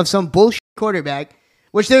season of some bullshit quarterback,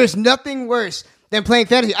 which there's nothing worse than playing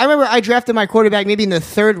fantasy. I remember I drafted my quarterback maybe in the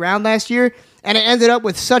 3rd round last year, and I ended up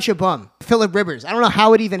with such a bum. Phillip Rivers. I don't know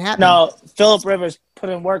how it even happened. No, Phillip Rivers put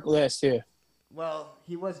in work last year. Well,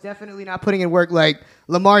 he was definitely not putting in work like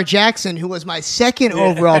Lamar Jackson, who was my 2nd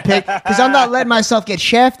overall pick, because I'm not letting myself get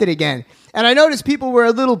shafted again. And I noticed people were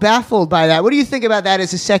a little baffled by that. What do you think about that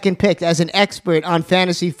as a 2nd pick, as an expert on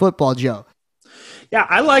fantasy football, Joe? Yeah,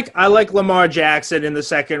 I like Lamar Jackson in the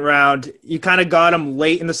 2nd round. You kind of got him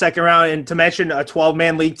late in the 2nd round. And to mention a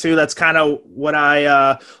 12-man league, too, that's kind of what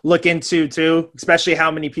I look into, too, especially how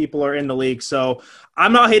many people are in the league. So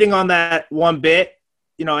I'm not hating on that one bit.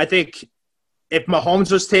 I think if Mahomes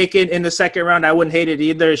was taken in the 2nd round, I wouldn't hate it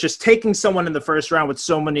either. It's just taking someone in the 1st round with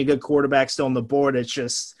so many good quarterbacks still on the board. It's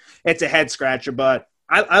a head-scratcher. But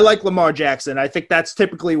I like Lamar Jackson. I think that's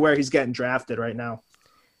typically where he's getting drafted right now.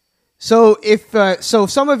 So if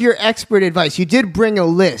some of your expert advice, you did bring a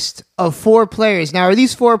list of 4 players. Now, are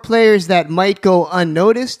these 4 players that might go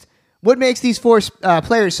unnoticed? What makes these 4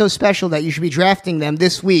 players so special that you should be drafting them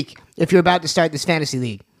this week if you're about to start this fantasy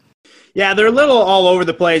league? Yeah, they're a little all over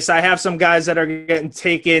the place. I have some guys that are getting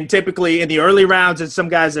taken typically in the early rounds, and some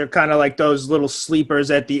guys that are kind of like those little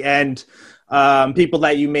sleepers at the end, people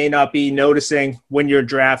that you may not be noticing when you're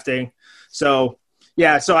drafting. So,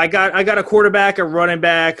 yeah, so I got a quarterback, a running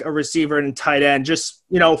back, a receiver, and a tight end. Just,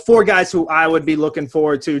 4 guys who I would be looking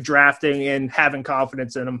forward to drafting and having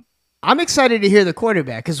confidence in them. I'm excited to hear the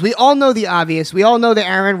quarterback because we all know the obvious. We all know that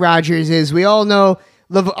Aaron Rodgers is. We all know,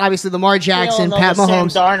 obviously, Lamar Jackson, Pat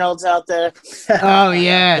Mahomes. Sam Darnold's out there. Oh,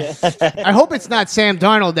 yeah. I hope it's not Sam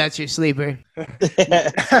Darnold that's your sleeper.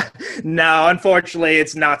 No, unfortunately,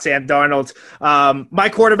 it's not Sam Darnold. My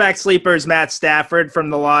quarterback sleeper is Matt Stafford from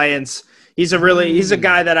the Lions. He's a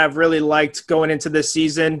guy that I've really liked going into this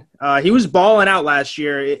season. He was balling out last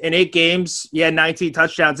year. In 8 games, he had 19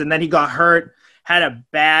 touchdowns, and then he got hurt, had a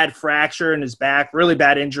bad fracture in his back, really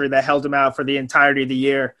bad injury that held him out for the entirety of the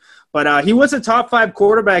year. But he was a top 5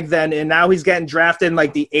 quarterback then, and now he's getting drafted in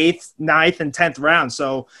like the 8th, 9th, and 10th round.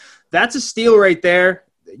 So that's a steal right there.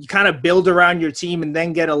 You kind of build around your team and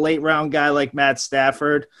then get a late round guy like Matt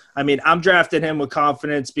Stafford. I mean, I'm drafting him with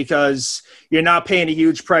confidence because you're not paying a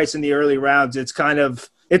huge price in the early rounds. It's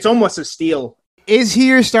almost a steal. Is he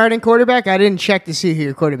your starting quarterback? I didn't check to see who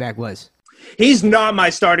your quarterback was. He's not my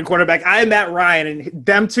starting quarterback. I am Matt Ryan, and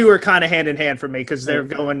them two are kind of hand in hand for me because they're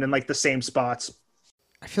going in like the same spots.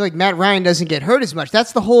 I feel like Matt Ryan doesn't get hurt as much.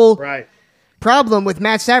 That's the whole problem with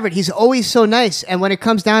Matt Stafford. He's always so nice, and when it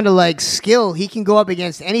comes down to like skill, he can go up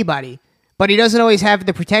against anybody, but he doesn't always have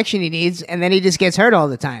the protection he needs, and then he just gets hurt all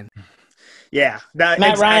the time. Yeah.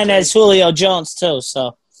 Matt Ryan has Julio Jones too,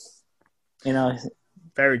 so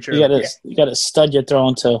very true. You got to stud your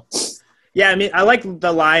throwing too. Yeah, I mean, I like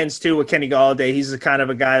the Lions, too, with Kenny Golladay. He's the kind of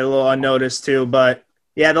a guy a little unnoticed, too. But,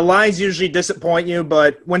 yeah, the Lions usually disappoint you.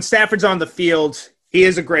 But when Stafford's on the field, he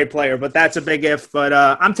is a great player. But that's a big if. But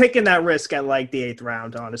I'm taking that risk at, like, the 8th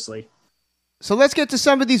round, honestly. So let's get to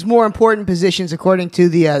some of these more important positions according to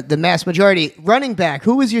the mass majority. Running back.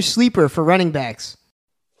 Who is your sleeper for running backs?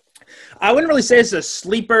 I wouldn't really say it's a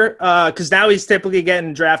sleeper because now he's typically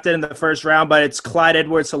getting drafted in the first round. But it's Clyde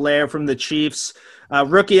Edwards-Helaire from the Chiefs.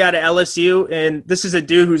 Rookie out of LSU, and this is a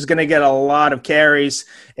dude who's going to get a lot of carries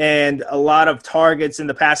and a lot of targets in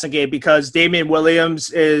the passing game because Damian Williams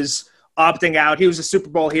is opting out. He was a Super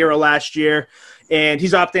Bowl hero last year, and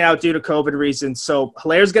he's opting out due to COVID reasons. So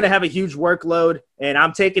Hilaire's going to have a huge workload, and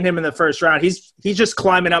I'm taking him in the first round. He's just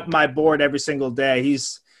climbing up my board every single day.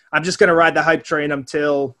 I'm just going to ride the hype train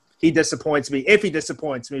until he disappoints me, if he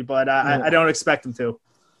disappoints me, but I don't expect him to.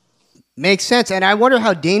 Makes sense, and I wonder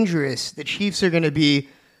how dangerous the Chiefs are going to be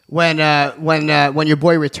when your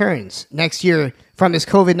boy returns next year from his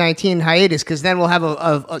COVID-19 hiatus. Because then we'll have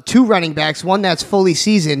a 2 running backs, one that's fully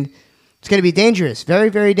seasoned. It's going to be dangerous, very,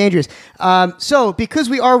 very dangerous. So because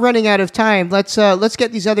we are running out of time, let's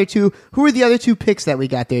get these other 2. Who are the other 2 picks that we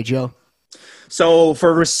got there, Joe? So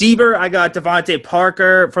for receiver, I got Devontae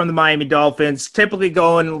Parker from the Miami Dolphins. Typically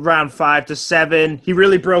going around 5 to 7. He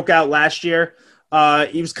really broke out last year.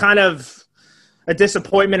 He was kind of a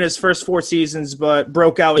disappointment in his first 4 seasons, but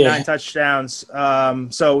broke out with 9 touchdowns.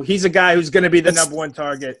 So he's a guy who's going to be the number 1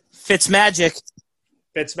 target. Fitzmagic.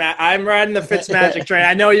 I'm riding the Fitzmagic train.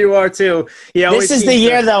 I know you are too. This is the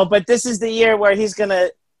year, though. But this is the year where he's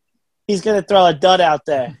gonna throw a dud out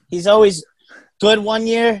there. He's always good one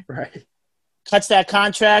year, right? Cuts that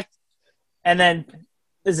contract, and then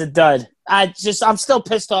is a dud. I'm still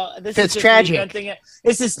pissed off. It's tragic.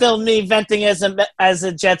 This is still me venting as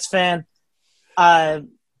a Jets fan.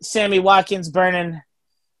 Sammy Watkins burning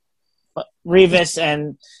Revis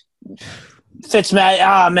and Fitzmagic.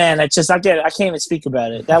 Oh man, I can't even speak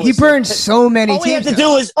about it. He burned so many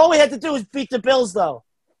teams. All we had to do was beat the Bills though.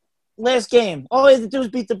 Last game. All we had to do was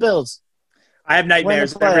beat the Bills. I have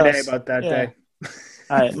nightmares every day about that day.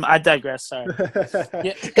 All right, I digress. Sorry.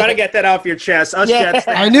 Got to get that off your chest. Us Jets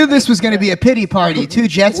fans. I knew this was going to be a pity party. 2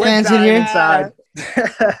 Jets fans in here. Inside.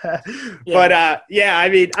 But I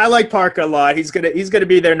mean, I like Parker a lot. He's gonna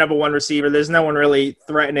be their number 1 receiver. There's no one really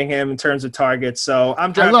threatening him in terms of targets. So I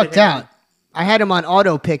lucked out. I had him on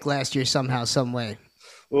auto pick last year somehow, some way.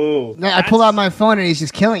 Ooh. I pull out my phone and he's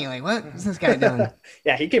just killing you. Like, what is this guy doing?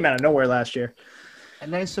 Yeah, he came out of nowhere last year. A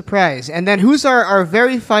nice surprise. And then who's our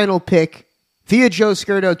very final pick? Via Joe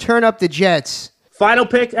Skirdo, turn up the Jets. Final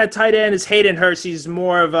pick at tight end is Hayden Hurst. He's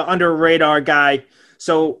more of an under-radar guy.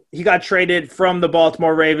 So he got traded from the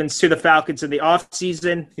Baltimore Ravens to the Falcons in the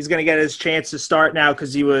offseason. He's going to get his chance to start now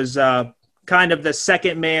because he was kind kind of the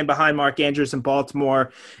second man behind Mark Andrews in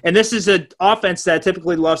Baltimore. And this is an offense that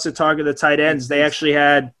typically loves to target the tight ends. They actually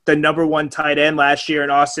had the number 1 tight end last year in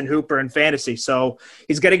Austin Hooper in fantasy. So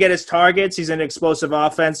he's going to get his targets. He's an explosive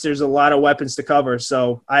offense. There's a lot of weapons to cover.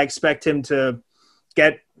 So I expect him to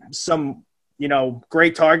get some,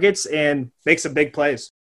 great targets and make some big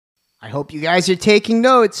plays. I hope you guys are taking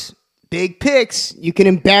notes. Big picks. You can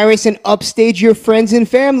embarrass and upstage your friends and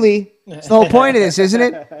family. That's the whole point of this, isn't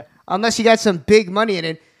it? Unless you got some big money in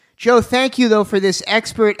it. Joe, thank you, though, for this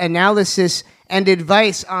expert analysis and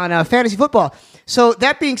advice on fantasy football. So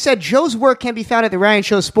that being said, Joe's work can be found at The Ryan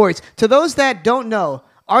Show Sports. To those that don't know,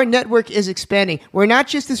 our network is expanding. We're not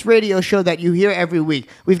just this radio show that you hear every week.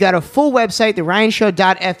 We've got a full website,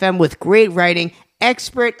 theryanshow.fm, with great writing,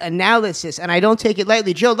 expert analysis, and I don't take it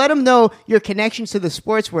lightly. Joe, let them know your connections to the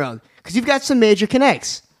sports world, because you've got some major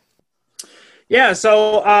connects. Yeah,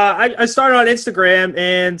 so I started on Instagram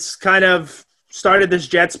and kind of started this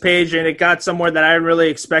Jets page, and it got somewhere that I didn't really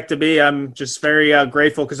expect to be. I'm just very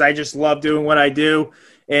grateful because I just love doing what I do.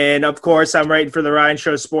 And, of course, I'm writing for The Ryan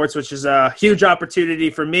Show Sports, which is a huge opportunity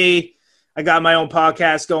for me. I got my own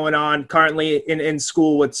podcast going on, currently in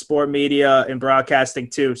school with sport media and broadcasting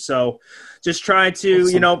too. So just trying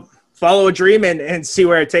to, follow a dream and see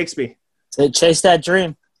where it takes me. So chase that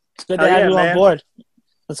dream. It's good to have you on board.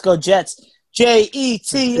 Let's go Jets. Jets,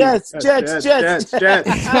 Jets.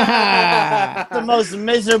 The most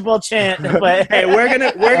miserable chant. But hey, we're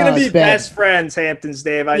gonna be best friends, Hamptons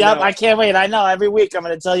Dave. I can't wait. I know. Every week I'm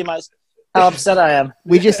gonna tell you how upset I am.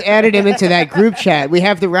 We just added him into that group chat. We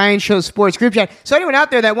have the Ryan Show Sports group chat. So anyone out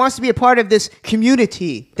there that wants to be a part of this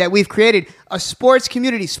community that we've created, a sports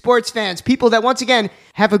community, sports fans, people that, once again,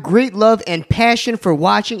 have a great love and passion for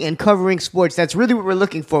watching and covering sports. That's really what we're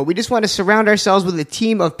looking for. We just want to surround ourselves with a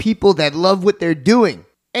team of people that love what they're doing.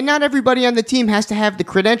 And not everybody on the team has to have the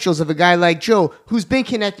credentials of a guy like Joe, who's been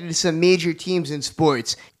connected to some major teams in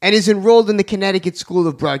sports and is enrolled in the Connecticut School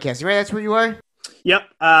of Broadcasting. Right? That's where you are? Yep.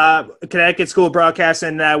 Connecticut School of Broadcasting,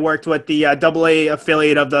 and I worked with the AA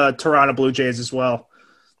affiliate of the Toronto Blue Jays as well.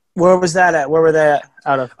 Where was that at? Where were they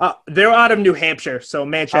out of? They're out of New Hampshire, so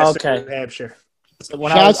Manchester, New Hampshire. So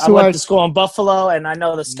when I went to school in Buffalo, and I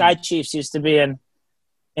know the Sky Chiefs used to be in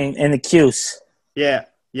the Qs. Yeah.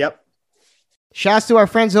 Yep. Shouts to our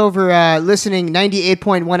friends over listening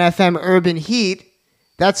 98.1 FM Urban Heat.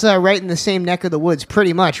 That's right in the same neck of the woods,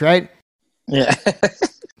 pretty much, right? Yeah.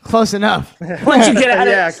 Close enough. Once you get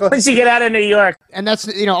out of New York. And that's,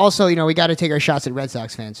 also, we got to take our shots at Red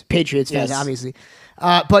Sox fans, Patriots fans, obviously.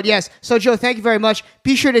 But yes, so Joe, thank you very much.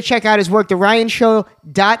 Be sure to check out his work,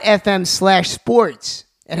 theryanshow.fm/sports.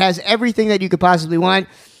 It has everything that you could possibly want.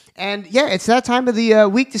 And yeah, it's that time of the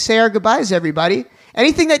week to say our goodbyes, everybody.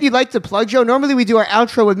 Anything that you'd like to plug, Joe? Normally we do our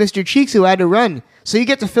outro with Mr. Cheeks, who had to run. So you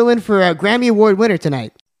get to fill in for a Grammy Award winner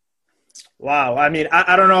tonight. Wow. I mean,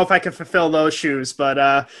 I don't know if I can fulfill those shoes,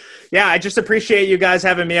 but yeah, I just appreciate you guys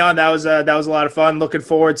having me on. That was a lot of fun. Looking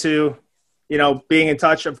forward to, being in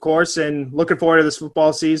touch, of course, and looking forward to this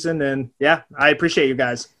football season. And yeah, I appreciate you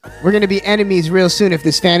guys. We're going to be enemies real soon if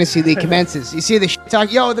this fantasy league commences. You see the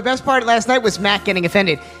talk. Yo, the best part last night was Mac getting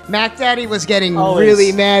offended. Mac Daddy was getting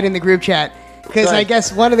really mad in the group chat because I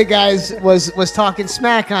guess one of the guys was talking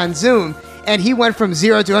smack on Zoom. And he went from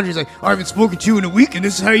 0 to 100. He's like, I haven't spoken to you in a week, and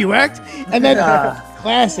this is how you act? And then,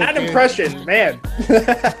 classic. That impression, man.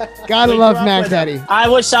 Gotta love Mac Daddy. I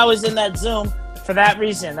wish I was in that Zoom for that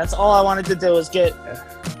reason. That's all I wanted to do was get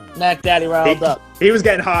Mac Daddy riled up. He was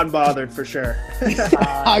getting hot and bothered for sure. There's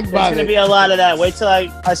going to be a lot of that. Wait till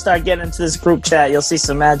I start getting into this group chat. You'll see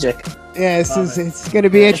some magic. Yeah, it's going to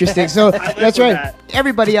be interesting. So that's right.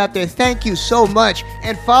 Everybody out there, thank you so much.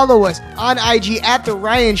 And follow us on IG at The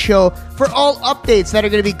Ryan Show for all updates that are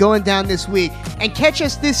going to be going down this week. And catch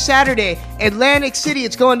us this Saturday, Atlantic City.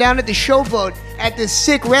 It's going down at the Showboat at this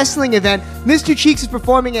sick wrestling event. Mr. Cheeks is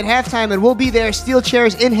performing at halftime, and we'll be there, steel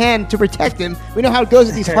chairs in hand, to protect him. We know how it goes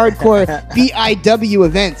at these hardcore BIW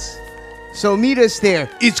events. So meet us there.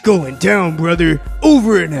 It's going down, brother.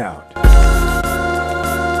 Over and out.